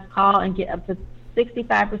Marcus Last Call and get up to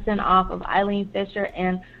 65% off of Eileen Fisher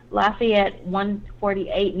and Lafayette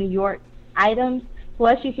 148 New York items.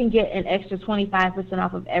 Plus, you can get an extra 25%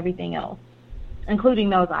 off of everything else, including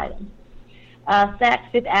those items.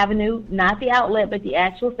 Saks Fifth Avenue, not the outlet, but the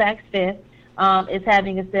actual Saks Fifth, is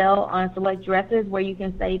having a sale on select dresses where you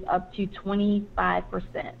can save up to 25%.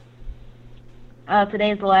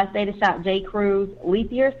 Today is the last day to shop J. Crew's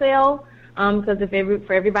leap year sale, because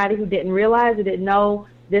for everybody who didn't realize or didn't know,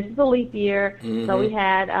 this is a leap year. Mm-hmm. So we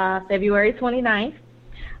had February 29th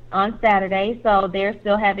on Saturday, so they're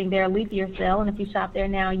still having their leap year sale, and if you shop there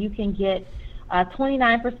now, you can get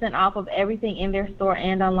 29% off of everything in their store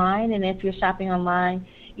and online, and if you're shopping online,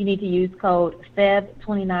 you need to use code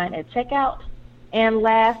FEB29 at checkout. And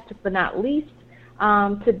last but not least,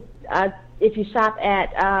 if you shop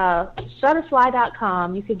at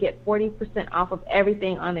Shutterfly.com, you can get 40% off of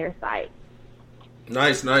everything on their site.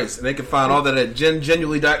 Nice. And they can find all that at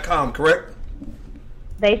jengenuinely.com, correct?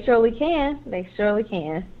 They surely can.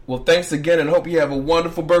 Well, thanks again, and hope you have a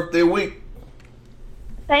wonderful birthday week.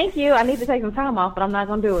 Thank you. I need to take some time off, but I'm not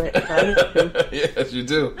going to do it. So I need to. Yes, you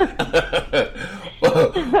do.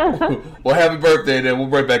 Well, happy birthday, then. We'll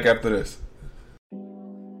be right back after this.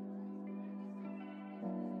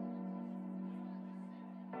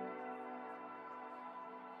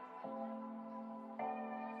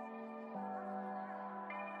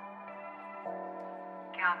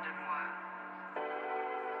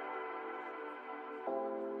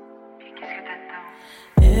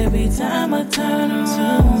 Every time I turn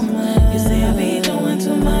around, you say I be doing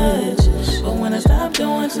too much. But when I stop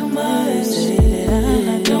doing too much, say that I'm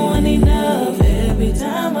not doing enough. Every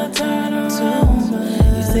time I turn around,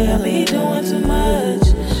 you say I be doing too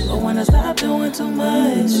much. But when I stop doing too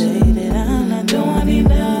much, say that I'm not doing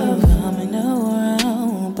enough. Coming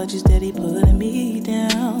around, but you steady putting me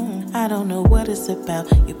down. I don't know what it's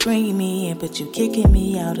about. You bring me in, but you kicking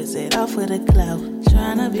me out. Is it all for the clout?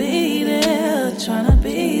 Tryna be there, tryna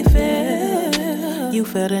be fair. You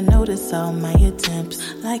fail to notice all my attempts.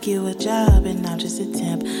 Like you a job and I'm just a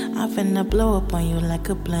temp. I'm finna blow up on you like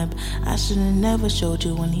a blimp. I should've never showed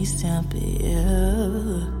you when he's simple.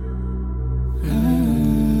 Yeah.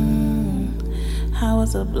 I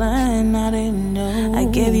was so blind, I didn't know. I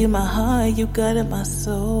gave you my heart, you gutted my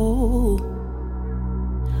soul.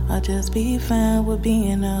 I'll just be fine with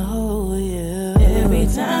being a hoe, yeah. Every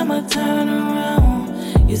time I turn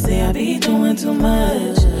around, you say I be doing too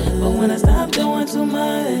much. But when I stop doing too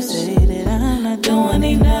much, say that I'm not doing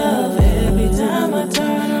enough. Every time I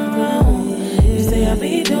turn around, you say I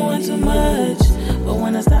be doing too much. But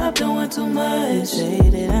when I stop doing too much, say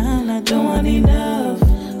that I'm not doing enough.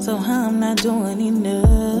 So how I'm not doing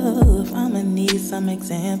enough? I'ma need some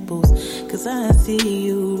examples. Cause I see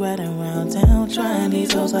you riding around town trying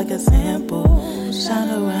these hoes like a sample.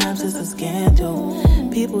 Shonda Rhimes is a scandal.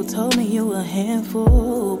 People told me you a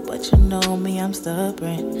handful, but you know me, I'm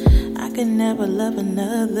stubborn. I could never love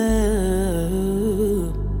another.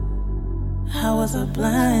 I was so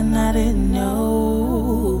blind, I didn't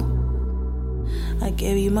know. I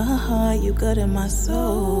gave you my heart, you gutted my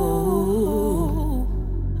soul.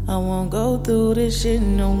 I won't go through this shit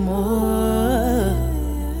no more.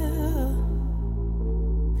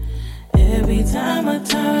 Every time I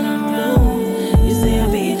turn around, you say I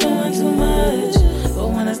be doing too much. But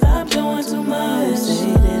when I stop doing too much,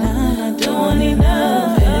 say that I'm not doing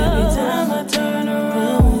enough. Every time I turn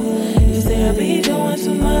around, you say I be doing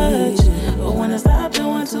too much. But when I stop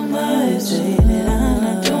doing too much, say that I'm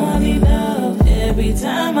not doing enough. Every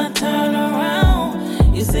time I turn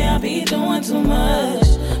around, you say I be doing too much.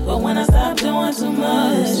 But when I stop doing too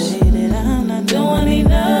much, say that I'm not doing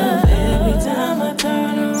enough. Every time I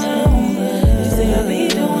turn around, you say I be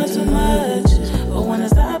doing too much. But when I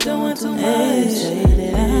stop doing too much, say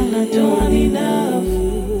that I'm not doing enough.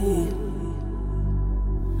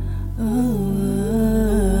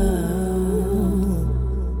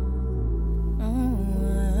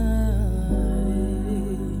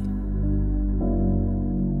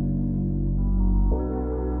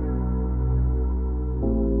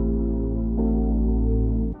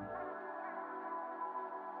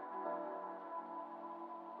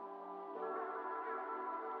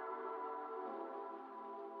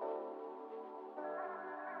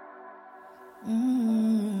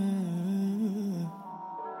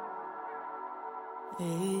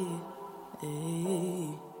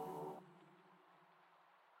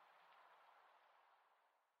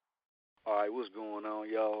 All right, what's going on,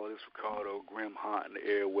 y'all? This is Ricardo Grim Hot in the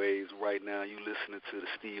airwaves right now. You listening to the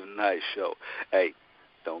Stephen Knight Show. Hey,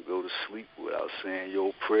 don't go to sleep without saying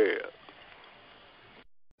your prayer.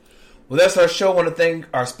 Well, that's our show. I want to thank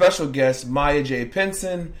our special guests, Maya J.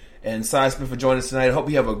 Pinson and Cy Smith, for joining us tonight. I hope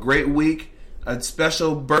you have a great week. A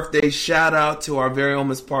special birthday shout out to our very own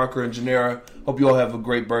Miss Parker and Janera. Hope you all have a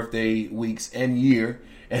great birthday weeks and year.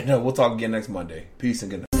 And we'll talk again next Monday. Peace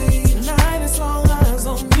and good night. Tonight it's all eyes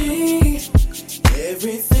on me.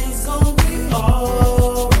 Everything's gonna be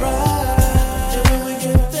alright. And when we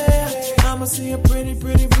get there, I'ma see a pretty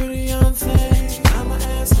young thing. I'ma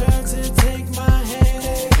ask her to take my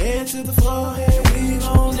hand. Head to the floor, and we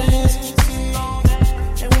gon' dance.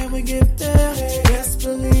 And when we get there, best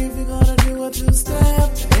believe we're gonna do a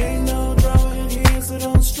two-step. Ain't no drama in here, so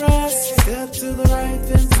don't stress. Step to the right,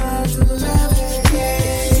 then side to the left. Yeah.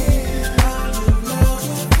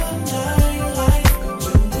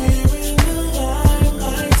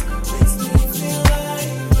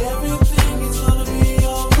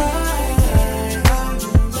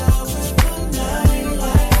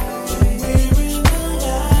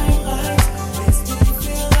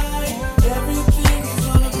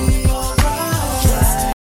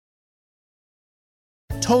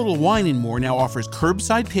 Total Wine & More now offers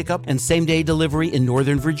curbside pickup and same-day delivery in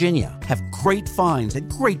Northern Virginia. Have great finds at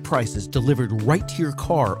great prices delivered right to your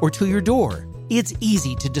car or to your door. It's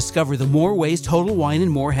easy to discover the more ways Total Wine &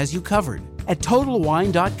 More has you covered at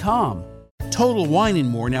TotalWine.com. Total Wine &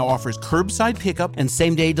 More now offers curbside pickup and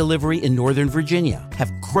same-day delivery in Northern Virginia.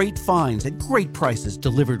 Have great finds at great prices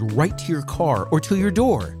delivered right to your car or to your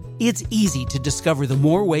door. It's easy to discover the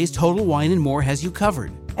more ways Total Wine & More has you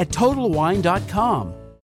covered at TotalWine.com.